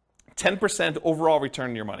 10% overall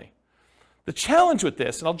return on your money. The challenge with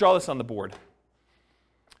this, and I'll draw this on the board,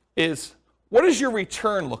 is what does your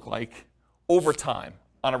return look like over time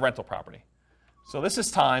on a rental property? So this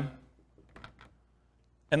is time,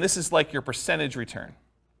 and this is like your percentage return.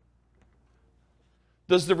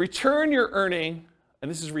 Does the return you're earning,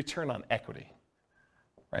 and this is return on equity,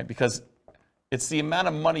 right? Because it's the amount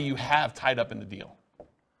of money you have tied up in the deal.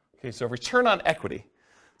 Okay, so return on equity.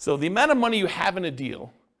 So the amount of money you have in a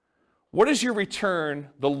deal, what is your return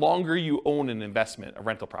the longer you own an investment, a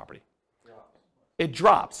rental property? It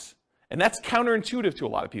drops. And that's counterintuitive to a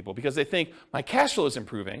lot of people because they think my cash flow is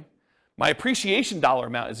improving, my appreciation dollar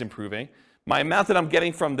amount is improving, my amount that I'm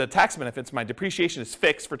getting from the tax benefits, my depreciation is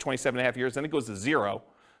fixed for 27 and a half years, then it goes to 0.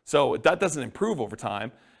 So that doesn't improve over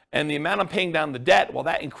time. And the amount I'm paying down the debt, well,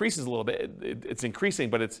 that increases a little bit. It's increasing,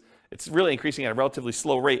 but it's really increasing at a relatively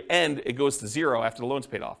slow rate, and it goes to 0 after the loan's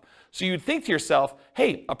paid off. So you'd think to yourself,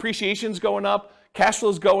 hey, appreciation's going up, cash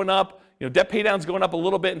flow's going up, debt pay down's going up a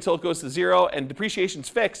little bit until it goes to 0, and depreciation's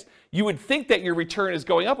fixed. You would think that your return is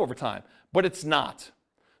going up over time, but it's not.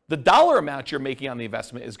 The dollar amount you're making on the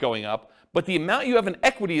investment is going up, but the amount you have in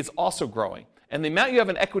equity is also growing. And the amount you have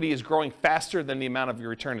in equity is growing faster than the amount of your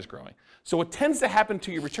return is growing. So what tends to happen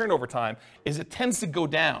to your return over time is it tends to go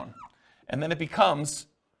down, and then it becomes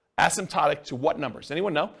asymptotic to what numbers?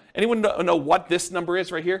 Anyone know? Anyone know what this number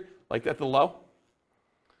is right here, like at the low?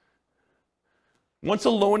 Once a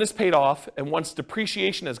loan is paid off and once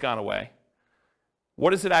depreciation has gone away,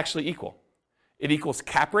 what does it actually equal? It equals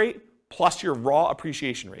cap rate plus your raw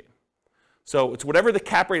appreciation rate. So it's whatever the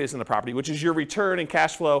cap rate is in the property, which is your return and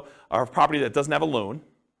cash flow of a property that doesn't have a loan,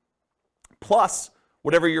 plus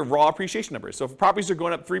whatever your raw appreciation number is. So if properties are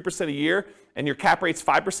going up 3% a year and your cap rate's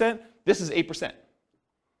 5%, this is 8%.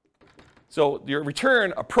 So your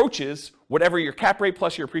return approaches whatever your cap rate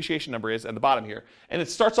plus your appreciation number is at the bottom here, and it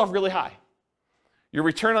starts off really high. Your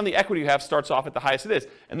return on the equity you have starts off at the highest it is,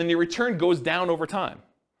 and then your return goes down over time.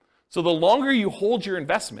 So the longer you hold your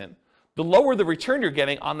investment, the lower the return you're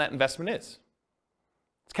getting on that investment is.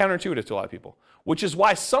 It's counterintuitive to a lot of people, which is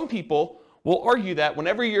why some people will argue that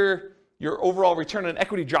whenever your overall return on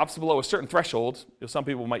equity drops below a certain threshold, some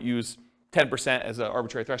people might use 10% as an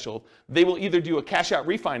arbitrary threshold, they will either do a cash out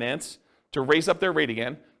refinance to raise up their rate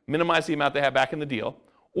again, minimize the amount they have back in the deal,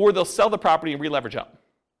 or they'll sell the property and re-leverage up.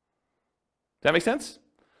 Does that make sense?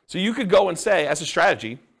 So you could go and say, as a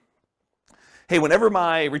strategy, hey, whenever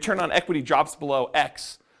my return on equity drops below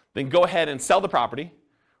X, then go ahead and sell the property,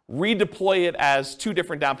 redeploy it as 2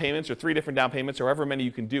 different down payments or 3 different down payments or however many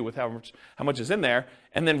you can do with how much is in there,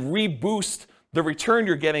 and then reboost the return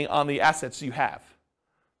you're getting on the assets you have.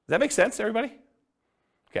 Does that make sense, everybody?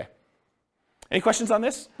 Okay. Any questions on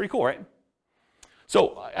this? Pretty cool, right?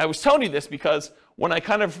 So I was telling you this because when I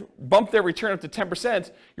kind of bumped their return up to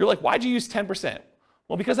 10%, you're like, why'd you use 10%?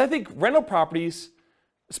 Well, because I think rental properties,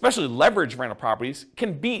 especially leveraged rental properties,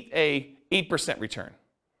 can beat a 8% return,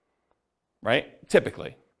 right?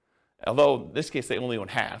 Typically. Although in this case they only own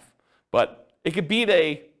half, but it could beat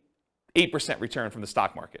a 8% return from the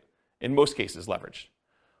stock market, in most cases leveraged.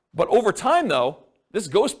 But over time though, this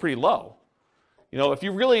goes pretty low. You know, if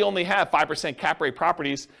you really only have 5% cap rate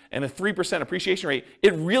properties and a 3% appreciation rate,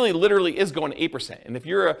 it really literally is going to 8%. And if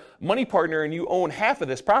you're a money partner and you own half of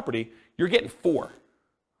this property, you're getting 4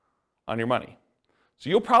 on your money. So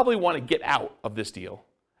you'll probably want to get out of this deal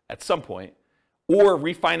at some point or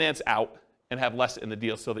refinance out and have less in the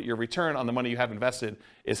deal so that your return on the money you have invested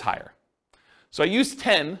is higher. So I used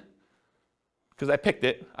 10 because I picked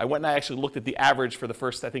it. I went and I actually looked at the average for the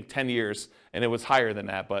first, I think, 10 years, and it was higher than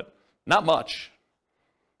that, but not much.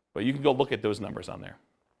 But you can go look at those numbers on there.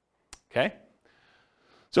 Okay?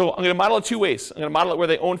 So I'm going to model it 2 ways. I'm going to model it where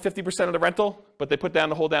they own 50% of the rental, but they put down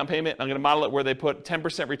the whole down payment. I'm going to model it where they put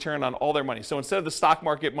 10% return on all their money. So instead of the stock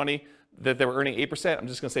market money that they were earning 8%, I'm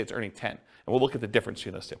just going to say it's earning 10. And we'll look at the difference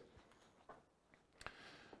between those two.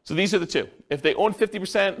 So these are the two. If they own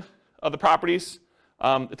 50% of the properties,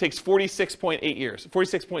 it takes 46.8 years,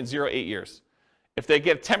 46.08 years. If they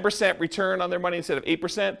get 10% return on their money instead of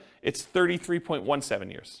 8%, it's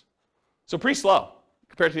 33.17 years. So pretty slow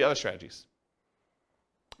compared to the other strategies.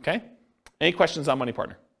 Okay? Any questions on Money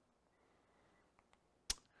Partner?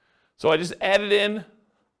 So I just added in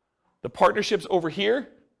the partnerships over here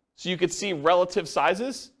so you could see relative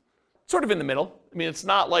sizes, sort of in the middle. I mean, it's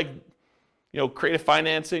not like, you know, creative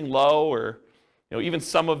financing low or, you know, even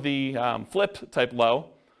some of the flip type low,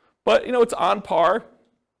 but, you know, it's on par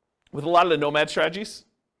with a lot of the nomad strategies.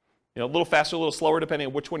 You know, a little faster, a little slower, depending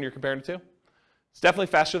on which one you're comparing it to. It's definitely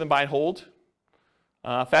faster than buy and hold,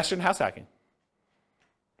 faster than house hacking.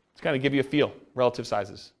 To kind of give you a feel, relative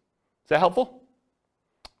sizes. Is that helpful?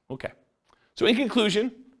 Okay. So in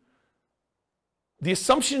conclusion, the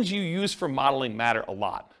assumptions you use for modeling matter a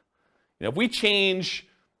lot. You know, if we change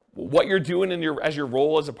what you're doing in as your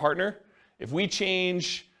role as a partner, if we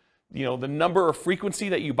change, you know, the number or frequency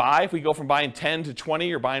that you buy, if we go from buying 10 to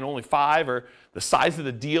 20 or buying only 5, or the size of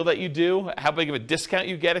the deal that you do, how big of a discount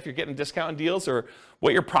you get if you're getting discount on deals, or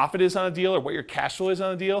what your profit is on a deal, or what your cash flow is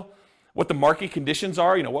on a deal, what the market conditions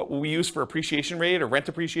are, you know, what we use for appreciation rate or rent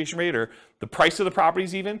appreciation rate, or the price of the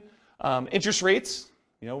properties even, interest rates,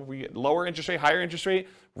 you know, we get lower interest rate, higher interest rate,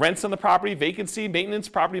 rents on the property, vacancy, maintenance,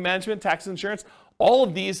 property management, taxes, insurance. All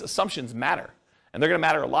of these assumptions matter, and they're going to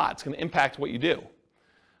matter a lot. It's going to impact what you do.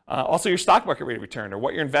 Also your stock market rate of return, or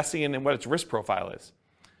what you're investing in and what its risk profile is.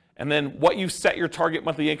 And then what you set your target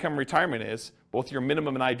monthly income in retirement is, both your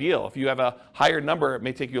minimum and ideal. If you have a higher number, it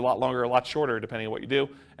may take you a lot longer or a lot shorter, depending on what you do.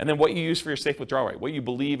 And then what you use for your safe withdrawal rate, what you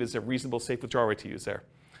believe is a reasonable safe withdrawal rate to use there.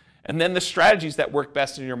 And then the strategies that work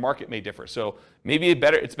best in your market may differ. So maybe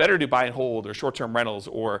it's better to buy and hold, or short-term rentals,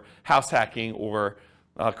 or house hacking, or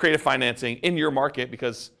creative financing in your market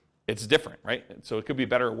because it's different, right? So it could be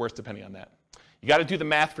better or worse depending on that. You got to do the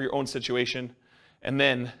math for your own situation. And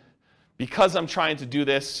then because I'm trying to do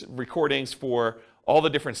this recordings for all the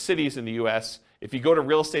different cities in the US, if you go to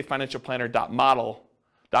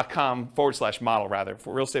realestatefinancialplanner.com/model rather,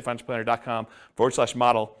 for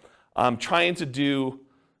realestatefinancialplanner.com/model, I'm trying to do,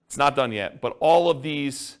 it's not done yet, but all of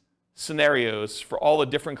these scenarios for all the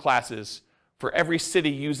different classes for every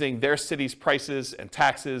city using their city's prices and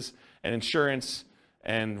taxes and insurance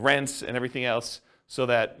and rents and everything else, so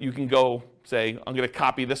that you can go say, I'm going to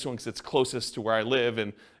copy this one because it's closest to where I live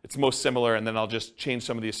and it's most similar, and then I'll just change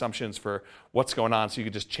some of the assumptions for what's going on, so you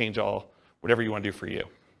can just change whatever you want to do for you.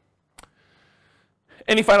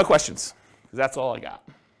 Any final questions? Because that's all I got.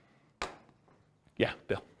 Yeah,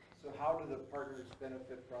 Bill. So how do the partners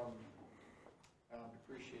benefit from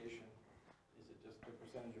depreciation? Is it just the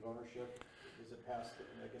percentage of ownership? Is it passed?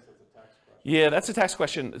 I guess that's a tax question. Yeah, that's a tax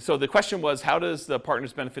question. So the question was, how does the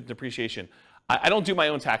partners benefit depreciation? I don't do my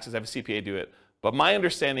own taxes. I have a CPA do it. But my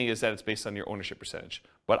understanding is that it's based on your ownership percentage.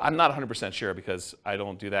 But I'm not 100% sure because I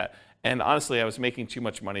don't do that. And honestly, I was making too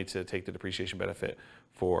much money to take the depreciation benefit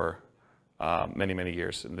for many, many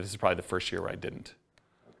years. And this is probably the first year where I didn't.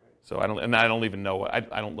 Okay. So I don't even know. I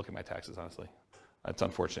don't look at my taxes, honestly. It's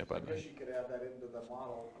unfortunate. But I guess you could add that into the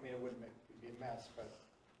model. I mean, it wouldn't be a mess, but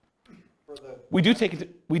for the... We do take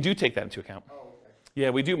that into account. Oh, okay.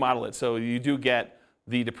 Yeah, we do model it. So you do get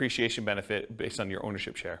the depreciation benefit based on your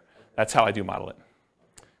ownership share. Okay. That's how I do model it.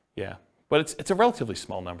 Okay. Yeah, but it's a relatively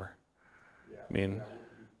small number. Yeah. I mean,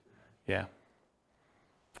 yeah.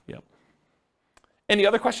 Yep. Any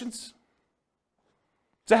other questions?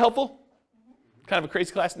 Is that helpful? Kind of a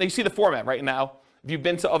crazy class. Now you see the format right now. If you've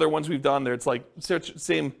been to other ones we've done, it's like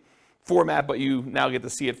same format, but you now get to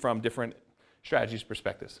see it from different strategies,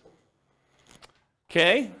 perspectives.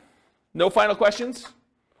 Okay. No final questions?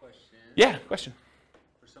 Question. Yeah, question.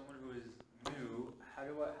 For someone who is new, how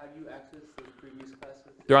do you access those previous classes?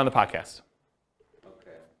 They're on the podcast.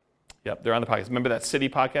 Okay. Yep, they're on the podcast. Remember that city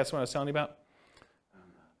podcast one I was telling you about?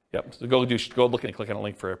 Yep. So go look and click on a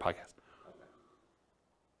link for a podcast.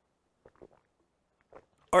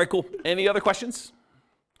 All right, cool. Any other questions?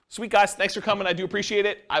 Sweet, guys. Thanks for coming. I do appreciate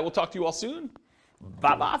it. I will talk to you all soon.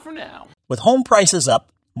 Bye-bye for now. With home prices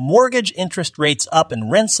up, mortgage interest rates up, and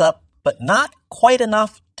rents up, but not quite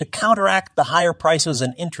enough to counteract the higher prices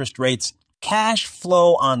and interest rates, cash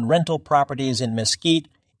flow on rental properties in Mesquite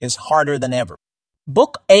is harder than ever.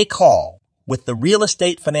 Book a call with the Real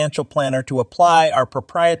Estate Financial Planner to apply our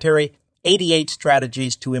proprietary 88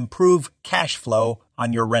 strategies to improve cash flow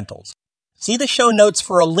on your rentals. See the show notes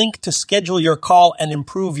for a link to schedule your call and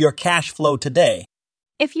improve your cash flow today.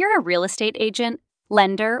 If you're a real estate agent,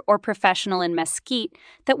 lender, or professional in Mesquite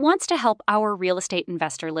that wants to help our real estate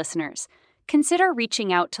investor listeners, consider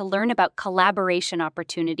reaching out to learn about collaboration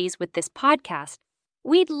opportunities with this podcast.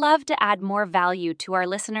 We'd love to add more value to our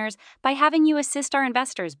listeners by having you assist our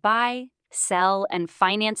investors buy, sell, and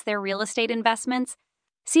finance their real estate investments.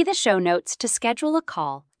 See the show notes to schedule a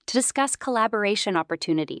call to discuss collaboration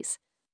opportunities.